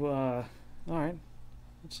 alright.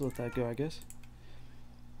 Let's let that go, I guess.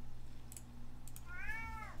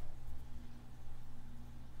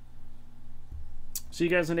 See you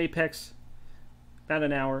guys in Apex. About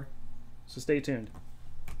an hour. So stay tuned.